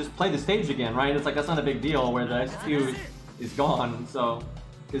normally just play the stage again, right? It's like that's not a big deal where the SQ is gone. So,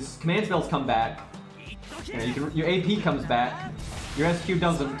 because command spells come back, you know, your AP comes back, your SQ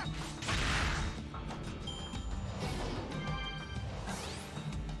doesn't.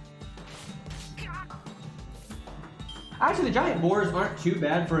 Actually, the giant boars aren't too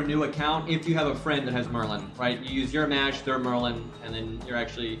bad for a new account if you have a friend that has Merlin, right? You use your mash, their Merlin, and then you're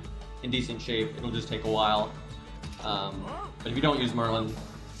actually in decent shape. It'll just take a while. But if you don't use Merlin,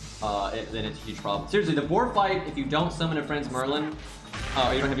 then it's a huge problem. Seriously, the boar fight, if you don't summon a friend's Merlin,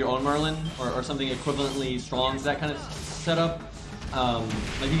 or you don't have your own Merlin, or something equivalently strong to that kind of setup,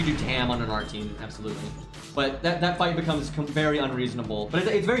 like you can do TAM on an art team, absolutely. But that fight becomes very unreasonable. But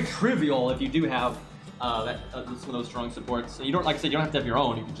it's very trivial if you do have some of those strong supports. And you don't, like I said, you don't have to have your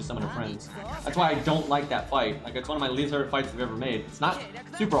own. You can just summon a friend's. That's why I don't like that fight. Like, it's one of my least favorite fights I've ever made. It's not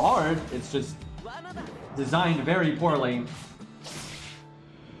super hard. It's just designed very poorly.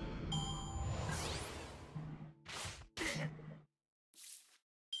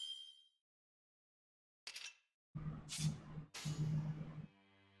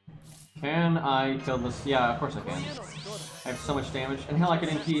 Can I kill this? Yeah, of course I can. I have so much damage. And hell, I could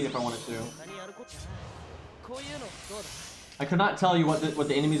NP if I wanted to. I could not tell you what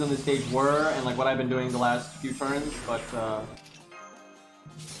the enemies on this stage were and like what I've been doing the last few turns, but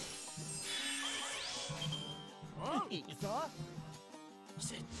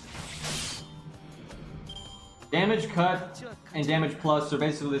damage cut and damage plus are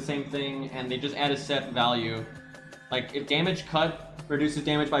basically the same thing, and they just add a set value. Like, if damage cut reduces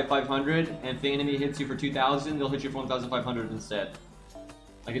damage by 500, and if the enemy hits you for 2,000, they'll hit you for 1,500 instead.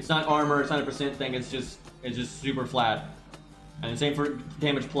 Like, it's not armor, it's not a percent thing, it's just super flat. And same for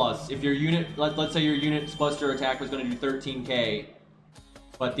damage plus. If your unit, let's say your unit's buster attack was going to do 13k,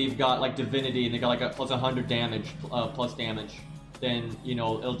 but they've got like divinity and they got like a plus 100 damage, plus damage, then, you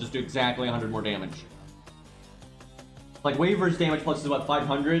know, it'll just do exactly 100 more damage. Like, Waver's damage plus is about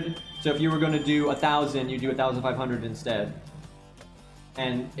 500, so if you were going to do 1,000, you do 1,500 instead.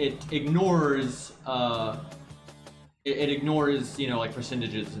 And it ignores, it ignores, you know, like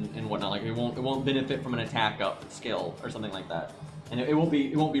percentages and whatnot. Like, it won't benefit from an attack up skill or something like that. And it won't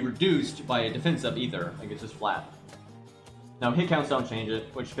be reduced by a defense up either. Like, it's just flat. Now, hit counts don't change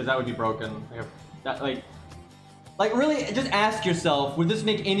it, because that would be broken. Like really, just ask yourself, would this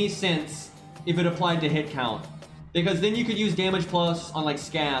make any sense if it applied to hit count? Because then you could use damage plus on like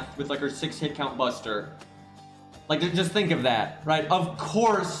Scath with like her 6 hit count buster. Like, just think of that, right? Of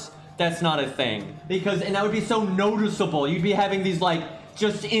course that's not a thing. And that would be so noticeable. You'd be having these like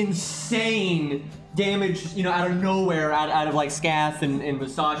just insane damage, you know, out of nowhere, out of like Scath and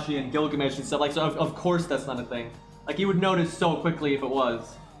Musashi and Gilgamesh and stuff. Like, so of course that's not a thing. Like, you would notice so quickly if it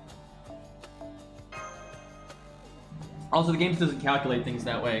was. Also, the game doesn't calculate things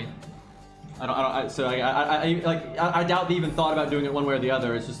that way. I doubt they even thought about doing it one way or the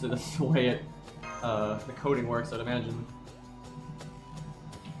other. It's just that that's the way it, the coding works, I'd imagine.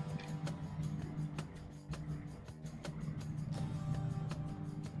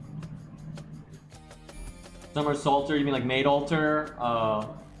 Summer Salter, you mean like Maid Alter?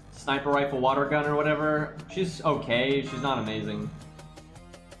 Sniper Rifle Water Gun or whatever? She's okay, she's not amazing.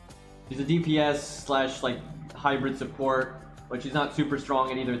 She's a DPS slash like hybrid support, but she's not super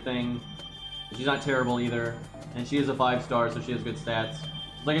strong at either thing. She's not terrible either, and she is a 5-star, so she has good stats.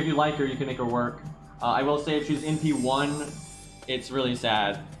 Like, if you like her, you can make her work. I will say if she's NP1, it's really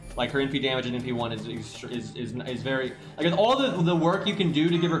sad. Like, her NP damage and NP1 is very, like, with all the work you can do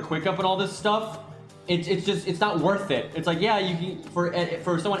to give her quick up and all this stuff, it's not worth it. It's like, yeah, you can,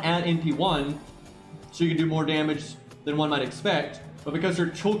 for someone at NP1, so you can do more damage than one might expect, but because her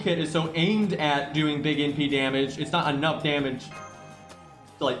toolkit is so aimed at doing big NP damage, it's not enough damage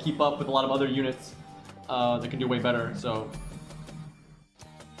to like keep up with a lot of other units that can do way better. So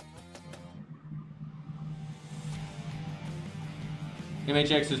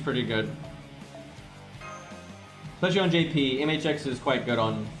MHX is pretty good, especially on JP. MHX is quite good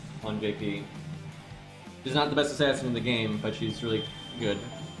on JP. She's not the best assassin in the game, but she's really good.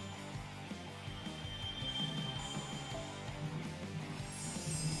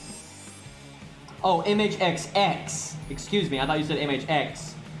 Oh, MHXX. Excuse me, I thought you said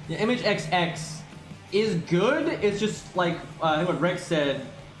MHX. Yeah, MHXX is good. It's just like, I think what Rex said.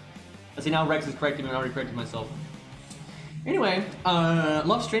 I see, now Rex is correcting me, and I already corrected myself. Anyway,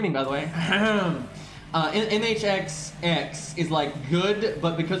 love streaming, by the way. MHXX is like good,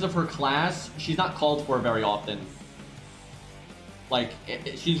 but because of her class, she's not called for very often. Like,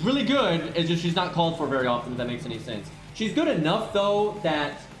 she's really good, it's just she's not called for very often, if that makes any sense. She's good enough, though,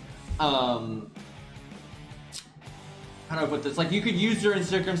 that, how do I put this? Like, you could use her in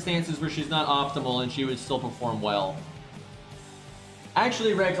circumstances where she's not optimal and she would still perform well.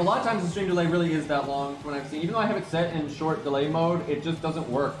 Actually, Rex, a lot of times the stream delay really is that long when I've seen. Even though I have it set in short delay mode, it just doesn't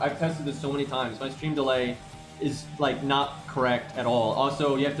work. I've tested this so many times. My stream delay is, like, not correct at all.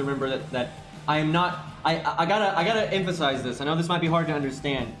 Also, you have to remember that I am not... I gotta emphasize this. I know this might be hard to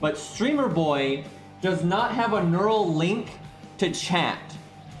understand, but Streamer Boy does not have a neural link to chat,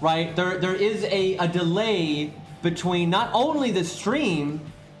 right? There is a delay between not only the stream,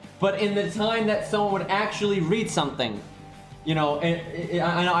 but in the time that someone would actually read something. You know,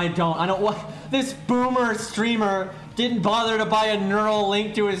 I don't what this boomer streamer didn't bother to buy a neural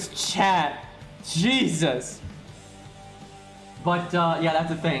link to his chat. Jesus. But yeah, that's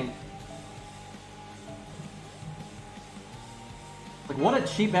the thing. Like, what a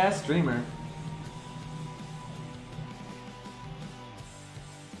cheap ass streamer.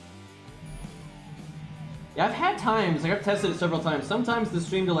 Yeah, I've had times, like I've tested it several times. Sometimes the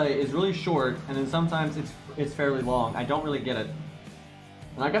stream delay is really short, and then sometimes it's fairly long. I don't really get it.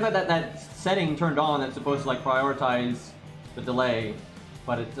 And I got that setting turned on that's supposed to like prioritize the delay,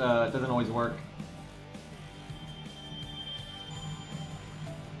 but it doesn't always work.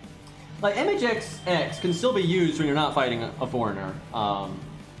 Like, MHX can still be used when you're not fighting a foreigner.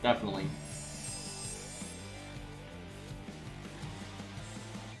 Definitely.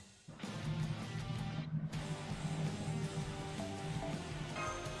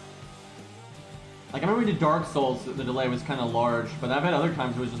 Like, I remember we did Dark Souls, the delay was kind of large, but I've had other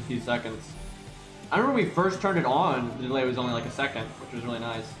times it was just a few seconds. I remember when we first turned it on, the delay was only like a second, which was really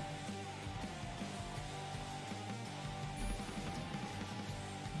nice.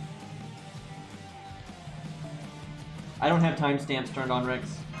 I don't have timestamps turned on, Rex.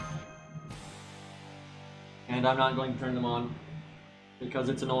 And I'm not going to turn them on, because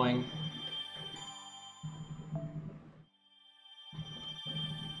it's annoying.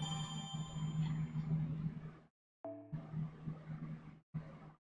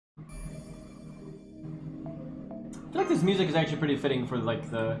 I feel like this music is actually pretty fitting for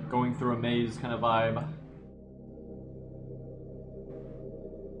like the going through a maze kind of vibe.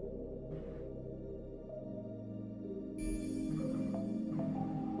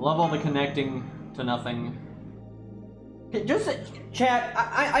 Love all the connecting to nothing. Just chat,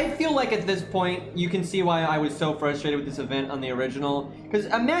 I feel like at this point you can see why I was so frustrated with this event on the original. Because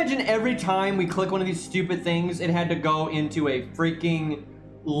imagine every time we click one of these stupid things, it had to go into a freaking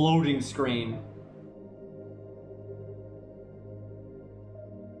loading screen.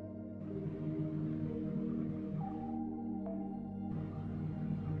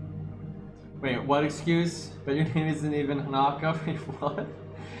 Wait, what excuse? But your name isn't even Hanaka? Wait, what?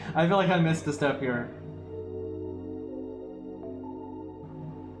 I feel like I missed a step here.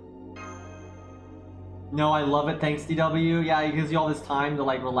 No, I love it. Thanks, DW. Yeah, it gives you all this time to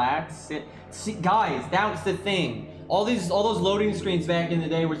like relax. See, guys, that was the thing. All those loading screens back in the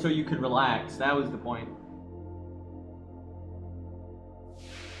day were so you could relax. That was the point.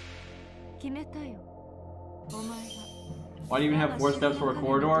 Why do you even have 4 steps for a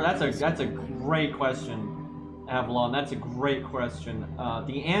corridor? That's a great question, Avalon. That's a great question.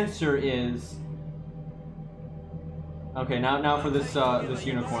 The answer is okay. Now for this this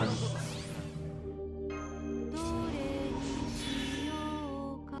unicorn.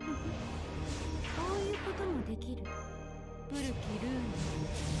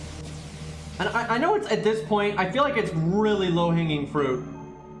 And I know it's at this point. I feel like it's really low-hanging fruit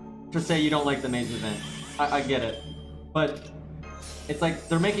to say you don't like the maze event. I get it. But it's like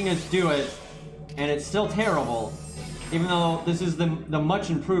they're making us do it, and it's still terrible, even though this is the much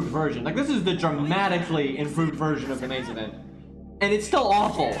improved version. Like, this is the dramatically improved version of the maze event, and it's still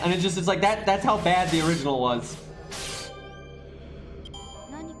awful. And it's like that's how bad the original was.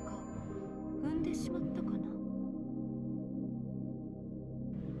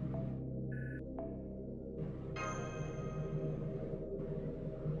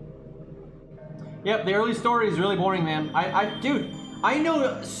 Yep, the early story is really boring, man. Dude, I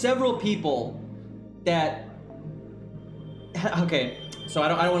know several people that. Okay, so I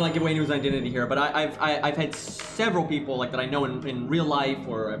don't want to like give away anyone's identity here, but I've had several people like that I know in real life,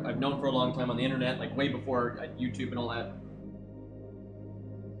 or I've known for a long time on the internet, like way before YouTube and all that.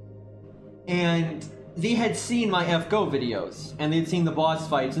 And they had seen my FGO videos, and they'd seen the boss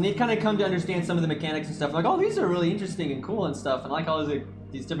fights, and they'd kind of come to understand some of the mechanics and stuff. Like, oh, these are really interesting and cool and stuff, and I like all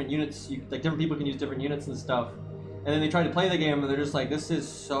these different units. Like, different people can use different units and stuff. And then they try to play the game, and they're just like, this is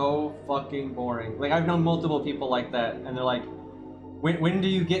so fucking boring. Like, I've known multiple people like that, and they're like, when do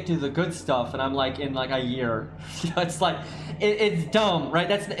you get to the good stuff? And I'm like, in like a year. It's like, it's dumb, right?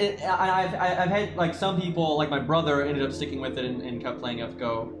 I've had like some people, like my brother ended up sticking with it and kept playing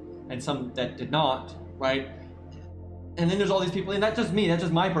FGO, and some that did not, right? And then there's all these people, and that's just me, that's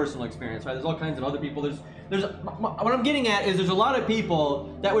just my personal experience, right? There's all kinds of other people. What I'm getting at is there's a lot of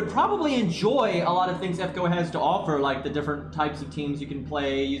people that would probably enjoy a lot of things FGO has to offer, like the different types of teams you can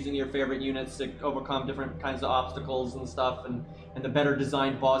play, using your favorite units to overcome different kinds of obstacles and stuff, and the better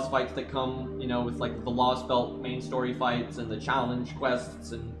designed boss fights that come, you know, with like the Lost Belt main story fights and the challenge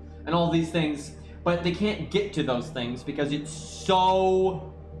quests and all these things. But they can't get to those things because it's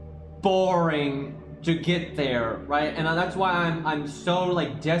so boring to get there, right? And that's why I'm so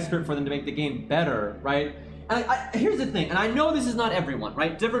like desperate for them to make the game better, right? And here's the thing, and I know this is not everyone,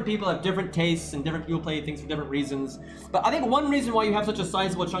 right? Different people have different tastes, and different people play things for different reasons. But I think one reason why you have such a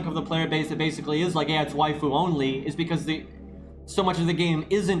sizable chunk of the player base that basically is like, yeah, it's waifu only, is because so much of the game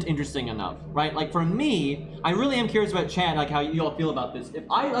isn't interesting enough, right? Like for me, I really am curious about chat, like how you all feel about this. If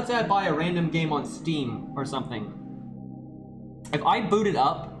let's say I buy a random game on Steam or something, if I boot it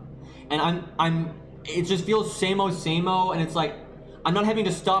up and it just feels same-o, and it's like I'm not having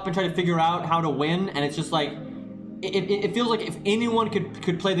to stop and try to figure out how to win, and it's just like it feels like if anyone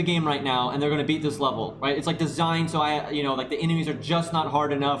could play the game right now and they're gonna beat this level, right? It's like designed so like the enemies are just not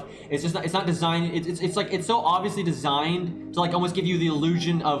hard enough. It's not designed. It's like it's so obviously designed to like almost give you the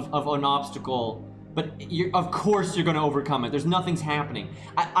illusion of an obstacle, but of course you're gonna overcome it. There's nothing's happening.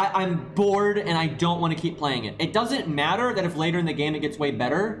 I'm bored and I don't want to keep playing it. It doesn't matter that if later in the game it gets way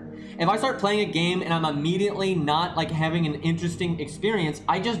better. If I start playing a game and I'm immediately not like having an interesting experience,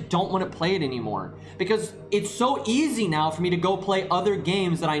 I just don't want to play it anymore, because it's so easy now for me to go play other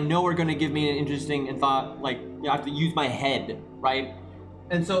games that I know are going to give me an interesting and thought, like, you know, I have to use my head, right?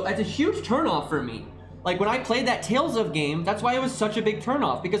 And so that's a huge turnoff for me. Like when I played that Tales of game, that's why it was such a big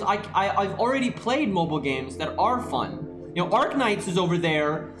turnoff, because I've already played mobile games that are fun. You know, Arknights is over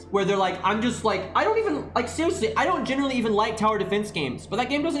there where they're like, I'm just like, I don't even, like seriously, I don't generally even like tower defense games, but that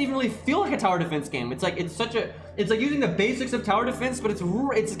game doesn't even really feel like a tower defense game. It's like, it's like using the basics of tower defense, but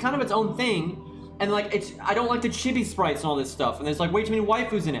it's kind of its own thing. And like, I don't like the chibi sprites and all this stuff, and there's like way too many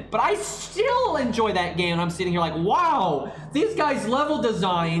waifus in it, but I still enjoy that game, and I'm sitting here like, wow, these guys' level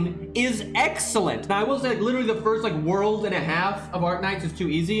design is excellent. Now I will say, like, literally the first like world and a half of Arknights is too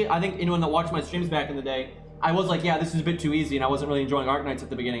easy. I think anyone that watched my streams back in the day, I was like, yeah, this is a bit too easy, and I wasn't really enjoying Arknights at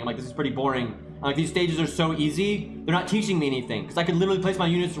the beginning. I'm like, this is pretty boring. I'm like, these stages are so easy, they're not teaching me anything, because I could literally place my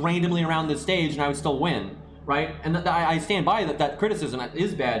units randomly around the stage and I would still win, right? And I stand by that criticism. That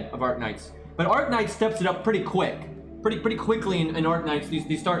is bad of Arknights. But Arknights steps it up pretty quick. Pretty quickly in Arknights,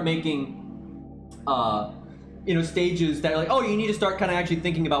 they start making, you know, stages that are like, oh, you need to start kind of actually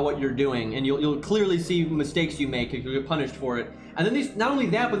thinking about what you're doing, and you'll clearly see mistakes you make if you get punished for it. And then not only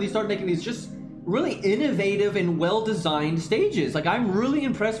that, but they start making these just really innovative and well-designed stages. Like, I'm really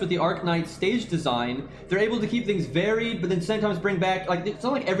impressed with the Arknights stage design. They're able to keep things varied, but then sometimes bring back, like, it's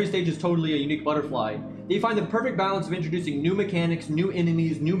not like every stage is totally a unique butterfly. They find the perfect balance of introducing new mechanics, new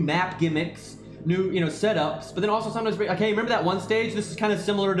enemies, new map gimmicks, new, you know, setups, but then also sometimes bring, okay, remember that one stage? This is kind of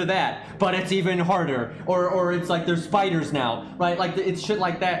similar to that, but it's even harder. Or it's like there's spiders now, right? Like, it's shit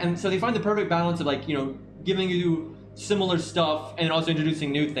like that. And so they find the perfect balance of, like, you know, giving you similar stuff and also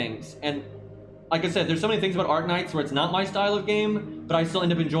introducing new things. And like I said, there's so many things about Arknights where it's not my style of game, but I still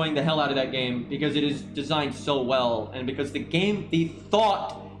end up enjoying the hell out of that game because it is designed so well, and because they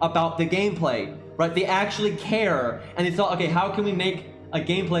thought about the gameplay, right? They actually care, and they thought, okay, how can we make a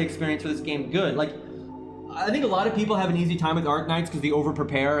gameplay experience for this game good? Like, I think a lot of people have an easy time with Arknights because they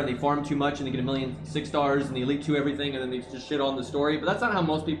over-prepare and they farm too much and they get 1,000,000 6 stars and they elite 2 everything and then they just shit on the story, but that's not how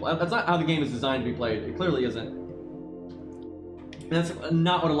that's not how the game is designed to be played. It clearly isn't. And that's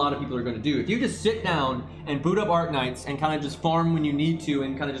not what a lot of people are going to do. If you just sit down and boot up Arknights and kind of just farm when you need to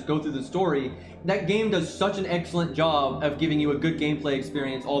and kind of just go through the story, that game does such an excellent job of giving you a good gameplay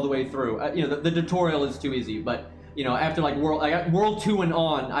experience all the way through. You know, the tutorial is too easy, but you know, after like World 2 and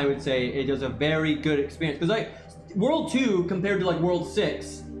on, I would say it does a very good experience. Because like World 2 compared to like World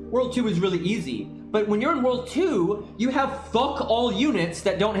 6, World 2 is really easy. But when you're in World 2, you have fuck all units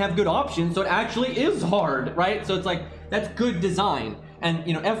that don't have good options, so it actually is hard, right? So it's like, that's good design. And,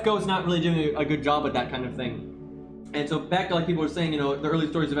 you know, FGO is not really doing a good job at that kind of thing. And so back to like people were saying, you know, the early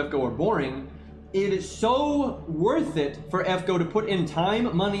stories of FGO are boring. It is so worth it for FGO to put in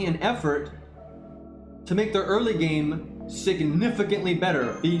time, money, and effort to make their early game significantly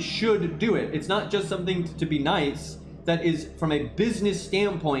better. They should do it. It's not just something to be nice. That is, from a business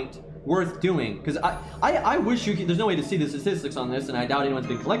standpoint, worth doing. Because I wish you could, there's no way to see the statistics on this, and I doubt anyone's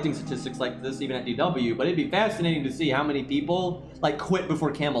been collecting statistics like this even at DW, but it'd be fascinating to see how many people like quit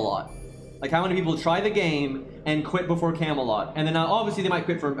before Camelot. Like how many people try the game and quit before Camelot. And then obviously they might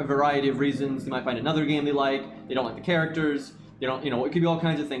quit for a variety of reasons. They might find another game they like, they don't like the characters, they don't, you know, it could be all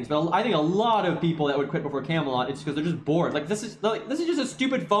kinds of things. But I think a lot of people that would quit before Camelot, it's because they're just bored. Like this is just a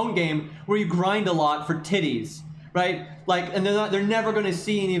stupid phone game where you grind a lot for titties. Right? Like, and they're never going to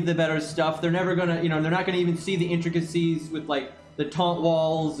see any of the better stuff. They're never going to, you know, they're not going to even see the intricacies with like the taunt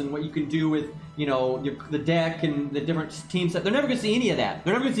walls and what you can do with, you know, the deck and the different teams. They're never going to see any of that.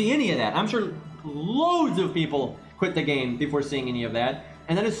 They're never going to see any of that. I'm sure loads of people quit the game before seeing any of that.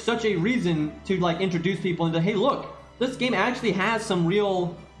 And that is such a reason to like introduce people into, hey, look, this game actually has some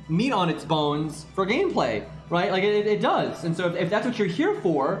real meat on its bones for gameplay, right? Like it does. And so if that's what you're here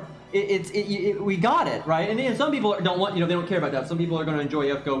for, we got it, right? And some people don't want, you know, they don't care about that. Some people are going to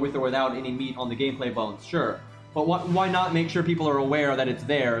enjoy FGO with or without any meat on the gameplay bones, sure. But why not make sure people are aware that it's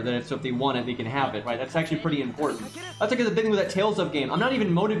there, that so if they want it, they can have it, right? That's actually pretty important. That's like the big thing with that Tales of game. I'm not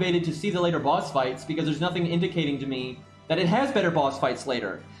even motivated to see the later boss fights because there's nothing indicating to me that it has better boss fights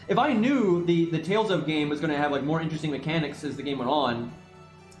later. If I knew the Tales of game was going to have like more interesting mechanics as the game went on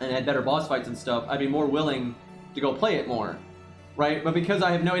and had better boss fights and stuff, I'd be more willing to go play it more. Right? But because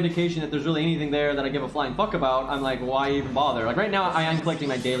I have no indication that there's really anything there that I give a flying fuck about, I'm like, why even bother? Like right now, I am collecting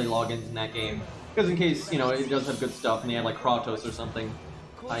my daily logins in that game. Because in case, you know, it does have good stuff and they have like Kratos or something,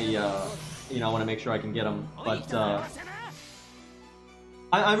 you know, I want to make sure I can get them. But,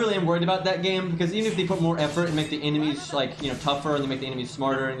 I really am worried about that game because even if they put more effort and make the enemies like, you know, tougher and they make the enemies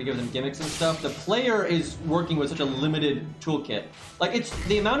smarter and they give them gimmicks and stuff, the player is working with such a limited toolkit. Like it's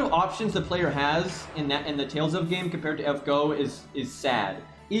the amount of options the player has in the Tales of game compared to FGO is sad.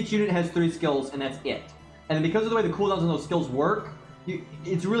 Each unit has 3 skills and that's it. And then because of the way the cooldowns on those skills work,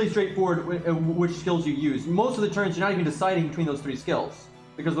 it's really straightforward which skills you use. Most of the turns you're not even deciding between those 3 skills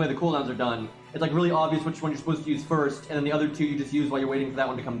because of the way the cooldowns are done. It's like really obvious which one you're supposed to use first, and then the other 2 you just use while you're waiting for that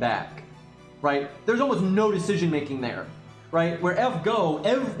one to come back, right? There's almost no decision making there, right? Where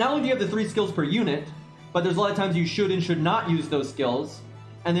FGO, not only do you have the 3 skills per unit, but there's a lot of times you should and should not use those skills,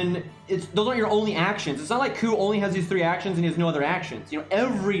 and then those aren't your only actions. It's not like Ku only has these 3 actions and he has no other actions. You know,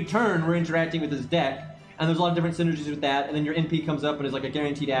 every turn we're interacting with his deck, and there's a lot of different synergies with that, and then your NP comes up and is like a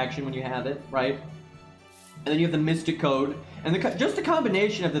guaranteed action when you have it, right? And then you have the Mystic Code, and just the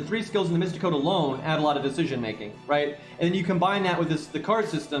combination of the 3 skills in the Mystic Code alone add a lot of decision making, right? And then you combine that with the card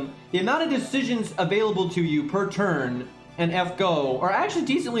system, the amount of decisions available to you per turn in FGO are actually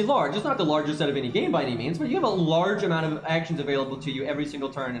decently large. It's not the largest out of any game by any means, but you have a large amount of actions available to you every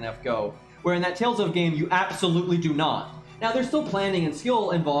single turn in FGO, where in that Tales of game, you absolutely do not. Now, there's still planning and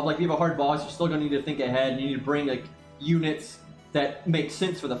skill involved. Like, if you have a hard boss, you're still going to need to think ahead, and you need to bring, like, units that make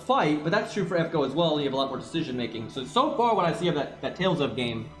sense for the fight, but that's true for FGO as well, and you have a lot more decision making. So far what I see of that Tales of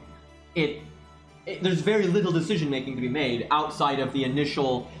game, there's very little decision making to be made outside of the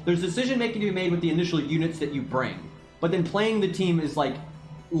initial, there's decision making to be made with the initial units that you bring. But then playing the team is like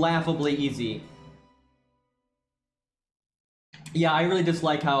laughably easy. Yeah, I really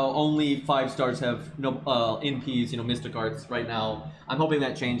dislike how only 5 stars have no NPs, you know, Mystic Arts right now. I'm hoping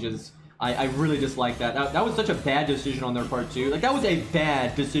that changes. I really dislike that. That was such a bad decision on their part, too. Like, that was a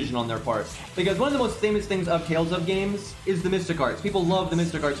bad decision on their part. Because one of the most famous things of Tales of games is the Mystic Arts. People love the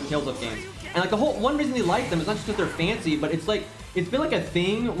Mystic Arts in Tales of games. And, like, one reason they like them is not just because they're fancy, but it's, like, it's been, like, a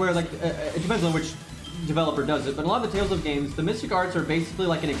thing where, like, it depends on which developer does it, but a lot of the Tales of games, the Mystic Arts are basically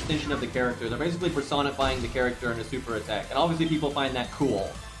like an extension of the character. They're basically personifying the character in a super attack. And obviously people find that cool.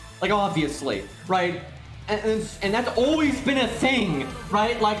 Like, obviously, right? And that's always been a thing,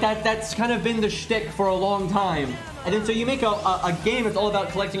 right? Like, that's kind of been the shtick for a long time. And then so you make a game that's all about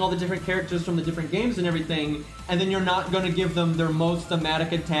collecting all the different characters from the different games and everything, and then you're not going to give them their most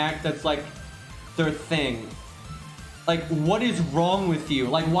thematic attack that's, like, their thing. Like, what is wrong with you?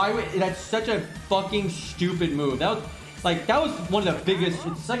 Like, why would... That's such a fucking stupid move. That was one of the biggest...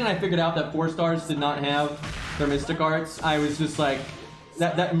 The second I figured out that 4 stars did not have their Mystic Arts, I was just like...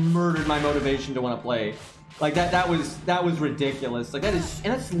 That murdered my motivation to want to play. Like, that was ridiculous. Like, that is...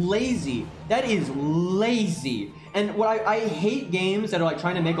 And that's lazy. That is lazy. And what I hate games that are, like,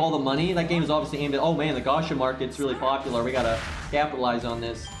 trying to make all the money. That game is obviously aimed at, oh, man, the gacha market's really popular. We gotta capitalize on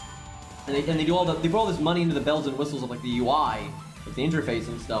this. And they put all this money into the bells and whistles of, like, the UI, like the interface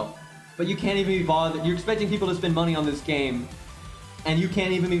and stuff. But you can't even be bothered. You're expecting people to spend money on this game, and you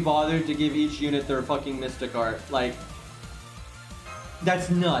can't even be bothered to give each unit their fucking Mystic Art. Like, that's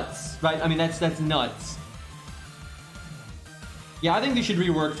nuts, right? I mean, that's nuts. Yeah, I think they should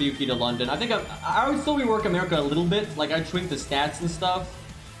rework Fuyuki to London. I think I would still rework America a little bit. Like, I'd shrink the stats and stuff.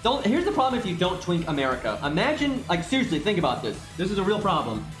 Here's the problem if you don't twink America. Imagine, like, seriously, think about this. This is a real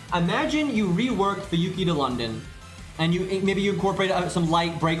problem. Imagine you reworked Fuyuki to London, and maybe you incorporate some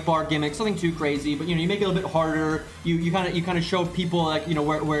light break bar gimmicks, something too crazy, but you know, you make it a little bit harder. You kind of show people, like, you know,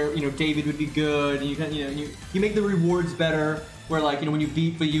 where you know, David would be good, and you make the rewards better. Where, like, you know, when you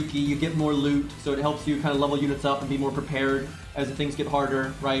beat Fuyuki, you get more loot, so it helps you kind of level units up and be more prepared as things get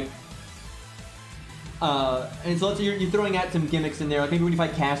harder, right? And so let's say you're throwing out some gimmicks in there, like maybe when you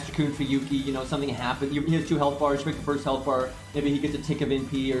fight Caster-kun Fuyuki, you know, something happens. He has 2 health bars, you break the first health bar, maybe he gets a tick of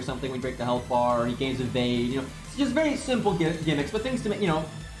NP or something when you break the health bar, or he gains evade, you know. It's just very simple gimmicks, but things to make, you know,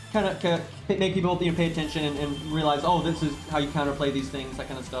 kind of make people, you know, pay attention and realize, oh, this is how you counterplay these things, that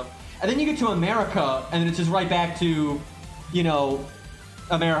kind of stuff. And then you get to America, and then it's just right back to, you know,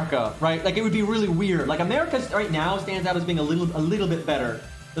 America, right? Like, it would be really weird. Like, America right now stands out as being a little bit better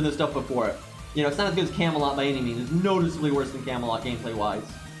than the stuff before it. You know, it's not as good as Camelot by any means. It's noticeably worse than Camelot gameplay-wise.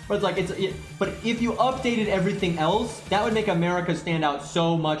 But it's like, but if you updated everything else, that would make America stand out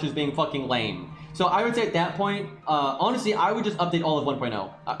so much as being fucking lame. So I would say at that point, honestly, I would just update all of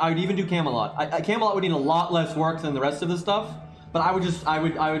 1.0. I would even do Camelot. Camelot would need a lot less work than the rest of the stuff. But I would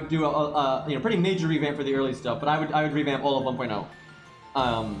do a you know, pretty major revamp for the early stuff. But I would revamp all of 1.0.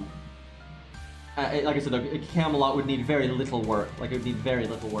 Like I said, Camelot would need very little work. Like, it would need very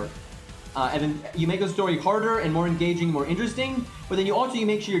little work. And then you make the story harder and more engaging, more interesting, but then you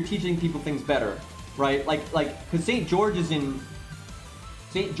make sure you're teaching people things better, right? Like, because St. George is in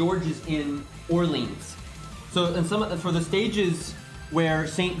Orleans. So, and for the stages where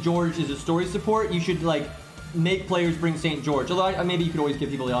St. George is a story support, you should, like, make players bring St. George. Although maybe you could always give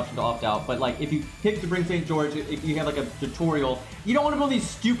people the option to opt out, but like, if you pick to bring St. George, if you have like a tutorial, you don't want to go these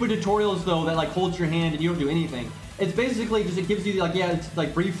stupid tutorials though that like holds your hand and you don't do anything. It's basically just, it gives you like, yeah, it's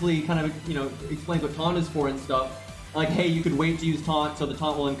like briefly kind of, you know, explains what taunt is for and stuff. Like, hey, you could wait to use taunt, so the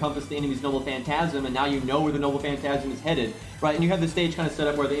taunt will encompass the enemy's Noble Phantasm, and now you know where the Noble Phantasm is headed, right? And you have the stage kind of set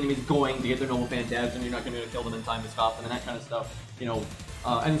up where the enemy's going to get their Noble Phantasm, you're not going to kill them in time to stop them, and that kind of stuff, you know.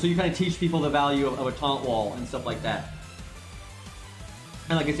 And so you kind of teach people the value of a taunt wall and stuff like that.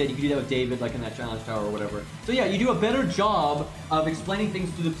 And like I said, you can do that with David, like in that challenge tower or whatever. So yeah, you do a better job of explaining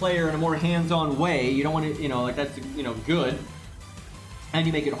things to the player in a more hands-on way. You don't want to, you know, like that's, you know, good. And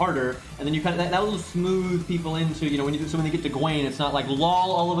you make it harder, and then you kind of, that will smooth people into, you know, when they get to Gwaine, it's not like,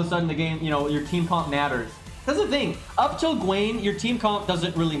 lol, all of a sudden the game, you know, your team comp matters. That's the thing, up till Gwaine, your team comp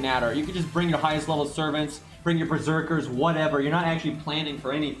doesn't really matter. You can just bring your highest level servants, bring your berserkers, whatever. You're not actually planning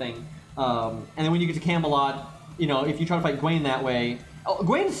for anything. And then when you get to Camelot, you know, if you try to fight Gwaine that way,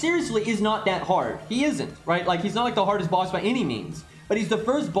 Gwaine seriously is not that hard. He isn't, right? Like, he's not like the hardest boss by any means, but he's the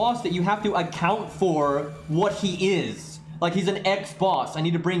first boss that you have to account for what he is. Like, he's an X boss. I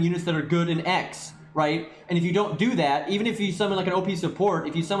need to bring units that are good in X, right? And if you don't do that, even if you summon like an OP support,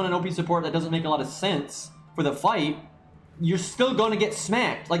 if you summon an OP support that doesn't make a lot of sense for the fight, you're still gonna get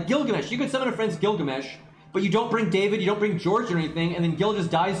smacked. Like Gilgamesh, you could summon a friend's Gilgamesh, but you don't bring David, you don't bring George or anything, and then Gil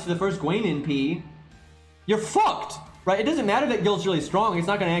just dies to the first Gwaine NP, you're fucked, right? It doesn't matter that Gil's really strong, it's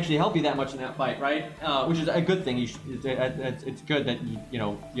not gonna actually help you that much in that fight, right? Which is a good thing. It's good that, you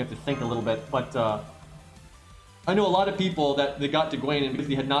know, you have to think a little bit, but, I know a lot of people that they got to Gwaine and because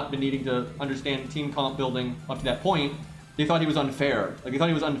they had not been needing to understand team comp building up to that point, they thought he was unfair. Like, they thought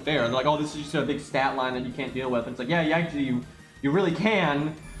he was unfair. They're like, oh, this is just a big stat line that you can't deal with. And it's like, yeah, actually, you really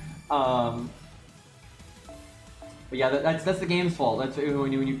can. But yeah, that's the game's fault. That's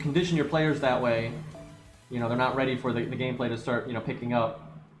when you condition your players that way, you know, they're not ready for the gameplay to start, you know, picking up.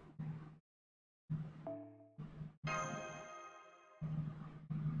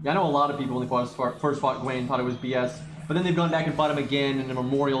 Yeah, I know a lot of people when they first fought Gwaine thought it was BS, but then they've gone back and fought him again in a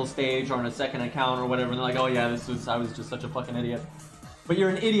memorial stage or on a second account or whatever, and they're like, oh yeah, I was just such a fucking idiot. But you're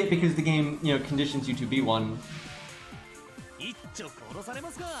an idiot because the game, you know, conditions you to be one. I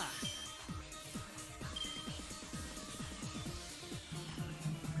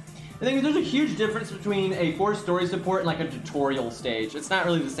think there's a huge difference between a forced story support and like a tutorial stage. It's not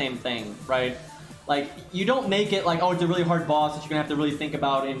really the same thing, right? Like, you don't make it like, oh, it's a really hard boss that you're gonna have to really think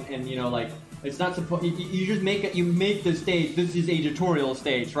about, and you know, like, it's not supposed. You just make it. You make the stage. This is a tutorial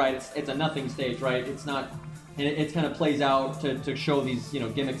stage, right? It's a nothing stage, right? It's not, and it kind of plays out to show these, you know,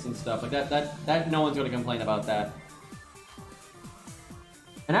 gimmicks and stuff like that. That no one's gonna complain about that.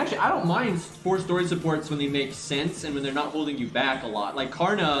 And actually, I don't mind forced story supports when they make sense and when they're not holding you back a lot. Like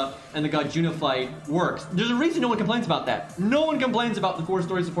Karna and the God Juna fight works. There's a reason no one complains about that. No one complains about the forced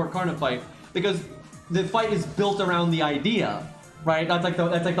story support Karna fight because the fight is built around the idea, right? That's like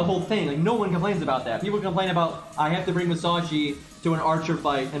the whole thing. Like, no one complains about that. People complain about, I have to bring Masashi to an archer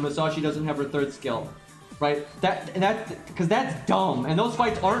fight and Masashi doesn't have her third skill. right? Because that's dumb. And those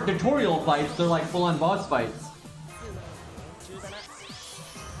fights aren't tutorial fights, they're like full-on boss fights.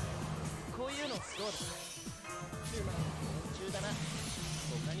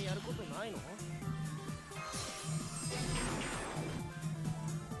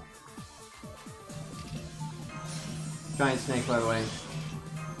 Giant snake, by the way.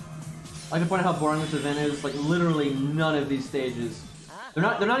 I like to point out how boring this event is. Like literally none of these stages. They're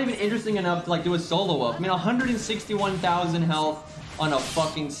not even interesting enough to like do a solo up. I mean, 161,000 health on a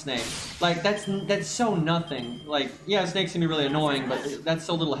fucking snake. Like that's so nothing. Like yeah, snakes can be really annoying, but that's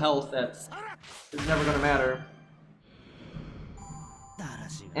so little health that it's never gonna matter.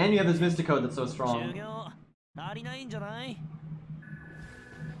 And you have this Mysticode that's so strong.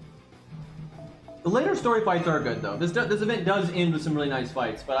 The later story fights are good though. This event does end with some really nice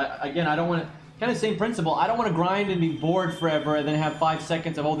fights, but again, I don't want to. Kind of same principle. I don't want to grind and be bored forever and then have 5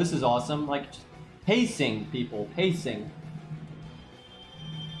 seconds of, oh, this is awesome. Like, just pacing, people, pacing.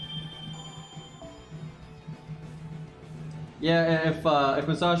 Yeah, if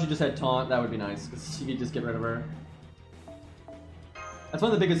Musashi just had taunt, that would be nice, because you could just get rid of her. That's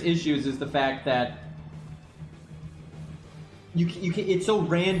one of the biggest issues, is the fact that it's so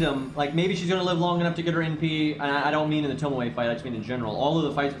random. Like, maybe she's gonna live long enough to get her NP, and I don't mean in the Tomoe fight, I just mean in general. All of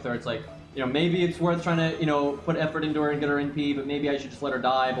the fights with her, it's like, you know, maybe it's worth trying to, you know, put effort into her and get her NP, but maybe I should just let her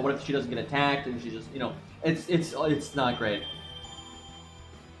die. But what if she doesn't get attacked and she just, you know, it's not great.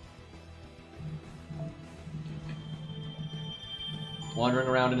 Wandering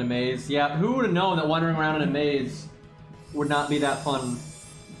around in a maze. Yeah, who would have known that wandering around in a maze would not be that fun?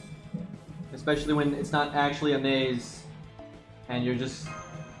 Especially when it's not actually a maze and you're just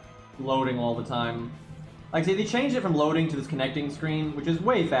loading all the time. Like, see, they changed it from loading to this connecting screen, which is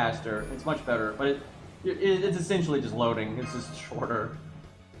way faster. It's much better, but it's essentially just loading. It's just shorter.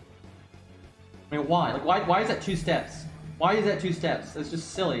 I mean, why? Like, why is that 2 steps? Why is that 2 steps? That's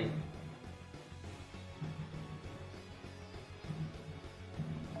just silly.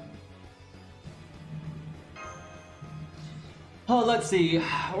 Oh, let's see.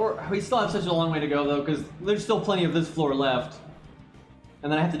 We still have such a long way to go, though, because there's still plenty of this floor left.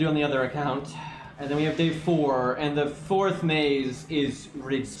 And then I have to do on the other account. And then we have day 4, and the 4th maze is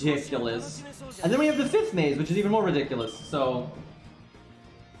ridiculous. And then we have the 5th maze, which is even more ridiculous. So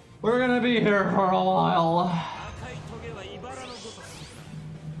we're gonna be here for a while.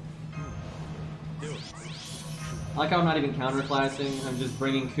 I like how I'm not even counterclassing. I'm just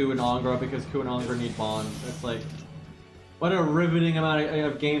bringing Ku and Angra because Ku and Angra need bond. It's like, what a riveting amount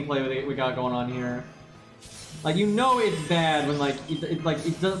of gameplay we got going on here. Like, you know it's bad when, like,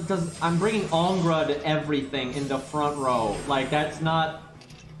 it does, I'm bringing Angra to everything in the front row. Like, that's not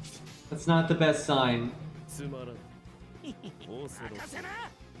the best sign.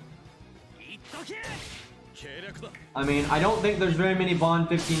 I mean, I don't think there's very many Bond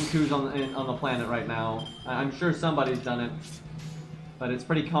 15 Kus on the planet right now. I'm sure somebody's done it, but it's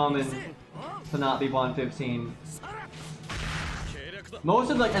pretty common to not be Bond 15.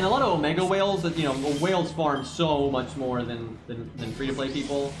 Most of like, and a lot of Omega whales that, you know, whales farm so much more than free-to-play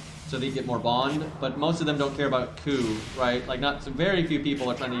people, so they get more bond, but most of them don't care about Ku, right? Like, not, so very few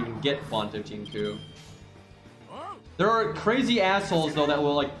people are trying to even get Bond 15 Ku. There are crazy assholes, though, that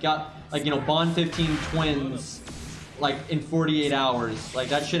will, like, you know, Bond 15 twins, like, in 48 hours. Like,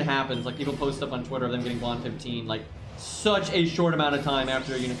 that shit happens. Like, people post stuff on Twitter of them getting Bond 15, like, such a short amount of time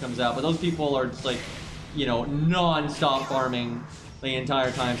after a unit comes out, but those people are just, like, you know, non-stop farming the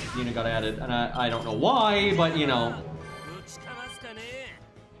entire time since the unit got added, and I don't know why, but you know.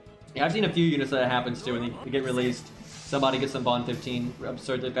 Yeah, I've seen a few units that it happens to, and they get released. Somebody gets some Bond 15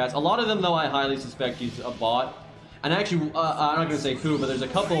 absurdly fast. A lot of them, though, I highly suspect use a bot. And actually, I'm not gonna say who, but there's a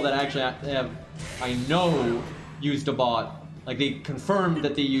couple that actually I know used a bot. Like, they confirmed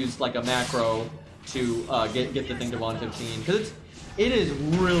that they used like a macro to get the thing to Bond 15, because it is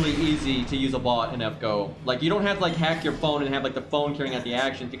really easy to use a bot in FGO. Like, you don't have to like hack your phone and have like the phone carrying out the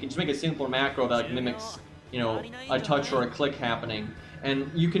actions. You can just make a simpler macro that like mimics, you know, a touch or a click happening. And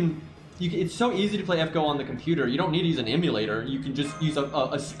you can it's so easy to play FGO on the computer. You don't need to use an emulator. You can just use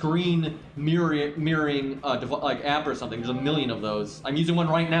a screen mirroring like app or something. There's a million of those. I'm using one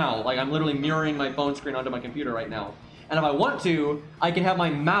right now. Like, I'm literally mirroring my phone screen onto my computer right now. And if I want to, I can have my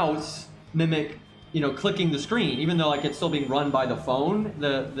mouse mimic, you know, clicking the screen, even though like it's still being run by the phone.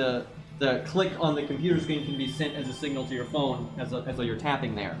 The click on the computer screen can be sent as a signal to your phone as though you're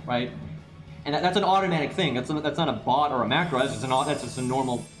tapping there, right? And that's an automatic thing. That's not a bot or a macro. That's just a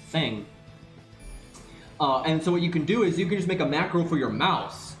normal thing. And so what you can do is you can just make a macro for your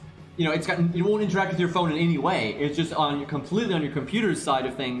mouse. you know, you won't interact with your phone in any way. It's just completely on your computer's side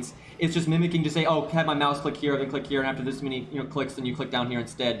of things. It's just mimicking to say, oh, have my mouse click here, then click here, and after this many clicks, then you click down here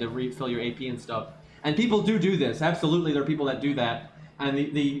instead to refill your AP and stuff. And people do this. Absolutely, there are people that do that.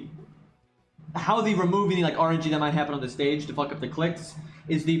 And how they remove any like RNG that might happen on the stage to fuck up the clicks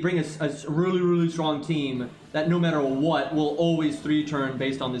is they bring a really, really strong team that no matter what will always 3-turn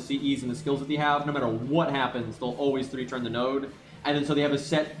based on the CEs and the skills that they have. No matter what happens, they'll always 3-turn the node. And then so they have a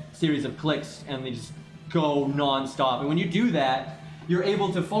set series of clicks and they just go non-stop. And when you do that, you're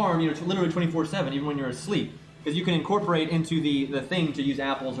able to farm, literally 24/7, even when you're asleep, because you can incorporate into the thing to use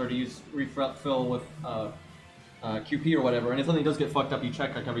apples or to use refill with QP or whatever. And if something does get fucked up, you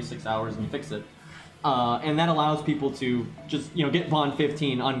check like every 6 hours and you fix it. And that allows people to just get Bond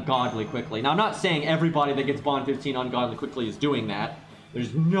 15 ungodly quickly. Now, I'm not saying everybody that gets Bond 15 ungodly quickly is doing that.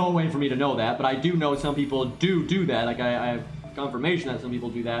 There's no way for me to know that, but I do know some people do that. Like I have confirmation that some people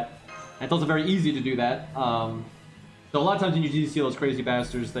do that. And it's also very easy to do that. So a lot of times when you do see those crazy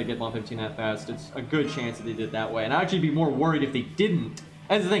bastards that get Bond 15 that fast, it's a good chance that they did it that way. And I'd actually be more worried if they didn't.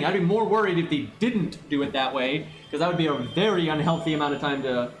 That's the thing, I'd be more worried if they didn't do it that way, because that would be a very unhealthy amount of time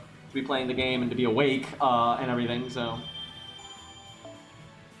to be playing the game and to be awake and everything, so.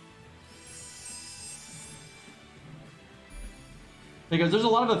 Because there's a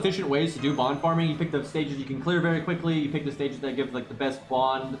lot of efficient ways to do bond farming. You pick the stages you can clear very quickly, you pick the stages that give like the best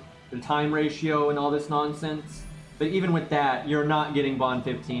bond, the time ratio and all this nonsense. But even with that, you're not getting Bond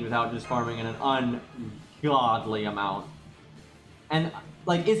 15 without just farming in an ungodly amount. And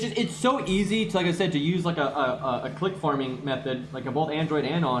like it's so easy to, like I said, to use like a click farming method, like on both Android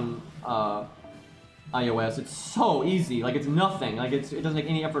and on iOS. It's so easy. Like it's nothing. Like it doesn't take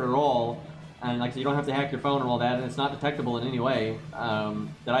any effort at all. And like you don't have to hack your phone and all that, and it's not detectable in any way.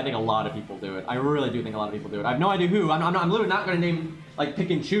 That I think a lot of people do it. I really do think a lot of people do it. I have no idea who. I'm literally not going to name like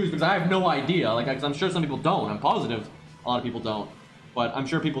pick and choose because I have no idea. Like cause I'm sure some people don't. I'm positive a lot of people don't, but I'm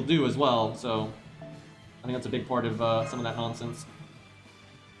sure people do as well. So I think that's a big part of some of that nonsense.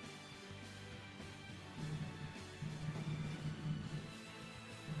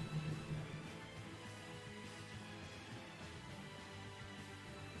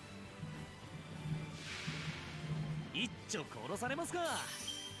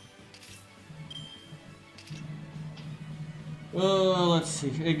 Let's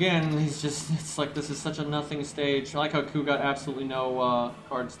see. Again, it's like this is such a nothing stage. I like how Ku got absolutely no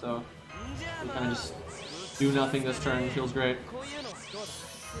cards though. He kind of just do nothing this turn. Feels great.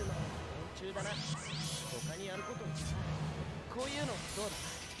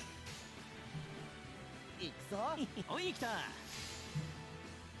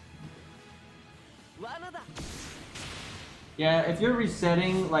 Yeah, if you're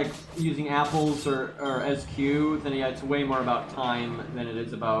resetting, like, using apples or SQ, then yeah, it's way more about time than it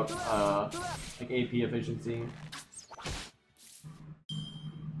is about, like, AP efficiency.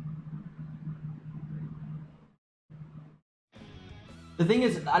 The thing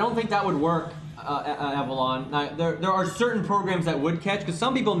is, I don't think that would work, Avalon. Now, there are certain programs that would catch, because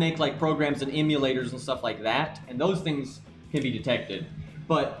some people make, like, programs and emulators and stuff like that, and those things can be detected.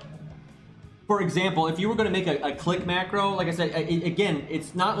 But for example, if you were going to make a click macro, like I said, again,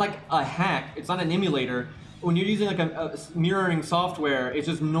 it's not like a hack. It's not an emulator. When you're using like a mirroring software, it's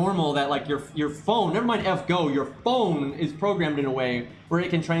just normal that like your phone, never mind FGO, your phone is programmed in a way where it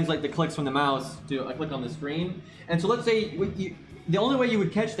can translate the clicks from the mouse to a click on the screen. And so let's say the only way you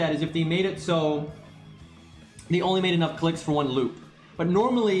would catch that is if they made it so they only made enough clicks for one loop. But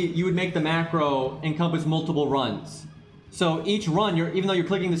normally you would make the macro encompass multiple runs. So each run, even though you're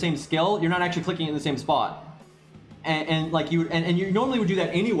clicking the same skill, you're not actually clicking in the same spot. And like you normally would do that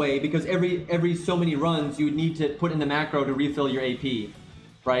anyway, because every so many runs you would need to put in the macro to refill your AP,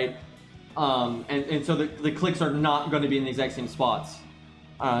 right? And so the clicks are not going to be in the exact same spots.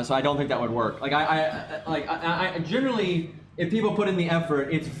 So I don't think that would work. Like I generally, if people put in the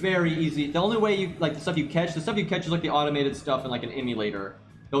effort, it's very easy. The only way you the stuff you catch is like the automated stuff in like an emulator,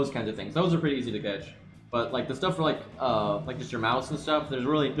 those kinds of things. Those are pretty easy to catch. But like the stuff for like just your mouse and stuff, there's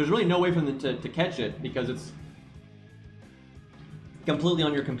really no way for them to catch it because it's completely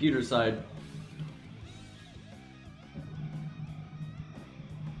on your computer side.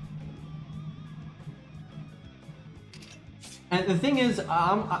 And the thing is,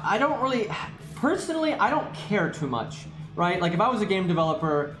 I don't really, personally, I don't care too much, right? Like if I was a game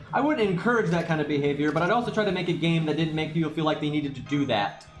developer, I wouldn't encourage that kind of behavior, but I'd also try to make a game that didn't make people feel like they needed to do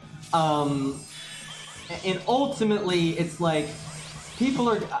that. And ultimately, it's like, people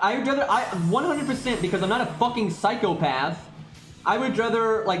are, I would rather, 100%, because I'm not a fucking psychopath, I would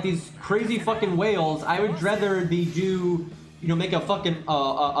rather, like, these crazy fucking whales, I would rather they do you know, make a fucking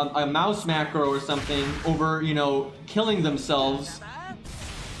a mouse macro or something over, you know, killing themselves,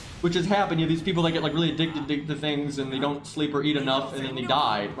 which has happened. You know, these people that get like really addicted to things and they don't sleep or eat enough and then they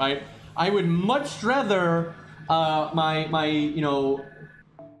die, right? I would much rather my you know,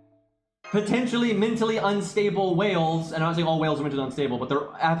 potentially mentally unstable whales, and I'm not saying all whales are mentally unstable, but there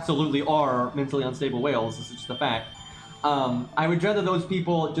absolutely are mentally unstable whales. This is just a fact. I would rather those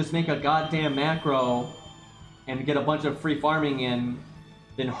people just make a goddamn macro and get a bunch of free farming in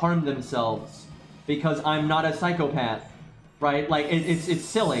than harm themselves, because I'm not a psychopath, right? Like, it's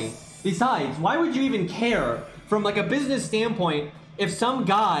silly. Besides, why would you even care from like a business standpoint if some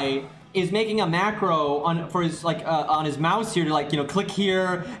guy is making a macro on for his like on his mouse here to, like, you know, click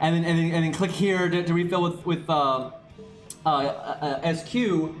here and then click here to refill with SQ?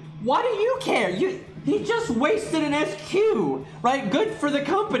 Why do you care? He just wasted an SQ, right? Good for the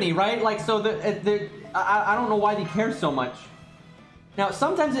company, right? Like, so I don't know why they care so much. Now,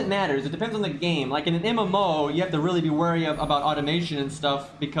 sometimes it matters. It depends on the game. Like in an MMO, you have to really be wary about automation and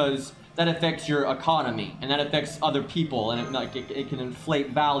stuff, because that affects your economy and that affects other people, and it can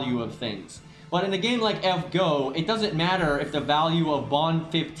inflate value of things. But in a game like FGO, it doesn't matter if the value of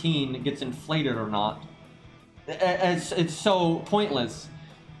Bond 15 gets inflated or not. It's so pointless.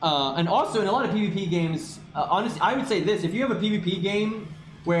 And also in a lot of PvP games, honestly, I would say this: if you have a PvP game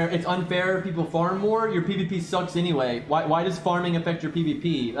where it's unfair, people farm more, your PvP sucks anyway. Why does farming affect your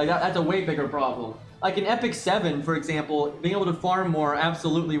PvP? Like that's a way bigger problem. Like in Epic 7, for example, being able to farm more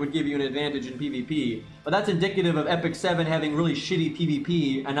absolutely would give you an advantage in PvP. But that's indicative of Epic 7 having really shitty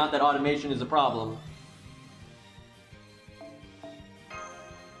PvP, and not that automation is a problem.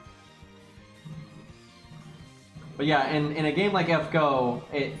 But yeah, in a game like FGO,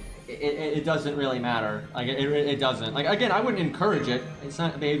 it doesn't really matter. Like it doesn't. Like, again, I wouldn't encourage it. It's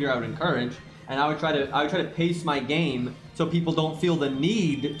not a behavior I would encourage, and I would try to pace my game so people don't feel the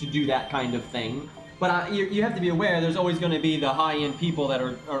need to do that kind of thing. But you have to be aware there's always going to be the high-end people that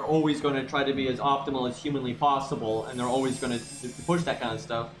are always going to try to be as optimal as humanly possible, and they're always going to push that kind of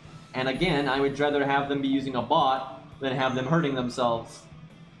stuff. And again, I would rather have them be using a bot than have them hurting themselves.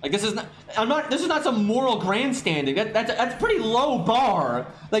 Like, this is not some moral grandstanding. That's pretty low bar.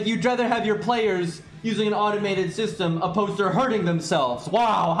 Like, you'd rather have your players using an automated system opposed to hurting themselves.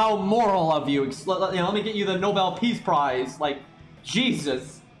 Wow, how moral of you. You know, let me get you the Nobel Peace Prize. Like,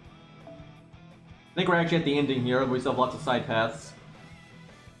 Jesus. I think we're actually at the ending here. We still have lots of side paths.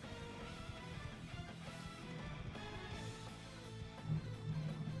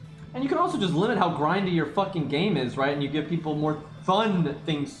 And you can also just limit how grindy your fucking game is, right? And you give people more fun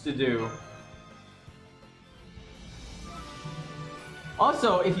things to do.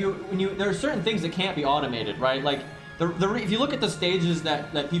 Also, there are certain things that can't be automated, right? Like, if you look at the stages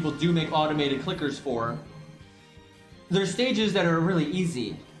that people do make automated clickers for, there's stages that are really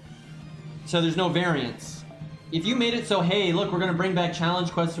easy. So there's no variance. If you made it so, hey, look, we're going to bring back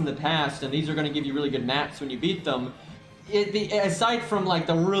challenge quests from the past, and these are going to give you really good maps when you beat them, aside from like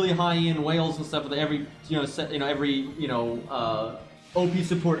the really high-end whales and stuff with every OP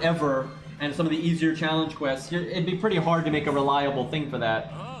support ever, and some of the easier challenge quests, it'd be pretty hard to make a reliable thing for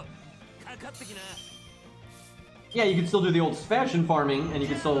that. Yeah, you could still do the old-fashioned farming, and you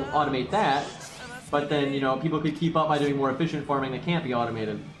could still automate that, but then, you know, people could keep up by doing more efficient farming that can't be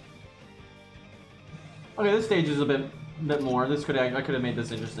automated. Okay, this stage is a bit more. I could have made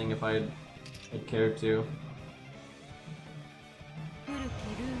this interesting if I had cared to.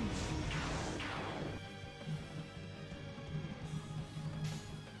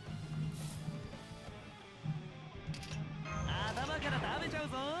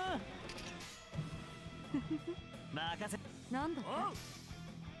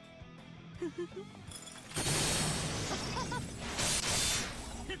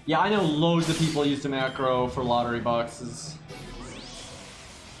 Yeah, I know loads of people use the macro for lottery boxes.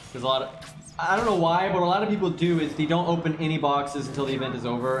 Because I don't know why, but what a lot of people do is they don't open any boxes until the event is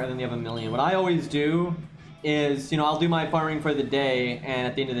over, and then they have 1 million. What I always do is, you know, I'll do my farming for the day, and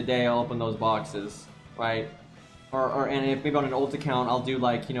at the end of the day, I'll open those boxes, right? And if maybe on an ult account, I'll do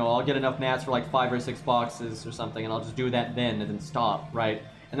like, you know, I'll get enough mats for like 5 or 6 boxes or something, and I'll just do that then and then stop, right?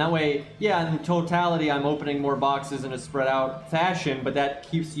 And that way, yeah, in totality, I'm opening more boxes in a spread out fashion, but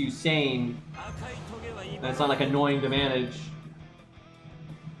that keeps you sane. And it's not like annoying to manage.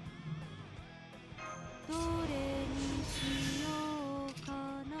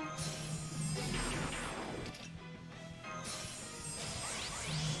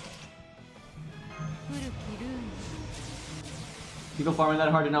 People farming that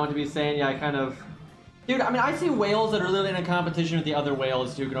hard to know what to be saying, yeah, I kind of... Dude, I mean, I see whales that are literally in a competition with the other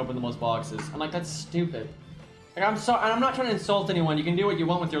whales who can open the most boxes. I'm like, that's stupid. Like, I'm sorry, and I'm not trying to insult anyone. You can do what you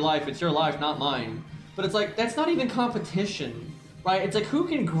want with your life. It's your life, not mine. But it's like, that's not even competition, right? It's like, who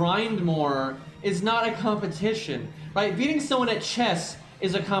can grind more is not a competition, right? Beating someone at chess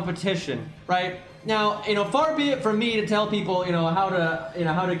is a competition, right? Now, you know, far be it from me to tell people, how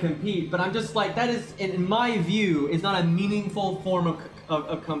to compete, but I'm just like, that is, in my view, is not a meaningful form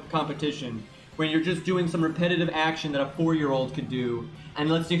of competition, when you're just doing some repetitive action that a 4-year-old could do, and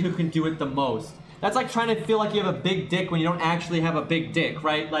let's see who can do it the most. That's like trying to feel like you have a big dick when you don't actually have a big dick,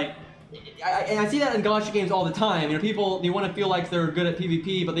 right? Like, I see that in gacha games all the time. You know, people, they want to feel like they're good at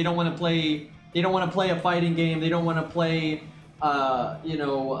PvP, but they don't want to play a fighting game. They don't want to play a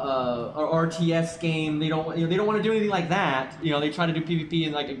RTS game. They don't want to do anything like that. You know, they try to do PvP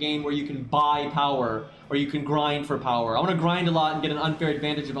in like a game where you can buy power or you can grind for power. I want to grind a lot and get an unfair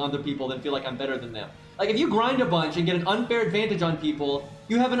advantage of other people, then feel like I'm better than them. Like, if you grind a bunch and get an unfair advantage on people,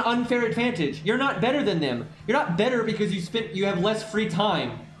 you have an unfair advantage. You're not better than them. You're not better because you have less free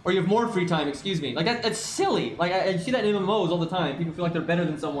time. Or you have more free time, excuse me. Like, that's silly. Like, I see that in MMOs all the time. People feel like they're better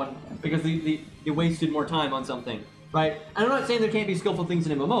than someone because they wasted more time on something, right? And I'm not saying there can't be skillful things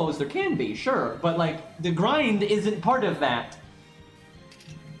in MMOs. There can be, sure. But, like, the grind isn't part of that.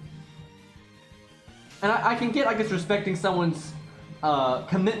 And I can get, I guess, respecting someone's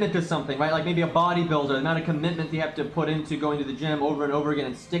commitment to something, right? Like maybe a bodybuilder, the amount of commitment you have to put into going to the gym over and over again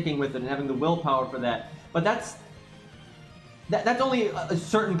and sticking with it and having the willpower for that. But that's only a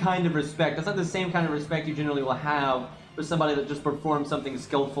certain kind of respect. That's not the same kind of respect you generally will have for somebody that just performs something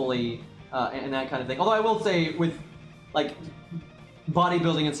skillfully and that kind of thing. Although I will say, with like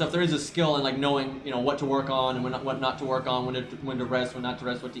bodybuilding and stuff, there is a skill in like knowing, what to work on and what not to work on, when to rest, when not to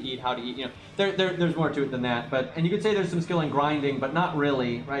rest, what to eat, how to eat. There's more to it than that. And you could say there's some skill in grinding, but not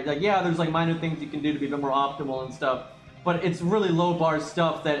really, right? Like, yeah, there's like minor things you can do to be a bit more optimal and stuff. But it's really low bar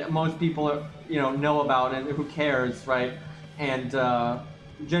stuff that most people know about, and who cares, right? And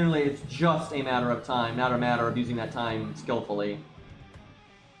generally, it's just a matter of time, not a matter of using that time skillfully.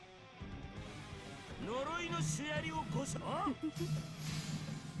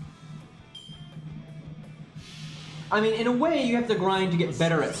 I mean, in a way, you have to grind to get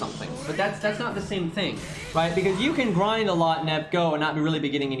better at something, but that's not the same thing, right? Because you can grind a lot in FGO and not really be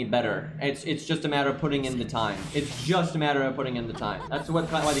getting any better. It's just a matter of putting in the time. It's just a matter of putting in the time. That's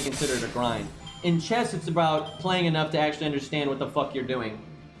why they consider it a grind. In chess, it's about playing enough to actually understand what the fuck you're doing.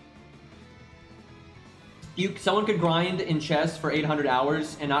 Someone could grind in chess for 800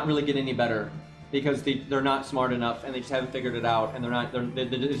 hours and not really get any better because they're not smart enough and they just haven't figured it out, and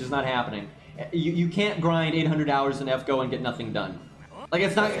it's just not happening. You can't grind 800 hours in FGO and get nothing done. Like,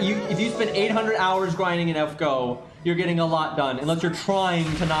 it's not, if you spend 800 hours grinding in FGO, you're getting a lot done, unless you're trying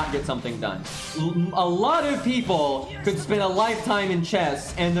to not get something done. A lot of people could spend a lifetime in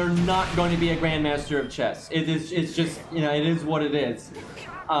chess, and they're not going to be a grandmaster of chess. It's just, it is what it is.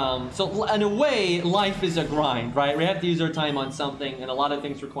 So in a way, life is a grind, right? We have to use our time on something, and a lot of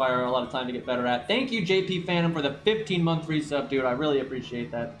things require a lot of time to get better at. Thank you, JP Phantom, for the 15-month resub, dude. I really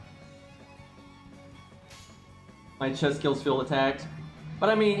appreciate that. My chess skills feel attacked. But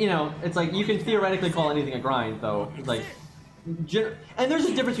I mean, it's like, you can theoretically call anything a grind, though. It's like, and there's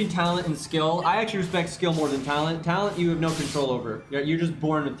a difference between talent and skill. I actually respect skill more than talent. Talent, you have no control over. You're just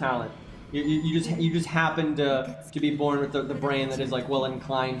born with talent. You just happen to be born with the brain that is like well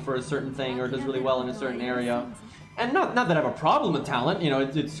inclined for a certain thing, or does really well in a certain area. And not that I have a problem with talent.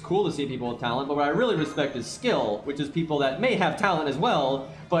 It's cool to see people with talent. But what I really respect is skill, which is people that may have talent as well,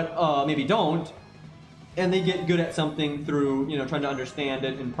 but maybe don't. And they get good at something through, trying to understand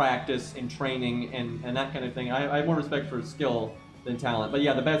it and practice and training and that kind of thing. I have more respect for skill than talent. But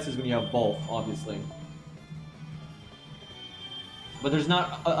yeah, the best is when you have both, obviously. But there's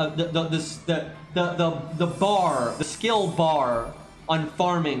not the bar, the skill bar on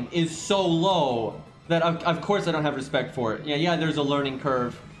farming is so low that of course I don't have respect for it. Yeah, there's a learning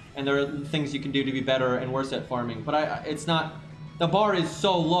curve, and there are things you can do to be better and worse at farming. But it's not. The bar is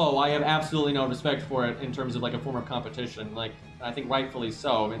so low, I have absolutely no respect for it in terms of like a form of competition. Like, I think rightfully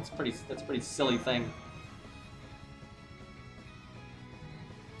so. That's a pretty silly thing.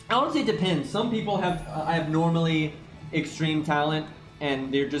 Honestly, it depends. Some people have normally extreme talent,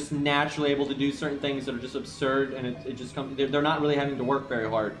 and they're just naturally able to do certain things that are just absurd, and it just comes. They're not really having to work very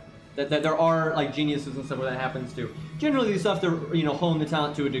hard. That there are like geniuses and stuff where that happens to. Generally, you still have to hone the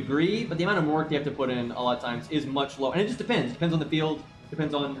talent to a degree, but the amount of work you have to put in a lot of times is much lower. And it just depends. It depends on the field.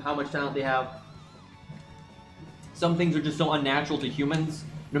 Depends on how much talent they have. Some things are just so unnatural to humans.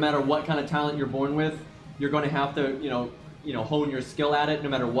 No matter what kind of talent you're born with, you're going to have to hone your skill at it no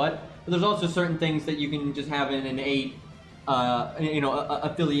matter what. But there's also certain things that you can just have an innate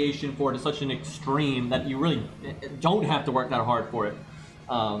affiliation for it to such an extreme that you really don't have to work that hard for it.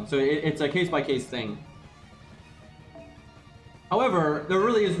 So it's a case-by-case thing. However, there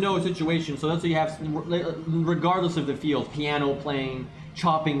really is no situation, so that's what you have, regardless of the field, piano playing,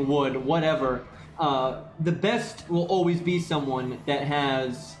 chopping wood, whatever, the best will always be someone that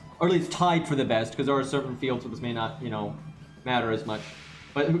has, or at least tied for the best, because there are certain fields where this may not, matter as much,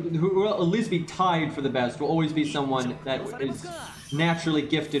 but who will at least be tied for the best will always be someone that is naturally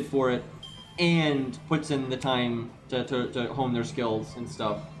gifted for it and puts in the time to hone their skills and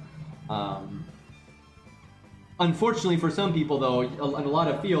stuff. Unfortunately for some people, though, in a lot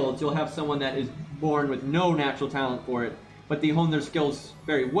of fields, you'll have someone that is born with no natural talent for it, but they hone their skills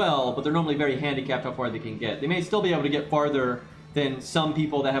very well, but they're normally very handicapped how far they can get. They may still be able to get farther than some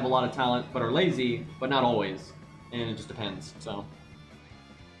people that have a lot of talent but are lazy, but not always. And it just depends, so.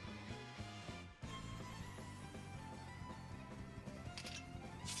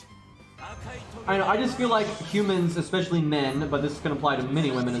 I just feel like humans, especially men, but this can apply to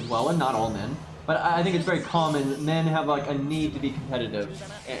many women as well, and not all men, but I think it's very common, men have like a need to be competitive,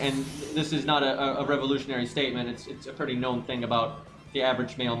 and this is not a revolutionary statement, it's a pretty known thing about the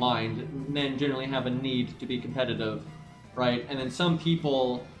average male mind. Men generally have a need to be competitive, right? And then some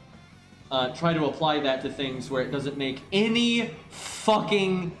people try to apply that to things where it doesn't make any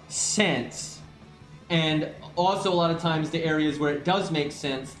fucking sense. And also a lot of times the areas where it does make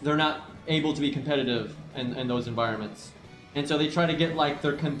sense, they're not able to be competitive in those environments. And so they try to get like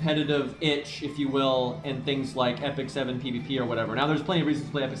their competitive itch, if you will, in things like Epic 7 PvP or whatever. Now there's plenty of reasons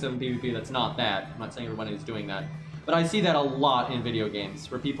to play Epic 7 PvP that's not that. I'm not saying everybody is doing that. But I see that a lot in video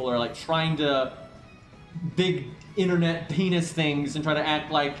games, where people are like trying to big internet penis things and try to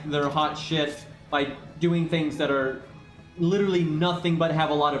act like they're hot shit by doing things that are literally nothing but have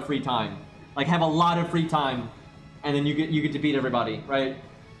a lot of free time. Like have a lot of free time, and then you get to beat everybody, right?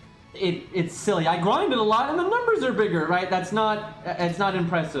 It's silly. I grinded a lot and the numbers are bigger, right? It's not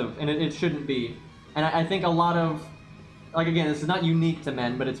impressive, and it shouldn't be. And I think a lot of, like, again, this is not unique to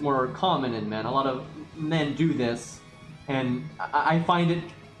men, but it's more common in men. A lot of men do this, and I find it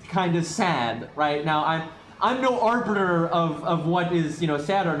kind of sad, right? Now, I'm no arbiter of what is,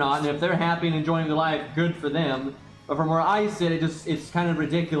 sad or not, and if they're happy and enjoying their life, good for them. But from where I sit, it's kind of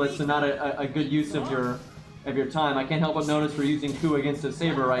ridiculous and not a good use of your time. I can't help but notice we're using Ku against a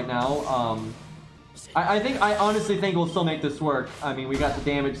Saber right now. I honestly think we'll still make this work. I mean, we got the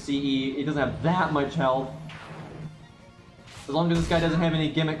damage CE. It doesn't have that much health. As long as this guy doesn't have any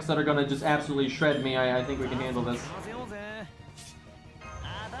gimmicks that are gonna just absolutely shred me, I think we can handle this.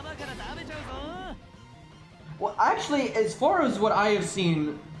 Well, actually, as far as what I have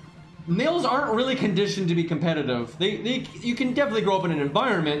seen, males aren't really conditioned to be competitive. You can definitely grow up in an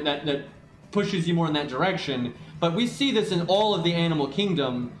environment that pushes you more in that direction, but we see this in all of the animal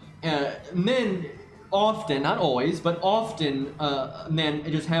kingdom. Men often, not always, but often, men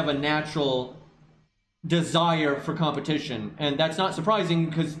just have a natural desire for competition, and that's not surprising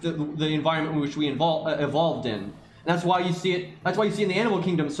because the environment in which we evolved in. That's why you see it. That's why you see in the animal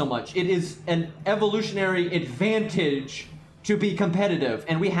kingdom so much. It is an evolutionary advantage to be competitive,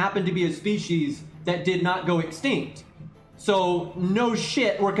 and we happen to be a species that did not go extinct. So no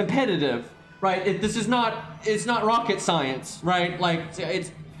shit, we're competitive, right? It's not rocket science, right? Like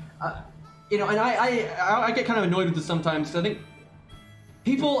it's, and I get kind of annoyed with this sometimes, because I think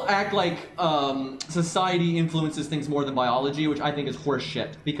people act like society influences things more than biology, which I think is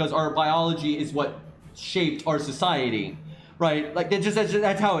horseshit, because our biology is what shaped our society, right? Like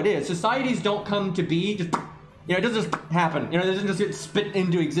that's how it is. Societies don't come to be just, it doesn't just happen. It doesn't just get spit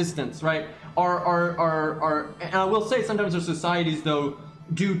into existence, right? And I will say sometimes our societies though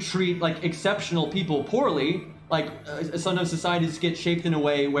do treat like exceptional people poorly. Like sometimes societies get shaped in a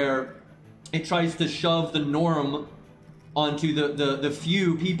way where it tries to shove the norm onto the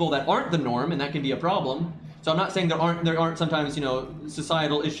few people that aren't the norm, and that can be a problem. So I'm not saying there aren't sometimes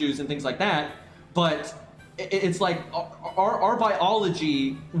societal issues and things like that, but it's like our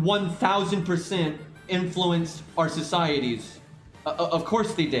biology 1000% influenced our societies. Of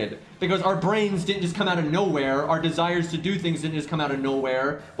course they did, because our brains didn't just come out of nowhere. Our desires to do things didn't just come out of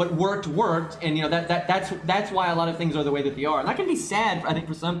nowhere. What worked, and that's why a lot of things are the way that they are. And that can be sad, I think,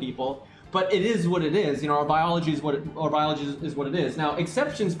 for some people. But it is what it is. Our biology is what it is. Now,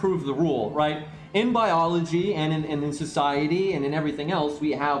 exceptions prove the rule, right? In biology and in society and in everything else,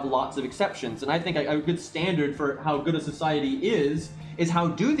 we have lots of exceptions. And I think a good standard for how good a society is how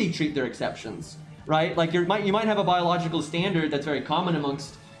do they treat their exceptions, right? Like you might have a biological standard that's very common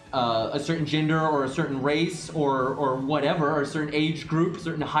amongst a certain gender or a certain race or whatever, or a certain age group,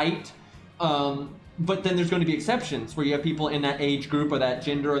 certain height. but then there's going to be exceptions where you have people in that age group or that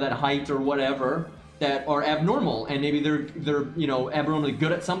gender or that height or whatever that are abnormal, and maybe they're you know, abnormally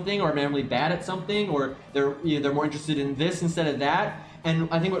good at something or abnormally bad at something, or they're, you know, they're more interested in this instead of that. And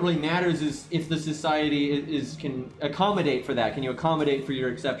I think what really matters is if the society can accommodate for that. Can you accommodate for your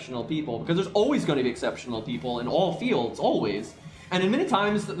exceptional people? Because there's always going to be exceptional people in all fields, always. And in many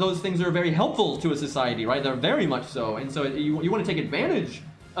times, those things are very helpful to a society, right? They're very much so. And so you want to take advantage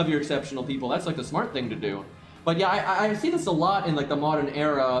of your exceptional people. That's like the smart thing to do. But yeah, I see this a lot in like the modern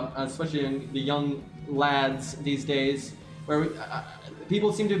era, especially in the young lads these days, where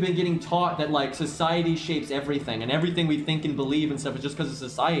people seem to have been getting taught that like society shapes everything, and everything we think and believe and stuff is just because of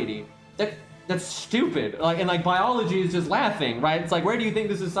society. That's stupid. Like, and like biology is just laughing, right? It's like, where do you think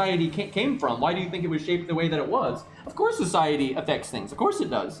the society came from? Why do you think it was shaped the way that it was? Of course society affects things. Of course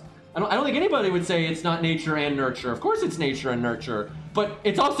it does. I don't think anybody would say it's not nature and nurture. Of course it's nature and nurture, but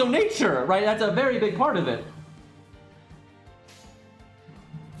it's also nature, right? That's a very big part of it.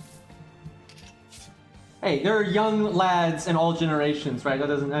 Hey, there are young lads in all generations, right? That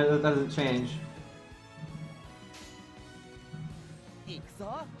doesn't change.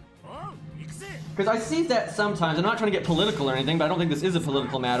 Because I see that sometimes. I'm not trying to get political or anything, but I don't think this is a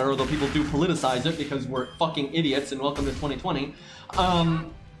political matter, although people do politicize it because we're fucking idiots, and welcome to 2020.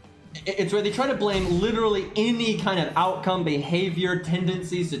 It's where they try to blame literally any kind of outcome, behavior,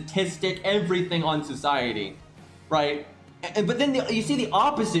 tendency, statistic, everything on society, right? But then you see the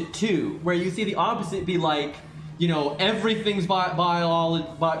opposite too, where you see the opposite be like, you know, everything's biological,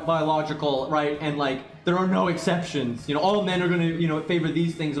 right? And like, there are no exceptions. You know, all men are going to, you know, favor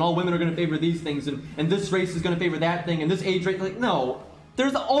these things, and all women are going to favor these things, and this race is going to favor that thing, and this age rate. Like, no,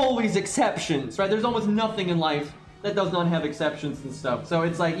 there's always exceptions, right? There's almost nothing in life that does not have exceptions and stuff. So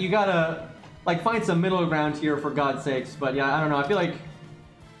it's like, you gotta, like, find some middle ground here, for God's sakes. But yeah, I don't know. I feel like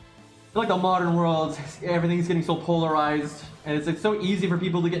the modern world, everything's getting so polarized, and it's so easy for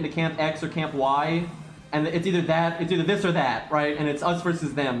people to get into Camp X or Camp Y, and it's either this or that, right? And it's us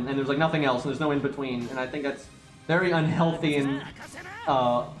versus them, and there's like nothing else, and there's no in between. And I think that's very unhealthy and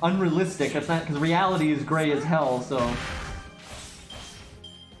unrealistic. It's not, because reality is gray as hell. So,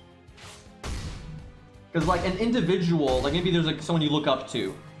 because like an individual, like maybe there's like someone you look up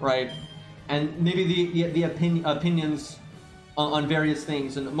to, right? And maybe the opinions on various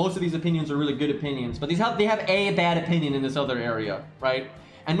things, and most of these opinions are really good opinions, but they have a bad opinion in this other area, right?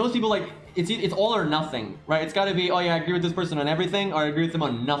 And most people, like, it's all or nothing, right? It's got to be, oh yeah, I agree with this person on everything, or I agree with them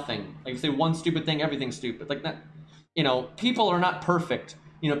on nothing. Like, say one stupid thing, everything's stupid. Like that, you know, people are not perfect.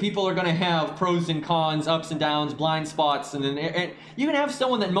 You know, people are going to have pros and cons, ups and downs, blind spots, and then you can have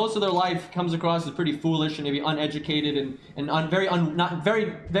someone that most of their life comes across as pretty foolish and maybe uneducated and not very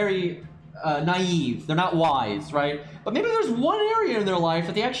naive. They're not wise, right? But maybe there's one area in their life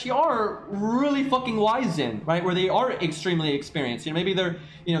that they actually are really fucking wise in, right? Where they are extremely experienced. You know, maybe they're,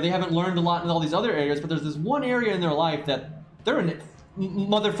 you know, they haven't learned a lot in all these other areas, but there's this one area in their life that they're a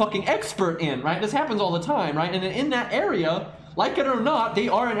motherfucking expert in, right? This happens all the time, right? And in that area, like it or not, they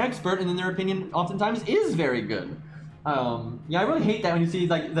are an expert, and in their opinion, oftentimes is very good. Yeah, I really hate that when you see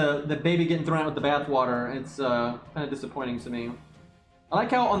like the baby getting thrown out with the bathwater. It's kind of disappointing to me. I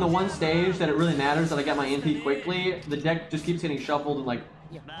like how on the one stage that it really matters that I get my MP quickly, the deck just keeps getting shuffled in like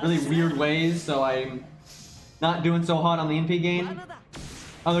really weird ways, so I'm not doing so hot on the MP game.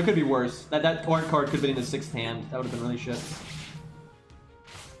 Oh, there could be worse. That card could have been in the 6th hand. That would have been really shit.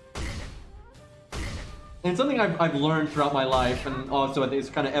 And something I've learned throughout my life, and also I think it's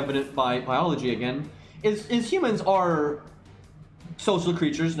kind of evident by biology again, is humans are social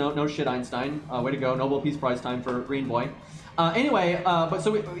creatures. No shit, Einstein. Way to go. Nobel Peace Prize time for Green Boy.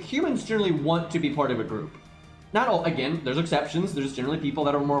 Humans generally want to be part of a group. Not all, again, there's exceptions. There's generally people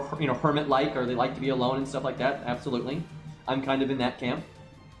that are more, you know, hermit-like, or they like to be alone and stuff like that. Absolutely. I'm kind of in that camp.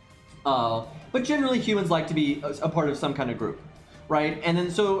 But generally humans like to be a part of some kind of group, right? And then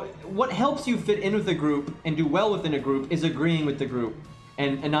so what helps you fit in with a group and do well within a group is agreeing with the group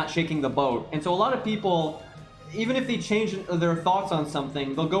and not shaking the boat. And so a lot of people, even if they change their thoughts on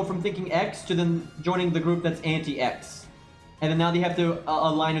something, they'll go from thinking X to then joining the group that's anti-X. And then now they have to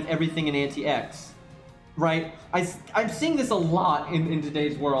align with everything in anti-X, right? I'm seeing this a lot in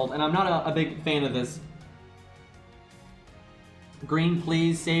today's world, and I'm not a big fan of this. Green,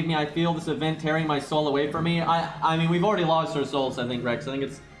 please save me. I feel this event tearing my soul away from me. I mean, we've already lost our souls, I think, Rex. I think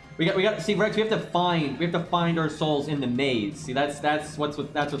it's we got see, Rex. We have to find our souls in the maze. See, that's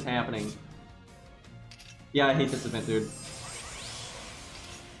what's happening. Yeah, I hate this event, dude.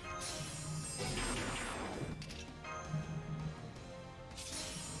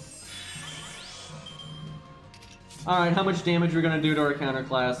 Alright, how much damage we're gonna do to our counter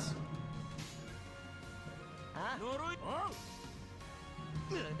class?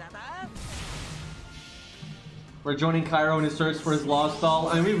 We're joining Cairo in his search for his lost ball.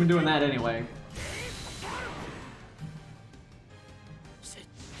 I mean, we've been doing that anyway.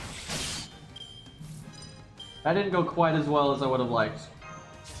 That didn't go quite as well as I would have liked.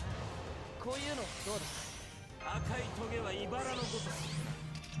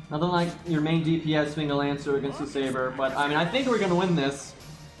 Nothing like your main DPS being a Lancer against the Saber, but I mean, I think we're gonna win this.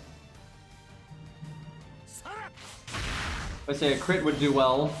 I say a crit would do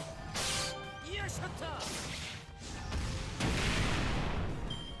well.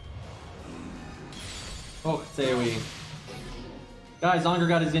 Oh, say we. Guys, Zonger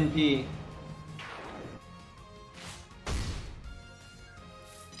got his NP.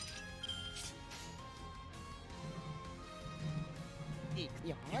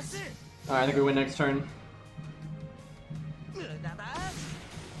 Alright, I think we win next turn.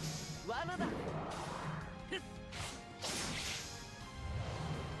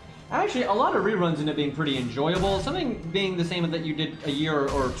 Actually, a lot of reruns end up being pretty enjoyable. Something being the same that you did a year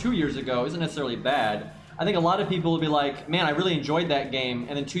or 2 years ago isn't necessarily bad. I think a lot of people will be like, man, I really enjoyed that game,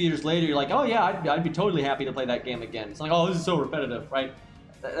 and then 2 years later you're like, oh yeah, I'd be totally happy to play that game again. It's like, oh, this is so repetitive, right?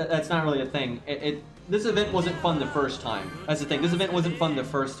 That's not really a thing. This event wasn't fun the first time. That's the thing. This event wasn't fun the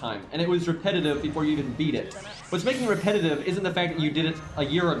first time, and it was repetitive before you even beat it. What's making it repetitive isn't the fact that you did it a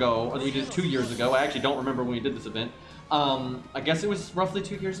year ago, or that you did it 2 years ago. I actually don't remember when we did this event. I guess it was roughly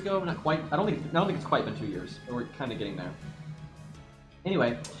 2 years ago. Not quite. I don't think it's quite been 2 years. But we're kind of getting there.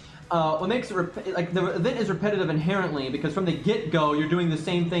 Anyway, what makes it like the event is repetitive inherently because from the get-go you're doing the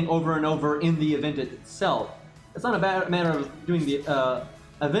same thing over and over in the event itself. It's not a matter of doing the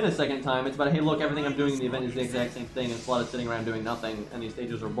event a second time. It's about, hey, look, everything I'm doing in the event is the exact same thing, and it's a lot of sitting around doing nothing, and these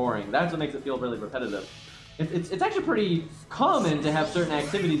stages are boring. That's what makes it feel really repetitive. It's actually pretty common to have certain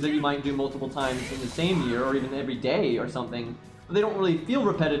activities that you might do multiple times in the same year, or even every day or something, but they don't really feel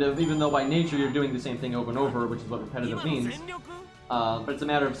repetitive, even though by nature you're doing the same thing over and over, which is what repetitive means. But it's a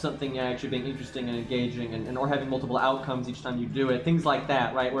matter of something actually being interesting and engaging, and or having multiple outcomes each time you do it. Things like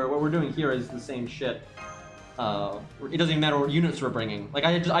that, right? Where what we're doing here is the same shit. It doesn't even matter what units we're bringing. Like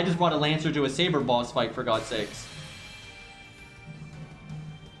I just brought a Lancer to a Saber boss fight, for God's sakes.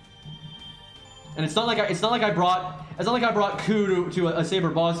 And it's not like I brought Ku to a Saber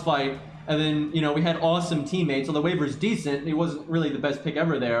boss fight, and then, you know, we had awesome teammates. So the waiver's decent. He wasn't really the best pick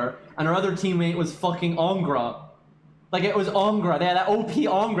ever there, and our other teammate was fucking Ongra. Like, it was Ongra. They had that OP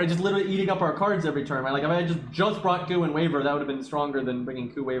Ongra just literally eating up our cards every turn, right? Like, if I had just brought Ku and Waver, that would have been stronger than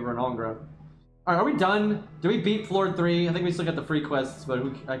bringing Ku, Waver, and Ongra. Alright, are we done? Did we beat floor 3? I think we still got the free quests, but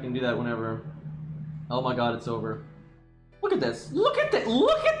I can do that whenever. Oh my god, it's over. Look at this. Look at this.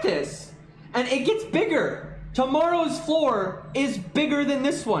 Look at this! And it gets bigger. Tomorrow's floor is bigger than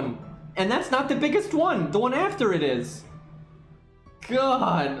this one. And that's not the biggest one. The one after it is.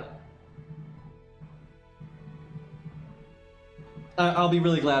 God. I'll be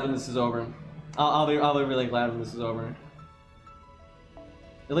really glad when this is over. I'll be really glad when this is over.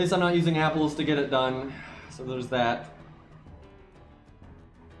 At least I'm not using apples to get it done, so there's that.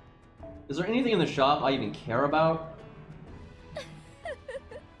 Is there anything in the shop I even care about?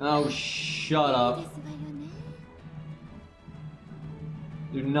 Oh, shut up.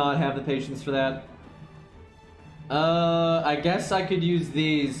 Do not have the patience for that. I guess I could use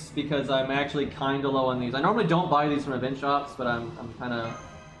these because I'm actually kind of low on these. I normally don't buy these from event shops, but I'm kind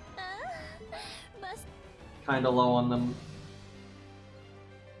of low on them.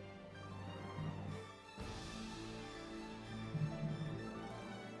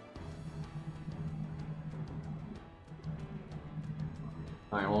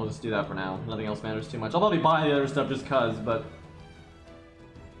 Alright, well, we'll just do that for now. Nothing else matters too much. I'll probably buy the other stuff just cuz, but...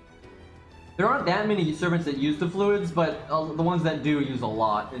 There aren't that many servants that use the fluids, but the ones that do use a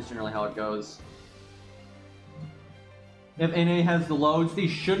lot is generally how it goes. If NA has the loads, they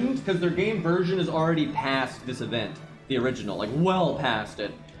shouldn't, because their game version is already past this event. The original, like, well past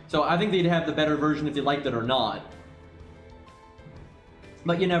it. So I think they'd have the better version if you liked it or not.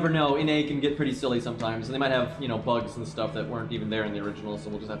 But you never know, NA can get pretty silly sometimes, and they might have, you know, bugs and stuff that weren't even there in the original,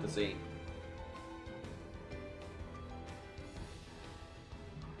 so we'll just have to see.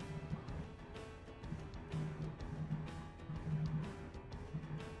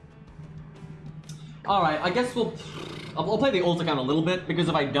 Alright, I guess I'll play the ult account a little bit, because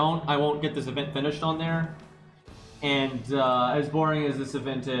if I don't, I won't get this event finished on there. And as boring as this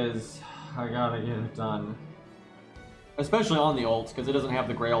event is, I gotta get it done. Especially on the ult, because it doesn't have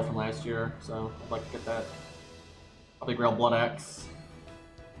the Grail from last year, so I'd like to get that. Probably Grail Blood Axe.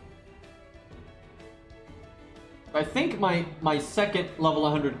 I think my second level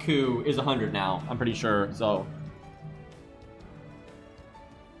 100 Ku is 100 now, I'm pretty sure, so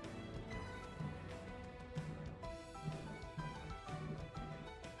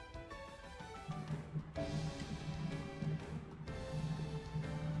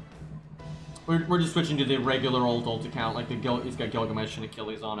We're just switching to the regular old ult account, like he's got Gilgamesh and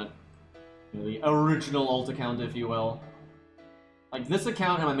Achilles on it. You know, the original ult account, if you will. Like, this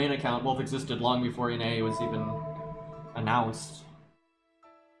account and my main account both existed long before NA was even announced.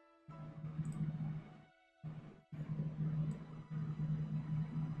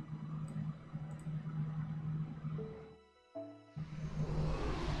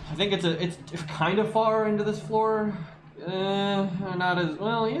 I think it's kind of far into this floor. Not as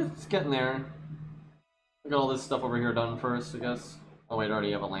well. Yeah, it's getting there. I got all this stuff over here done first, I guess. Oh wait, I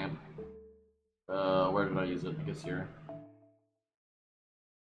already have a lamp. Where did I use it? I guess here.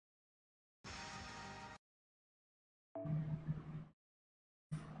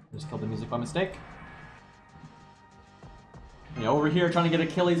 Just killed the music by mistake. Yeah, over here trying to get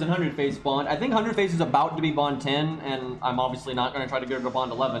Achilles and 100 Face Bond. I think 100 Face is about to be Bond 10, and I'm obviously not going to try to get her to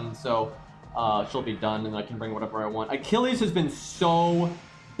Bond 11, so she'll be done, and I can bring whatever I want. Achilles has been so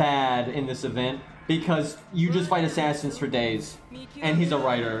bad in this event, because you just fight assassins for days, and he's a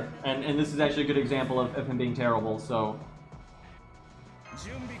writer, and this is actually a good example of him being terrible, so...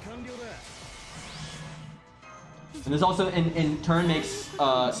 And this also, in turn, makes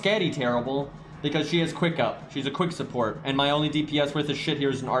Scatty terrible, because she has quick up. She's a quick support, and my only DPS worth of shit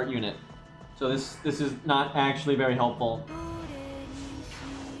here is an art unit. So this is not actually very helpful.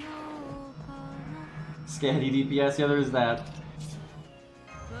 Scatty DPS, yeah, there is that.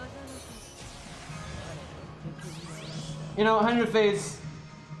 You know, 100 Face,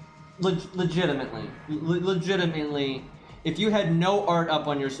 legitimately, if you had no art up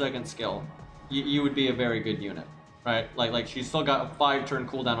on your second skill, you would be a very good unit. Right, like she's still got a 5-turn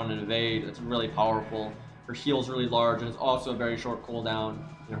cooldown on an evade. It's really powerful. Her heal's really large, and it's also a very short cooldown.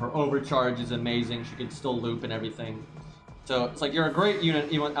 You know, her overcharge is amazing. She can still loop and everything. So it's like you're a great unit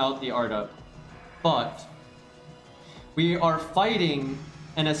even without the art up. But we are fighting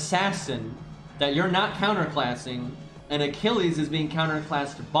an assassin that you're not counterclassing, and Achilles is being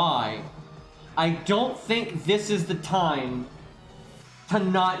counterclassed by. I don't think this is the time to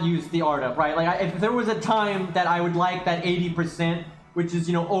not use the art up, right? Like, if there was a time that I would like that 80%, which is,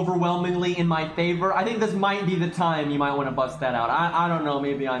 you know, overwhelmingly in my favor, I think this might be the time you might want to bust that out. I don't know,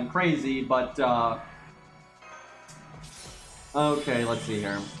 maybe I'm crazy, but, okay, let's see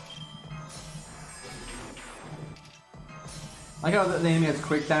here. I like how the enemy has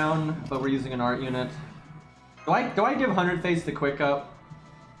quick down, but we're using an art unit. Do I give 100 Face the quick up?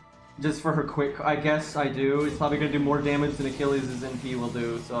 Just for her quick, I guess I do. It's probably gonna do more damage than Achilles' NP will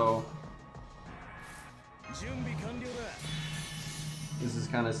do, so... This is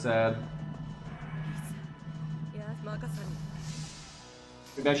kind of sad.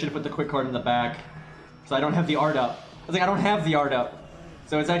 Maybe I should have put the quick card in the back, so I don't have the art up. I was like, I don't have the art up,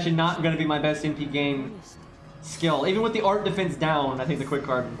 so it's actually not gonna be my best NP game skill. Even with the art defense down, I think the quick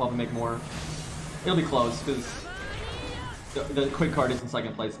card will probably make more. It'll be close, because the quick card is in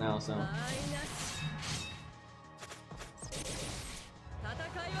second place now, so. I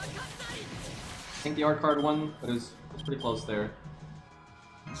think the art card won, but it was pretty close there.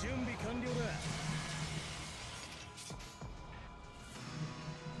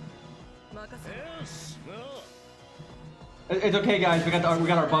 It's okay, guys. We got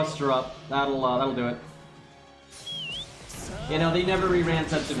our Buster up. That'll do it. You know, they never re-ran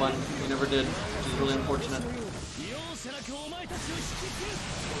Tetsuban. They never did, which is really unfortunate.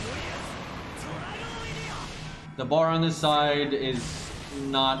 The bar on this side is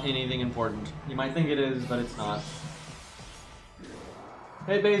not anything important. You might think it is, but it's not.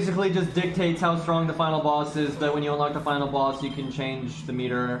 It basically just dictates how strong the final boss is, that when you unlock the final boss, you can change the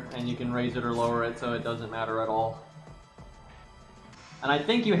meter, and you can raise it or lower it, so it doesn't matter at all. And I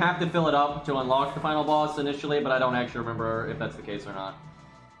think you have to fill it up to unlock the final boss initially, but I don't actually remember if that's the case or not.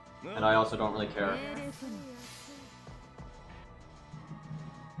 And I also don't really care.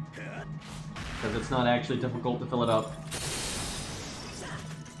 Because it's not actually difficult to fill it up.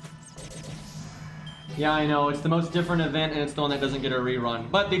 Yeah, I know, it's the most different event, and it's the one that doesn't get a rerun.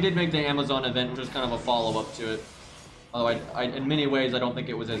 But they did make the Amazon event, which was kind of a follow-up to it. Although, in many ways, I don't think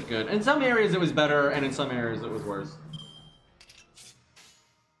it was as good. In some areas, it was better, and in some areas, it was worse.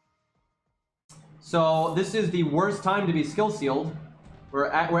 So, this is the worst time to be skill-sealed. We're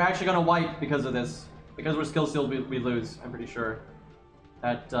actually going to wipe because of this. Because we're skill-sealed, we lose, I'm pretty sure.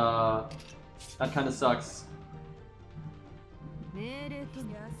 That kind of sucks.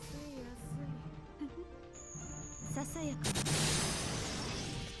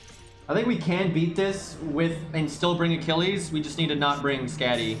 I think we can beat this and still bring Achilles. We just need to not bring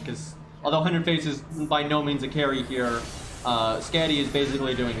Scatty, because although 100 Face is by no means a carry here, Scatty is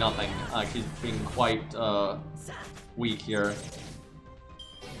basically doing nothing. She's being quite weak here.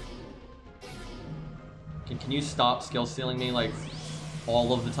 Can you stop skill stealing me like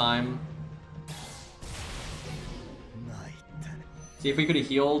all of the time? See, if we could have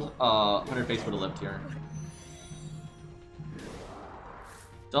healed, 100 Face would have lived here.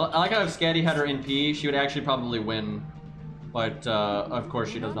 So I like how if Scatty had her NP, she would actually probably win. But of course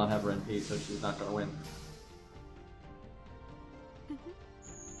she does not have her NP, so she's not gonna win. You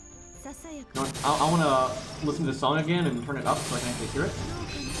know what? I wanna listen to the song again and turn it up so I can actually hear it.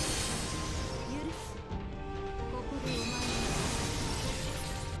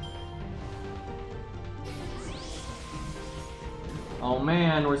 Oh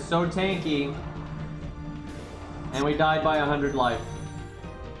man, we're so tanky. And we died by 100 life.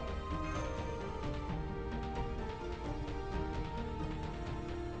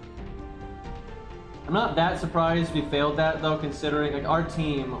 I'm not that surprised we failed that though, considering like our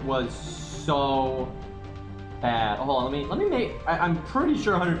team was so bad. Oh, hold on, let me make. I'm pretty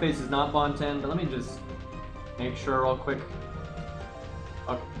sure 100 Face is not Bond 10, but let me just make sure real quick.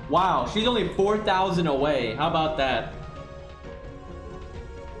 Okay. Wow, she's only 4,000 away. How about that?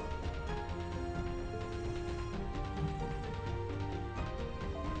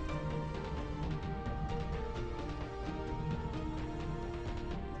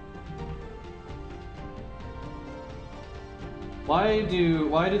 Why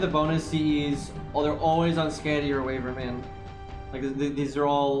do the bonus CEs? Oh, they're always on Scatty or Waiver, man. Like these are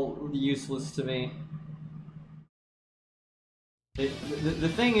all useless to me. The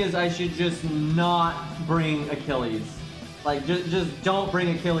thing is, I should just not bring Achilles. Like just don't bring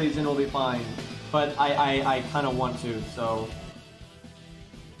Achilles and it'll be fine. But I kind of want to, so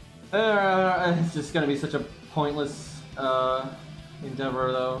it's just gonna be such a pointless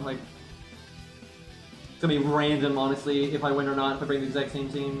endeavor though. Like. It's gonna be random, honestly, if I win or not, if I bring the exact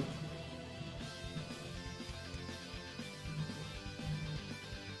same team.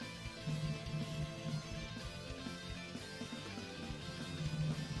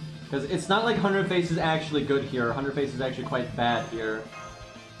 Because it's not like 100 Face is actually good here. 100 Face is actually quite bad here.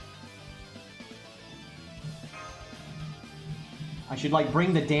 I should like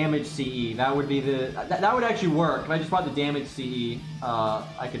bring the damage CE. That would be the that would actually work. If I just brought the damage CE,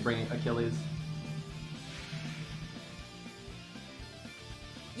 I could bring Achilles.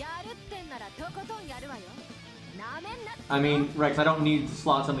 I mean, Rex, I don't need to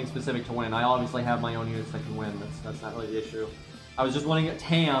slot something specific to win. I obviously have my own units that can win. That's not really the issue. I was just wanting a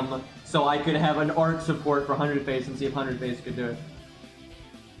TAM so I could have an art support for 100 Face and see if 100 Face could do it.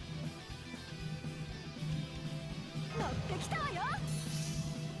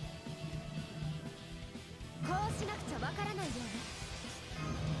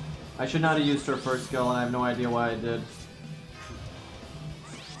 I should not have used her first skill and I have no idea why I did.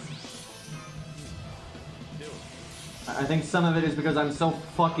 I think some of it is because I'm so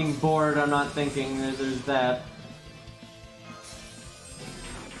fucking bored, I'm not thinking. There's that.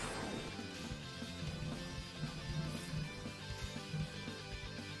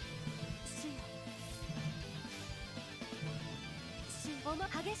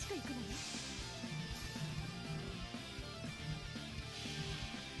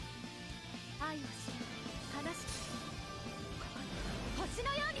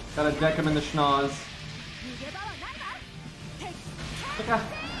 Gotta deck him in the schnoz.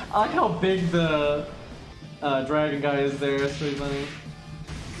 I like how big the dragon guy is there. That's pretty funny.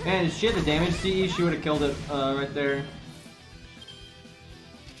 Man, if she had the damage CE, she would have killed it right there.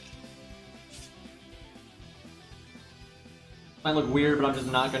 Might look weird, but I'm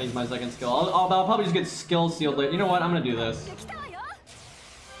just not gonna use my second skill. I'll probably just get skill sealed later. You know what? I'm gonna do this.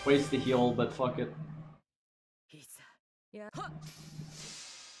 Waste the heal, but fuck it.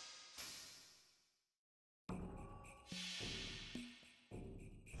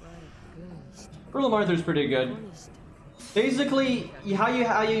 Pearl Martha's pretty good. Basically, how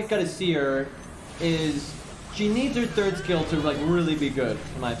you gotta see her is she needs her third skill to like really be good,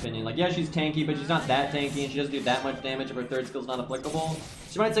 in my opinion. Like, yeah, she's tanky, but she's not that tanky, and she doesn't do that much damage if her third skill's not applicable.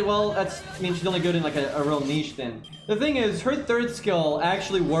 She might say, well, I mean, she's only good in like a real niche thing. The thing is, her third skill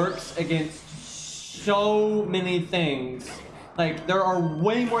actually works against so many things. Like, there are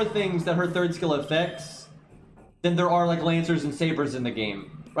way more things that her third skill affects than there are like Lancers and Sabers in the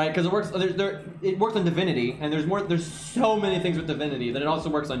game. Right, because it works. It works on Divinity, and there's so many things with Divinity that it also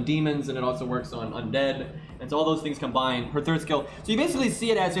works on demons, and it also works on undead, and so all those things combined. Her third skill. So you basically see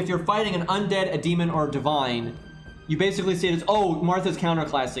it as if you're fighting an undead, a demon, or a divine. You basically see it as, oh, Martha's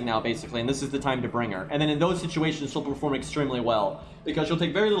counterclassing now, basically, and this is the time to bring her. And then in those situations, she'll perform extremely well because she'll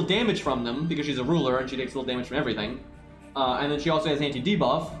take very little damage from them because she's a ruler and she takes little damage from everything, and then she also has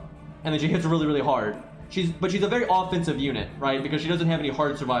anti-debuff, and then she hits really, really hard. But she's a very offensive unit, right? Because she doesn't have any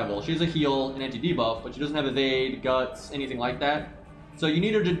hard survival. She has a heal, an anti-debuff, but she doesn't have evade, guts, anything like that. So you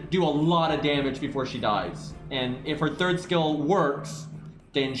need her to do a lot of damage before she dies. And if her third skill works,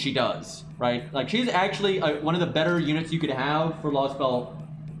 then she does, right? Like, she's actually one of the better units you could have for Lost Belt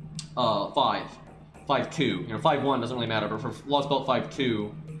 5.2. You know, 5.1 doesn't really matter, but for Lost Belt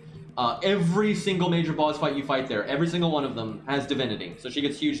 5.2, every single major boss fight you fight there, every single one of them has Divinity. So she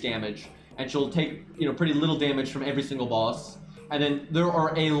gets huge damage, and she'll take, you know, pretty little damage from every single boss. And then there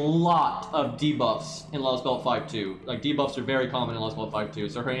are a lot of debuffs in Lost Belt 5.2. Like, debuffs are very common in Lost Belt 5.2,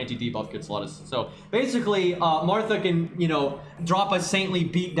 so her anti-debuff gets a lot of... So, basically, Martha can, you know, drop a saintly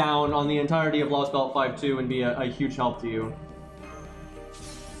beatdown on the entirety of Lost Belt 5.2 and be a huge help to you.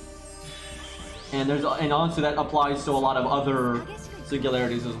 And honestly, that applies to a lot of other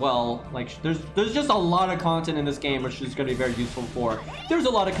singularities as well. Like, there's just a lot of content in this game which she's going to be very useful for. There's a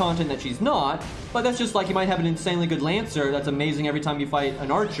lot of content that she's not, but that's just like you might have an insanely good Lancer that's amazing every time you fight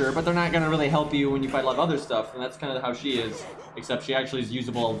an Archer, but they're not going to really help you when you fight a lot of other stuff, and that's kind of how she is, except she actually is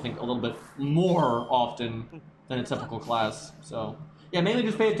usable, I think, a little bit more often than a typical class. So, yeah, mainly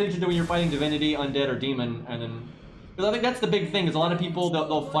just pay attention to when you're fighting Divinity, Undead, or Demon, and then... Because I think that's the big thing, is a lot of people,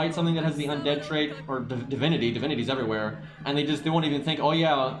 they'll fight something that has the Undead trait, or Divinity's everywhere, and they won't even think, oh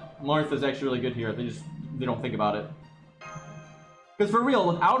yeah, Martha's actually really good here. They don't think about it. Because for real,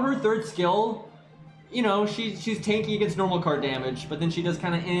 without her third skill, you know, she's tanky against normal card damage, but then she does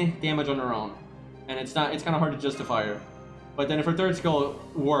kind of damage on her own. And it's kind of hard to justify her. But then if her third skill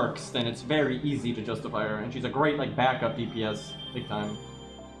works, then it's very easy to justify her, and she's a great, like, backup DPS, big time.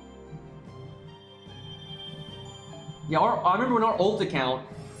 Yeah, I remember when our ult account,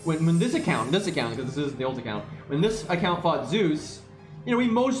 when this account, because this is the ult account, when this account fought Zeus, you know, we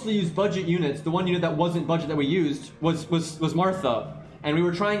mostly used budget units. The one unit that wasn't budget that we used was Martha. And we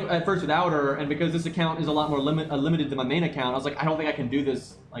were trying at first without her, and because this account is a lot more limited than my main account, I was like, I don't think I can do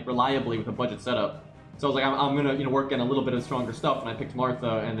this, like, reliably with a budget setup. So I was like, I'm gonna, you know, work on a little bit of stronger stuff, and I picked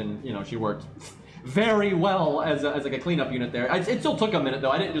Martha, and then, you know, she worked very well as like a cleanup unit there. It still took a minute, though.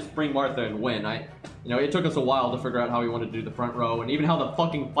 I didn't just bring Martha and win. You know, it took us a while to figure out how we wanted to do the front row, and even how the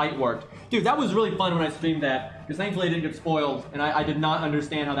fucking fight worked. Dude, that was really fun when I streamed that, because thankfully it didn't get spoiled, and I did not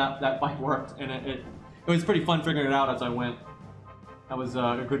understand how that fight worked, and it was pretty fun figuring it out as I went. That was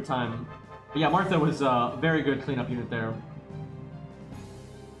a good time. But yeah, Martha was a very good cleanup unit there.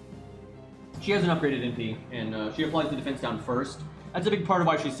 She has an upgraded NP, and she applies the defense down first. That's a big part of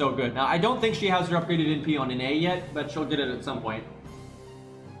why she's so good. Now, I don't think she has her upgraded NP on an A yet, but she'll get it at some point.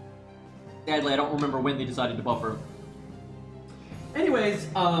 Sadly, I don't remember when they decided to buff her. Anyways,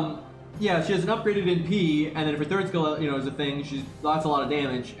 yeah, she has an upgraded NP, and then if her third skill, you know, is a thing, that's a lot of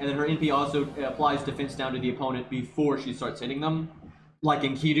damage, and then her NP also applies defense down to the opponent before she starts hitting them, like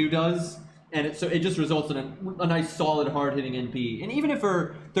Enkidu does. And so it just results in a nice, solid, hard-hitting NP. And even if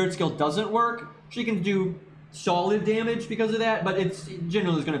her third skill doesn't work, she can do solid damage because of that, but it's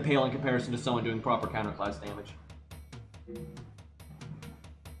generally going to pale in comparison to someone doing proper counterclass damage.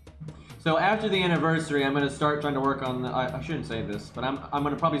 So after the anniversary, I'm going to start trying to work on the... I shouldn't say this, but I'm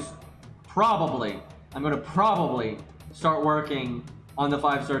going to probably start working on the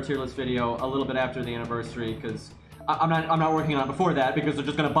 5-star tier list video a little bit after the anniversary, because I'm not working on it before that, because they're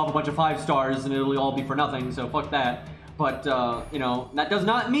just going to bump a bunch of 5 stars and it'll all be for nothing, so fuck that. But, you know, that does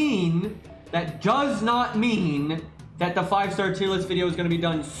not mean that the 5-star tier list video is going to be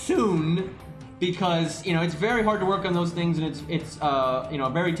done soon, because, you know, it's very hard to work on those things, and it's you know,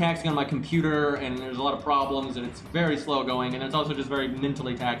 very taxing on my computer, and there's a lot of problems, and it's very slow going, and it's also just very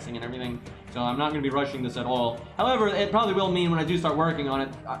mentally taxing and everything, so I'm not going to be rushing this at all. However, it probably will mean when I do start working on it,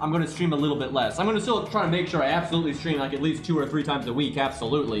 I'm going to stream a little bit less. I'm going to still try to make sure I absolutely stream like at least 2 or 3 times a week,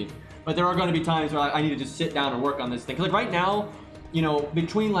 absolutely, but there are going to be times where I need to just sit down and work on this thing, because like right now, you know,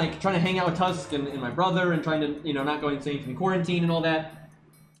 between like trying to hang out with Tusk and my brother and trying to, you know, not go insane from quarantine and all that,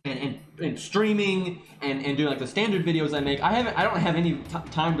 and streaming and doing like the standard videos I make, I don't have any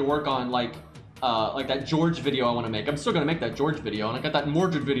time to work on like that George video I want to make. I'm still gonna make that George video, and I got that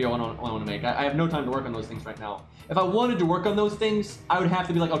Mordred video I want to make. I have no time to work on those things right now. If I wanted to work on those things, I would have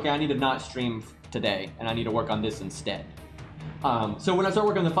to be like, okay, I need to not stream today, and I need to work on this instead. So when I start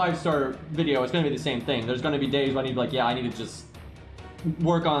working on the 5-star video, it's gonna be the same thing. There's gonna be days where I need to be like, yeah, I need to just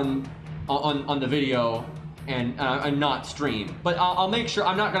work on the video and not stream, but I'll make sure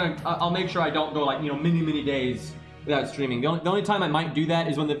I'll make sure I don't go like, you know, many days without streaming. The only time I might do that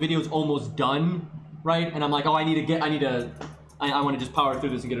is when the video's almost done, right? And I'm like, oh, I want to just power through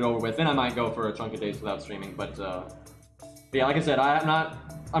this and get it over with. Then I might go for a chunk of days without streaming. But yeah, like I said, I'm not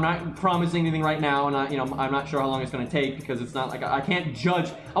I'm not promising anything right now, and I'm not sure how long it's going to take because it's not like I can't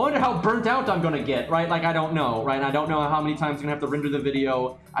judge. I wonder how burnt out I'm going to get, right? Like I don't know, right? And I don't know how many times I'm going to have to render the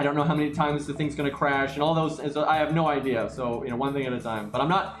video. I don't know how many times the thing's going to crash and all those. And so I have no idea. So one thing at a time. But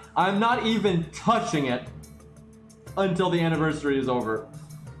I'm not even touching it until the anniversary is over.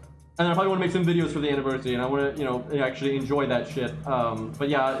 And I probably want to make some videos for the anniversary, and I want to actually enjoy that shit. But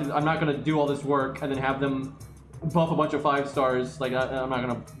yeah, I'm not going to do all this work and then have them buff a bunch of 5 stars. Like I'm not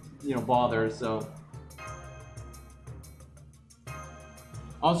gonna bother. So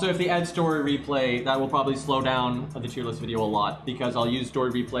also, if they add story replay, that will probably slow down the tier list video a lot, because I'll use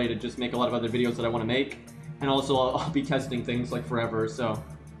story replay to just make a lot of other videos that I want to make, and also I'll be testing things like forever. So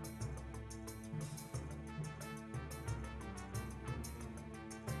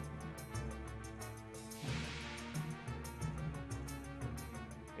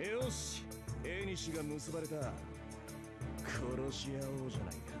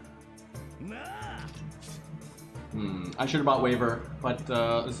I should have bought waiver, but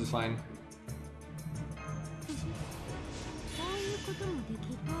this is fine.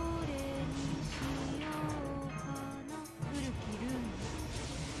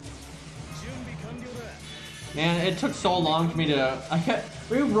 Man, it took so long for me to...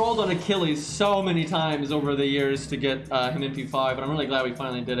 we rolled on Achilles so many times over the years to get him in P5, but I'm really glad we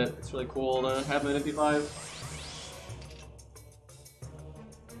finally did it. It's really cool to have him in P5.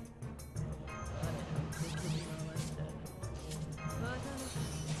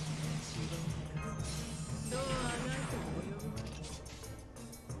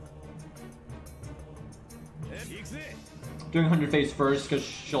 Doing 100 phase first because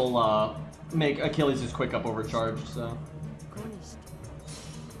she'll make Achilles' quick up overcharged, so.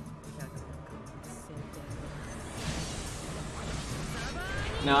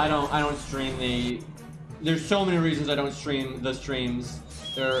 No, I don't stream the... There's so many reasons I don't stream the streams.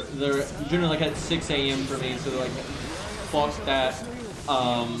 They're generally like at 6 AM for me, so they're like, fuck that.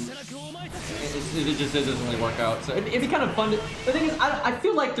 It just doesn't really work out. So it'd be kind of fun to... The thing is, I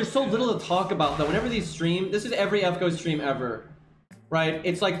feel like there's so little to talk about, though. Whenever these stream... This is every FGO stream ever. Right?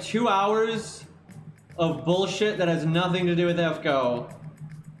 It's like 2 hours of bullshit that has nothing to do with FGO.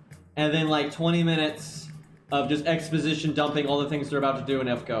 And then like 20 minutes of just exposition dumping all the things they're about to do in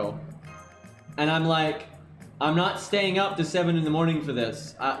FGO. And I'm like... I'm not staying up to 7 in the morning for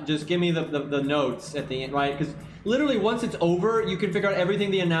this. Just give me the notes at the end, right? Because literally once it's over, you can figure out everything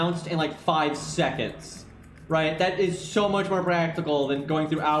they announced in like 5 seconds, right? That is so much more practical than going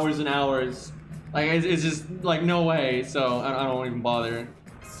through hours and hours. Like, it's just like, no way. So I don't even bother.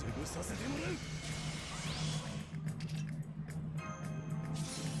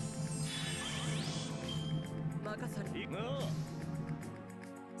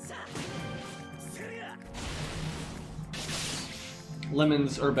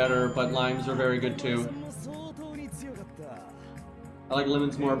 Lemons are better, but limes are very good too. I like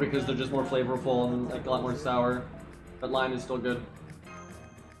lemons more because they're just more flavorful and like a lot more sour, but lime is still good.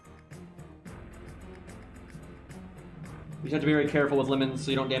 You just have to be very careful with lemons so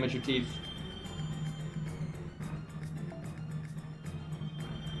you don't damage your teeth.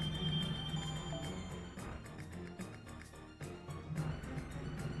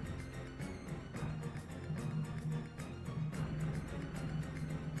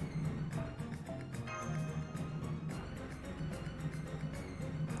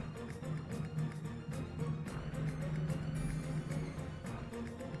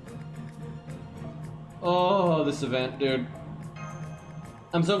 Oh, this event, dude.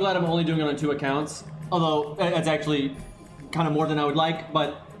 I'm so glad I'm only doing it on 2 accounts. Although, that's actually kind of more than I would like,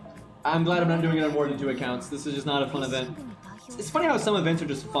 but I'm glad I'm not doing it on more than 2 accounts. This is just not a fun event. It's funny how some events are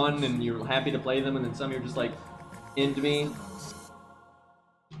just fun and you're happy to play them, and then some you're just like, into me.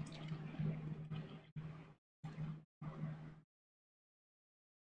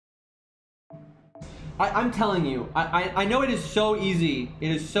 I'm telling you, I know it is so easy. It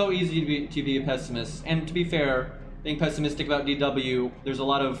is so easy to be a pessimist. And to be fair, being pessimistic about DW, there's a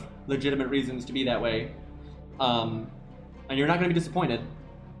lot of legitimate reasons to be that way. And you're not going to be disappointed.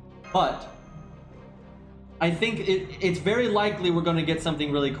 But I think it's very likely we're going to get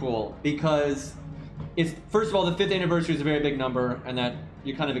something really cool, because it's, first of all, the 5th anniversary is a very big number, and that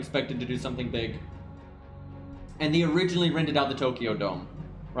you're kind of expected to do something big. And they originally rented out the Tokyo Dome.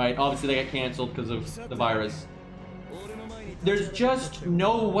 Right? Obviously they got canceled because of the virus. There's just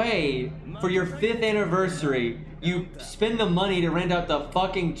no way for your 5th anniversary you spend the money to rent out the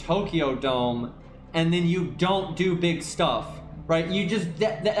fucking Tokyo Dome and then you don't do big stuff. Right? You just,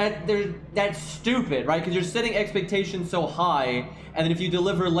 that's stupid, right? Because you're setting expectations so high, and then if you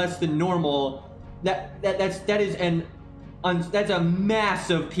deliver less than normal, that is an That's a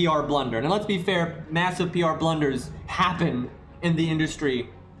massive PR blunder. And let's be fair, massive PR blunders happen in the industry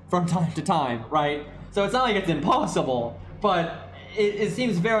from time to time, right? So it's not like it's impossible, but it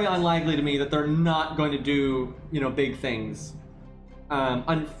seems very unlikely to me that they're not going to do, you know, big things.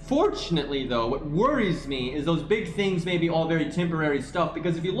 Unfortunately, though, what worries me is those big things may be all very temporary stuff,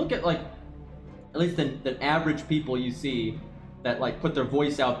 because if you look at, like, at least the average people you see that, like, put their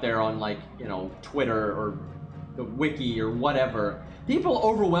voice out there on, like, you know, Twitter or the wiki or whatever, people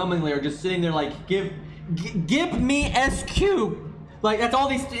overwhelmingly are just sitting there like, give me SQ. Like, that's all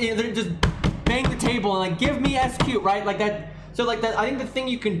these, they're just bang the table and like, give me SQ, right? Like that. So like that, I think the thing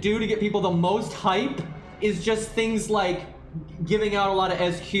you can do to get people the most hype is just things like giving out a lot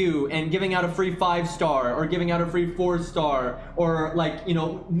of SQ and giving out a free 5-star or giving out a free 4-star, or like, you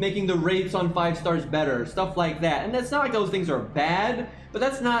know, making the rates on 5 stars better, stuff like that. And it's not like those things are bad, but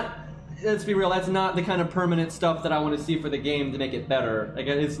that's not, let's be real, that's not the kind of permanent stuff that I want to see for the game to make it better. Like,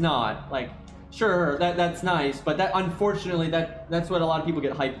 it's not. Like, sure, that's nice, but that, unfortunately, that's what a lot of people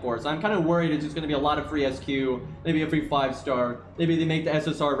get hyped for. So I'm kind of worried it's just going to be a lot of free SQ, maybe a free 5-star, maybe they make the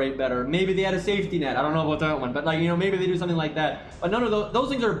SSR rate better, maybe they add a safety net, I don't know about that one, but like, you know, maybe they do something like that. But none of those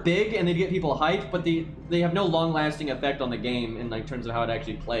things are big and they get people hyped, but they have no long-lasting effect on the game in like terms of how it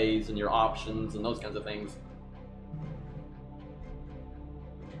actually plays and your options and those kinds of things.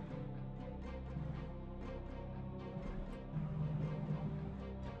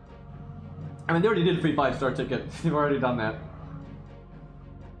 I mean, they already did a free 5-star ticket. They've already done that.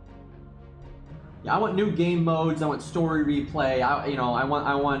 Yeah, I want new game modes. I want story replay.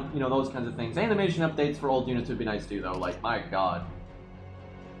 I want, you know, those kinds of things. Animation updates for old units would be nice too, though. Like, my God.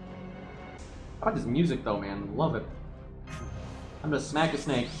 How about this music, though, man? Love it. I'm gonna smack a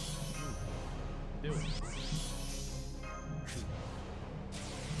snake.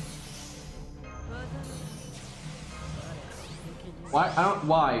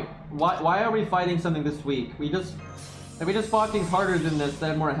 Why are we fighting something this week? If we just fought things harder than this, they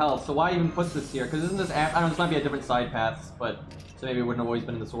had more health, so why even put this here? Because isn't this, I don't know, this might be a different side paths, but, so maybe it wouldn't have always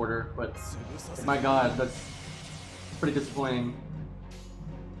been in this order, but, my God, that's pretty disappointing.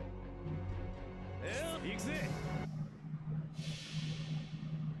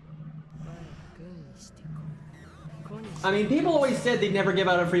 I mean, people always said they'd never give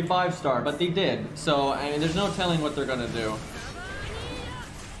out a free 5-star, but they did, so, I mean, there's no telling what they're gonna do.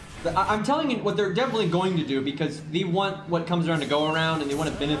 I'm telling you what they're definitely going to do, because they want what comes around to go around, and they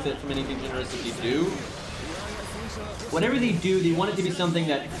want to benefit from anything generous that they do. Whatever they do, they want it to be something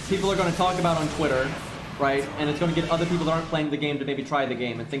that people are going to talk about on Twitter, right? And it's going to get other people that aren't playing the game to maybe try the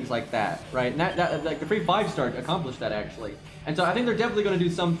game and things like that, right? And that like the free 5-star accomplished that, actually. And so I think they're definitely going to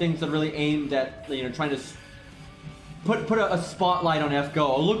do some things that are really aimed at, you know, trying to put a spotlight on FGO.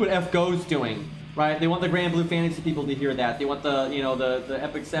 Oh, look what FGO's doing. Right, they want the Grand Blue Fantasy people to hear that. They want the, you know, the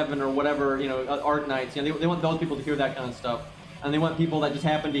Epic 7 or whatever, you know, Art Knights. You know, they want those people to hear that kind of stuff, and they want people that just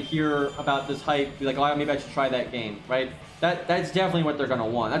happen to hear about this hype be like, oh, maybe I should try that game, right? That's definitely what they're gonna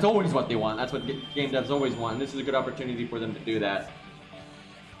want. That's always what they want. That's what game devs always want. And this is a good opportunity for them to do that.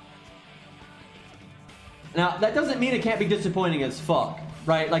 Now, that doesn't mean it can't be disappointing as fuck,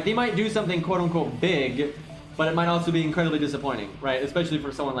 right? Like, they might do something quote-unquote big, but it might also be incredibly disappointing, right? Especially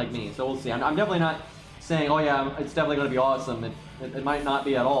for someone like me. So we'll see. I'm definitely not saying, oh yeah, it's definitely going to be awesome. It might not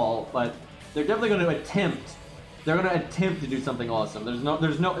be at all, but they're definitely going to attempt. They're going to attempt to do something awesome.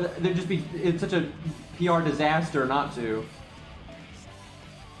 There'd just be, it's such a PR disaster not to.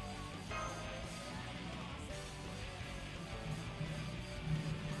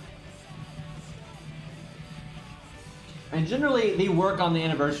 And generally, they work on the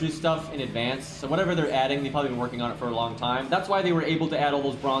anniversary stuff in advance, so whatever they're adding, they've probably been working on it for a long time. That's why they were able to add all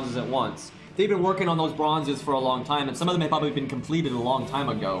those bronzes at once. They've been working on those bronzes for a long time, and some of them had probably been completed a long time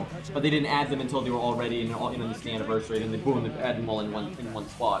ago, but they didn't add them until they were already in, you know, this the anniversary, and then boom, they added them all in one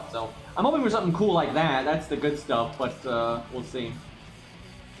spot. So I'm hoping for something cool like that. That's the good stuff, but we'll see.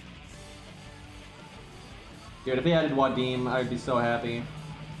 Dude, if they added Wadim, I'd be so happy.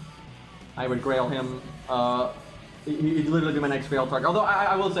 I would grail him. He'd literally be my next grail target. Although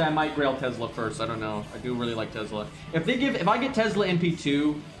I will say I might grail Tesla first. I don't know. I do really like Tesla. If I get Tesla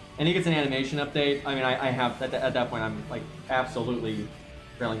NP2 and he gets an animation update, I mean, I have at that point I'm like absolutely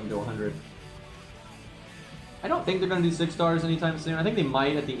grailing him to 100. I don't think they're gonna do 6-stars anytime soon. I think they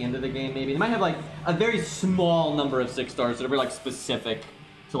might at the end of the game. Maybe they might have like a very small number of 6-stars that are very like specific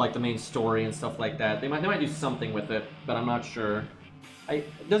to like the main story and stuff like that. They might do something with it, but I'm not sure.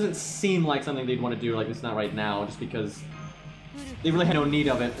 It doesn't seem like something they'd want to do, like it's not right now, just because they really had no need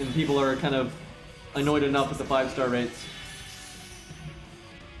of it, and people are kind of annoyed enough with the 5-star rates.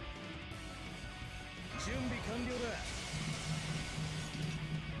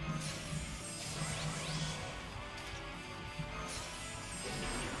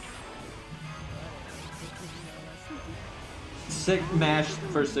 Sick mash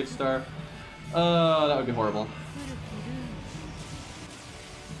for 6-star. That would be horrible.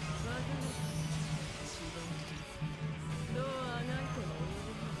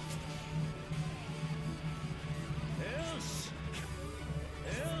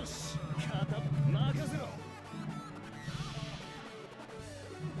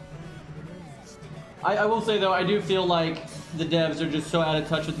 I will say though, I do feel like the devs are just so out of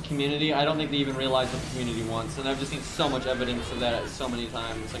touch with the community. I don't think they even realize what the community wants, and I've just seen so much evidence of that so many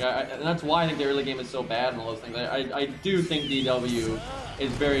times. Like, and that's why I think the early game is so bad and all those things. I do think DW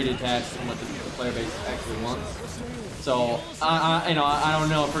is very detached from what the player base actually wants. So I don't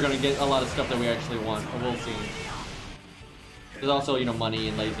know if we're gonna get a lot of stuff that we actually want, but we'll see. There's also, you know, money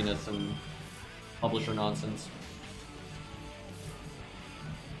and laziness and publisher nonsense.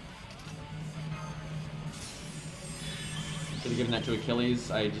 Should have given that to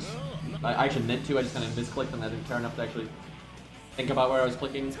Achilles. I actually meant to. I just kind of misclicked and I didn't care enough to actually think about where I was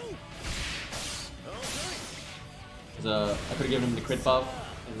clicking. I could have given him the crit buff,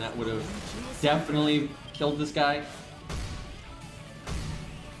 and that would have definitely killed this guy.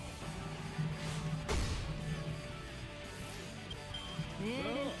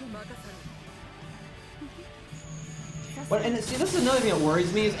 But, and see, this is another thing that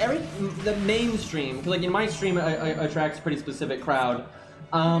worries me, is the mainstream, because like in my stream attracts a pretty specific crowd.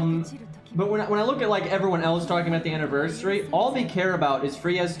 But when I look at like everyone else talking about the anniversary, all they care about is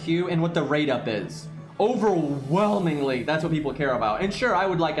free SQ and what the rate up is. Overwhelmingly, that's what people care about. And sure, I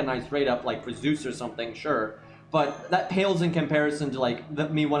would like a nice rate up like for Zeus or something, sure. But that pales in comparison to like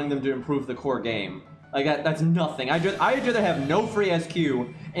me wanting them to improve the core game. Like that's nothing. I'd rather have no free SQ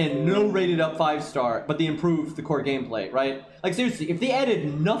and no rated up 5-star, but they improved the core gameplay, right? Like seriously, if they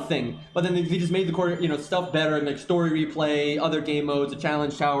added nothing, but then they just made the core, you know, stuff better and like story replay, other game modes, a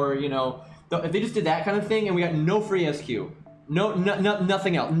challenge tower, you know, if they just did that kind of thing and we got no free SQ,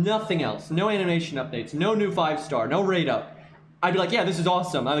 nothing else, no animation updates, no new 5-star, no rate up, I'd be like, yeah, this is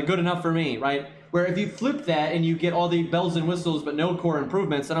awesome, good enough for me, right? Where if you flip that and you get all the bells and whistles but no core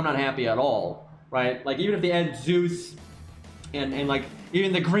improvements, then I'm not happy at all. Right? Like, even if they add Zeus and like,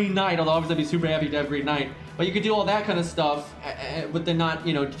 even the Green Knight, although obviously I'd be super happy to have Green Knight, but you could do all that kind of stuff, but then not,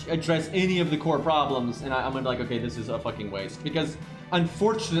 you know, address any of the core problems, and I'm gonna be like, okay, this is a fucking waste. Because,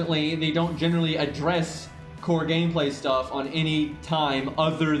 unfortunately, they don't generally address core gameplay stuff on any time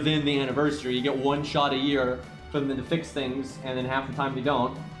other than the anniversary. You get one shot a year for them to fix things, and then half the time they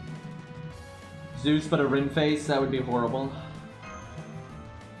don't. Zeus but a Rin face, that would be horrible.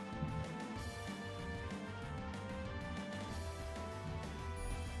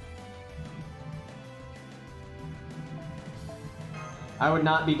 I would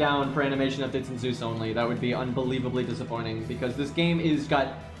not be down for animation updates in Zeus only. That would be unbelievably disappointing, because this game is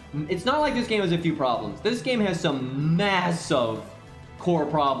it's not like this game has a few problems. This game has some massive core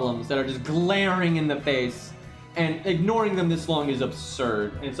problems that are just glaring in the face, and ignoring them this long is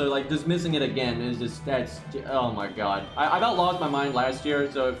absurd. And so like dismissing it again is just, oh my god. I about lost my mind last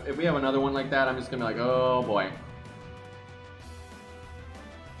year, so if we have another one like that, I'm just gonna be like, oh boy.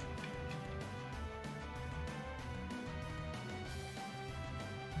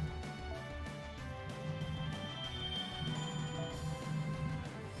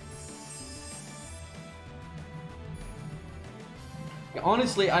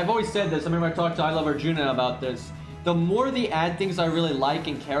 Honestly, I've always said this. I remember I talked to I Love Arjuna about this. The more they add things I really like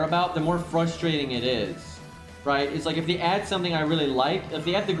and care about, the more frustrating it is. Right? It's like if they add something I really like, if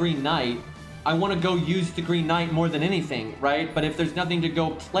they add the Green Knight, I want to go use the Green Knight more than anything, right? But if there's nothing to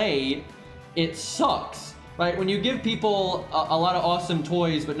go play, it sucks. Right? When you give people a lot of awesome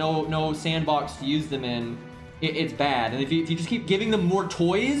toys but no sandbox to use them in, it's bad. And if you just keep giving them more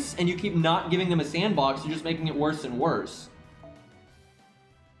toys and you keep not giving them a sandbox, you're just making it worse and worse.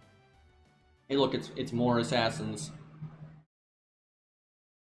 Hey look, it's more assassins.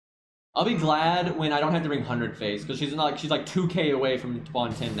 I'll be glad when I don't have to bring 100 face, because she's like 2k away from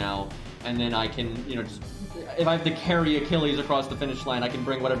spawn 10 now, and then I can, you know, just if I have to carry Achilles across the finish line, I can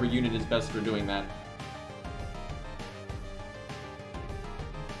bring whatever unit is best for doing that.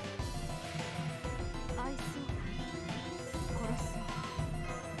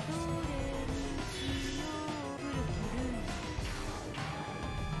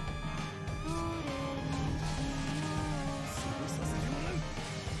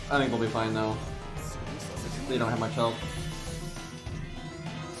 I think we'll be fine though. They don't have much help.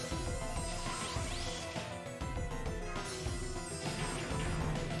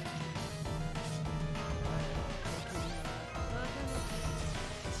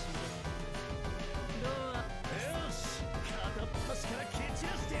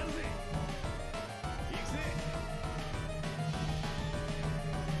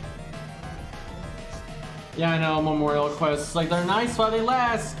 Yeah, I know, memorial quests, like, they're nice while they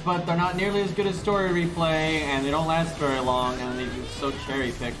last, but they're not nearly as good as story replay, and they don't last very long, and they're just so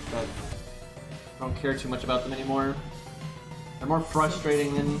cherry-picked that I don't care too much about them anymore. They're more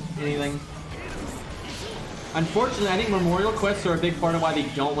frustrating than anything. Unfortunately, I think memorial quests are a big part of why they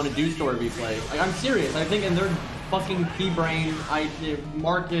don't want to do story replay. Like, I'm serious, I think in their fucking pea-brain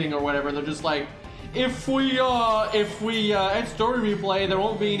marketing or whatever, they're just like, if we add story replay, there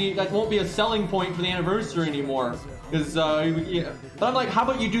won't be any, that won't be a selling point for the anniversary anymore. Because, yeah. But I'm like, how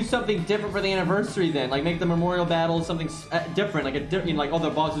about you do something different for the anniversary then? Like, make the memorial battles something different, like like other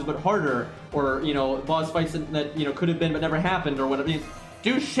bosses but harder, or, you know, boss fights that, you know, could have been but never happened, or whatever.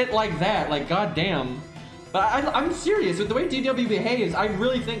 Do shit like that, like, goddamn. But I'm serious, with the way DW behaves, I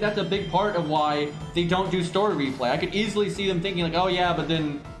really think that's a big part of why they don't do story replay. I could easily see them thinking like, oh yeah, but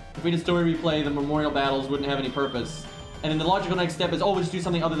then if we did story replay, the memorial battles wouldn't have any purpose. And then the logical next step is, oh, we'll just do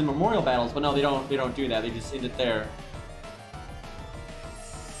something other than memorial battles. But no, they don't do that. They just end it there.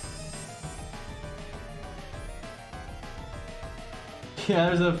 Yeah,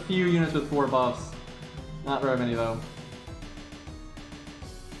 there's a few units with 4 buffs. Not very many though.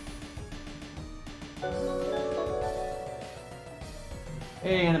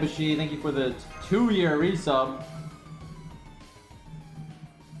 Hey Anabashi, thank you for the 2-year resub.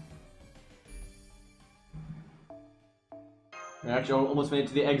 I actually almost made it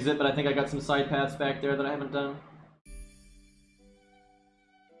to the exit, but I think I got some side paths back there that I haven't done.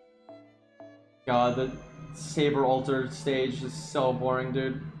 God, the Saber Altar stage is so boring,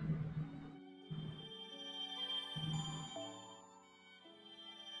 dude.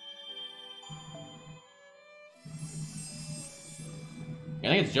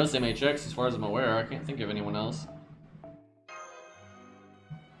 I think it's just MHX as far as I'm aware. I can't think of anyone else.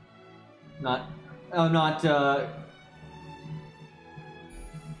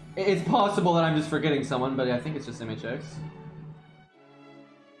 It's possible that I'm just forgetting someone, but I think it's just MHX.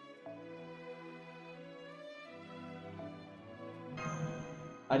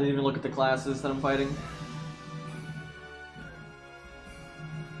 I didn't even look at the classes that I'm fighting.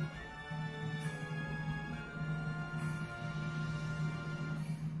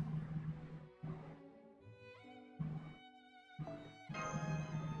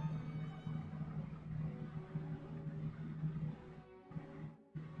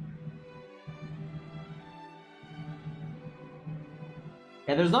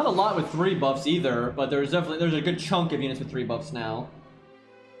 Yeah, there's not a lot with 3 buffs either, but there's a good chunk of units with 3 buffs now.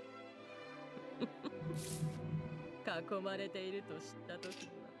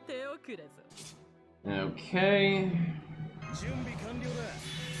 Okay.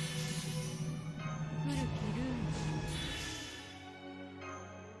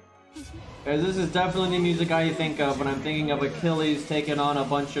 Guys, this is definitely the music I think of when I'm thinking of Achilles taking on a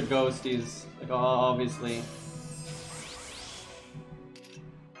bunch of ghosties. Like, obviously.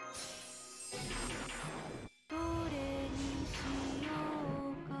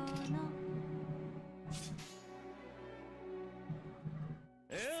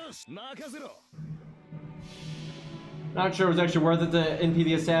 Not sure it was actually worth it to NP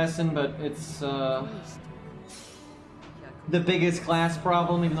the Assassin, but it's the biggest class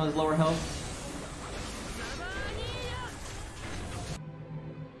problem, even though it's lower health.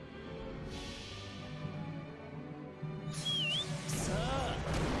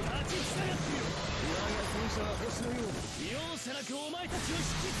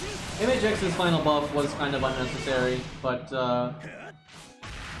 MHX's final buff was kind of unnecessary, but I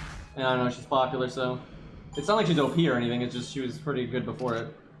don't know, she's popular, so it's not like she's OP or anything, it's just she was pretty good before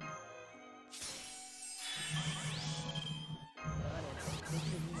it.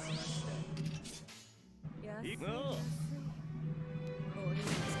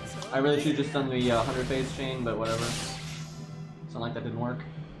 I really should have just done the 100 phase chain, but whatever. It's not like that didn't work.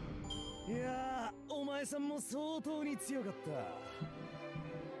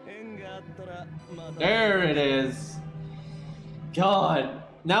 There it is. God.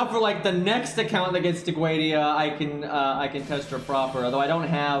 Now for like the next account that gets to Guadia, I can test her proper. Although I don't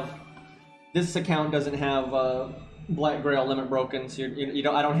have, this account doesn't have Black Grail limit broken, so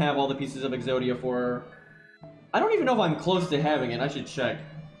I don't have all the pieces of Exodia for her. I don't even know if I'm close to having it. I should check.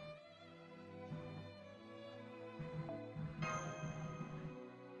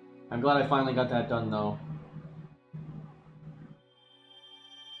 I'm glad I finally got that done though.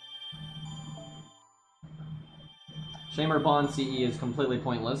 Shamer Bond CE is completely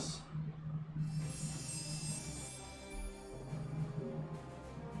pointless.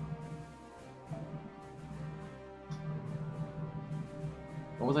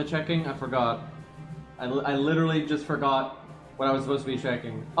 What was I checking? I forgot. I literally just forgot what I was supposed to be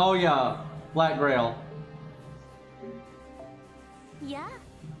checking. Oh yeah, Black Grail. Yeah.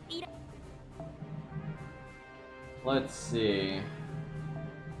 Let's see.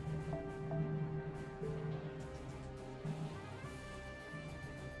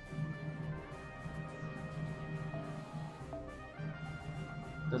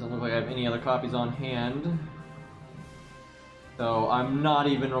 Doesn't look like I have any other copies on hand. So I'm not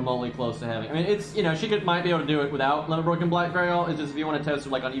even remotely close to having. I mean, it's, you know, she might be able to do it without Lemon Broken Black Grail. It's just if you want to test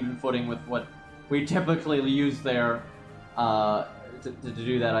her like on even footing with what we typically use there, to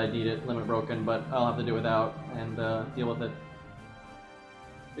do that, I need it Lemon Broken, but I'll have to do it without and deal with it.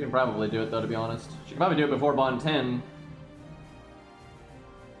 She can probably do it though, to be honest. She can probably do it before Bond 10.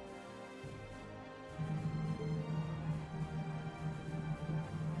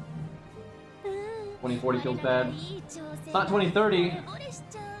 $2040 feels bad. It's not 2030.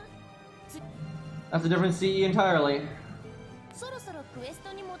 That's a different CE entirely.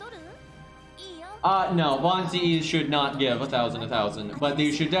 No, Bond CEs should not give 1,000, but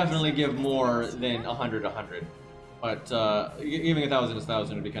they should definitely give more than 100. But giving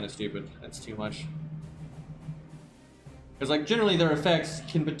 1,000 would be kind of stupid. That's too much. Because like generally their effects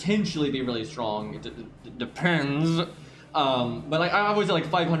can potentially be really strong. It depends. But like I always say like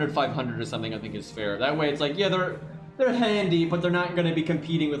 500 or something I think is fair. That way it's like, yeah, they're handy, but they're not going to be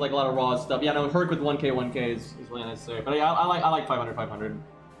competing with like a lot of raw stuff. Yeah, no, Herc with 1k is really necessary. But yeah, I like 500.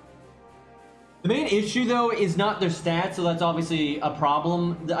 The main issue though is not their stats, so that's obviously a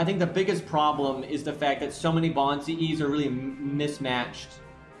problem. I think the biggest problem is the fact that so many Bond CEs are really mismatched.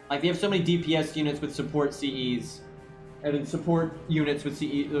 Like they have so many DPS units with support CEs, and then support units with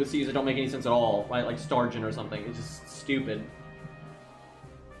those CEs that don't make any sense at all, right? Like Stargen or something. It's just stupid.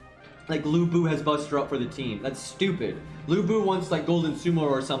 Like Lu Bu has Buster Up for the team. That's stupid. Lu Bu wants like Golden Sumo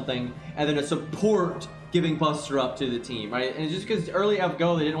or something, and then a support giving Buster Up to the team, right? And it's just because early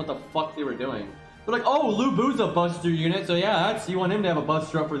FGO they didn't know what the fuck they were doing. They're like, oh, Lu Bu's a Buster unit, so yeah, you want him to have a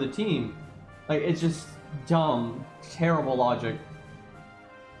Buster Up for the team. Like it's just dumb, terrible logic.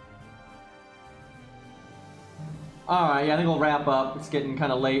 Alright, yeah, I think we'll wrap up. It's getting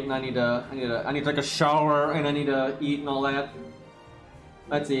kind of late, and I need to take a shower, and I need to eat and all that.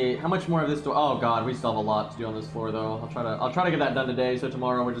 Let's see, how much more of this do? Oh god, we still have a lot to do on this floor, though. I'll try to get that done today. So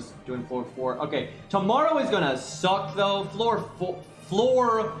tomorrow we're just doing floor 4. Okay, tomorrow is gonna suck though. Floor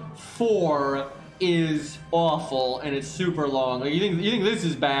 4 is awful, and it's super long. Like, you think this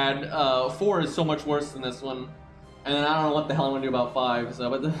is bad? 4 is so much worse than this one, and then I don't know what the hell I'm gonna do about 5. So,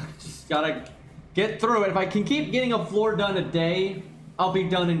 but just gotta get through it. If I can keep getting a floor done a day, I'll be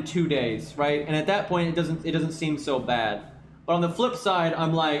done in 2 days, right? And at that point, it doesn't seem so bad. But on the flip side,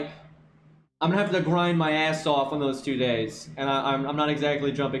 I'm like, I'm gonna have to grind my ass off on those 2 days, and I'm not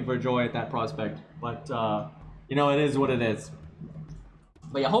exactly jumping for joy at that prospect. But you know, it is what it is.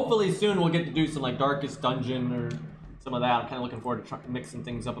 But yeah, hopefully soon we'll get to do some like Darkest Dungeon or some of that. I'm kind of looking forward to mixing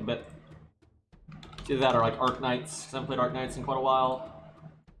things up a bit. Either that or like Arc Knights, because I haven't played Arc Knights in quite a while.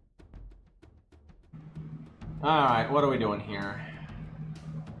 Alright, what are we doing here?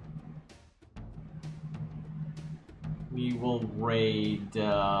 We will raid,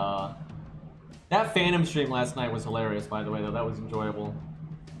 that Phantom stream last night was hilarious, by the way, though. That was enjoyable.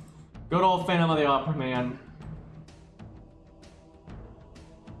 Good old Phantom of the Opera, man.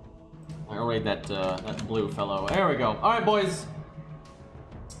 I'll raid that blue fellow. There we go. Alright, boys.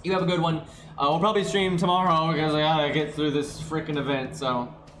 You have a good one. We'll probably stream tomorrow, because I gotta get through this frickin' event,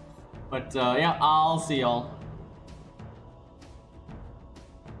 so. But, yeah, I'll see y'all.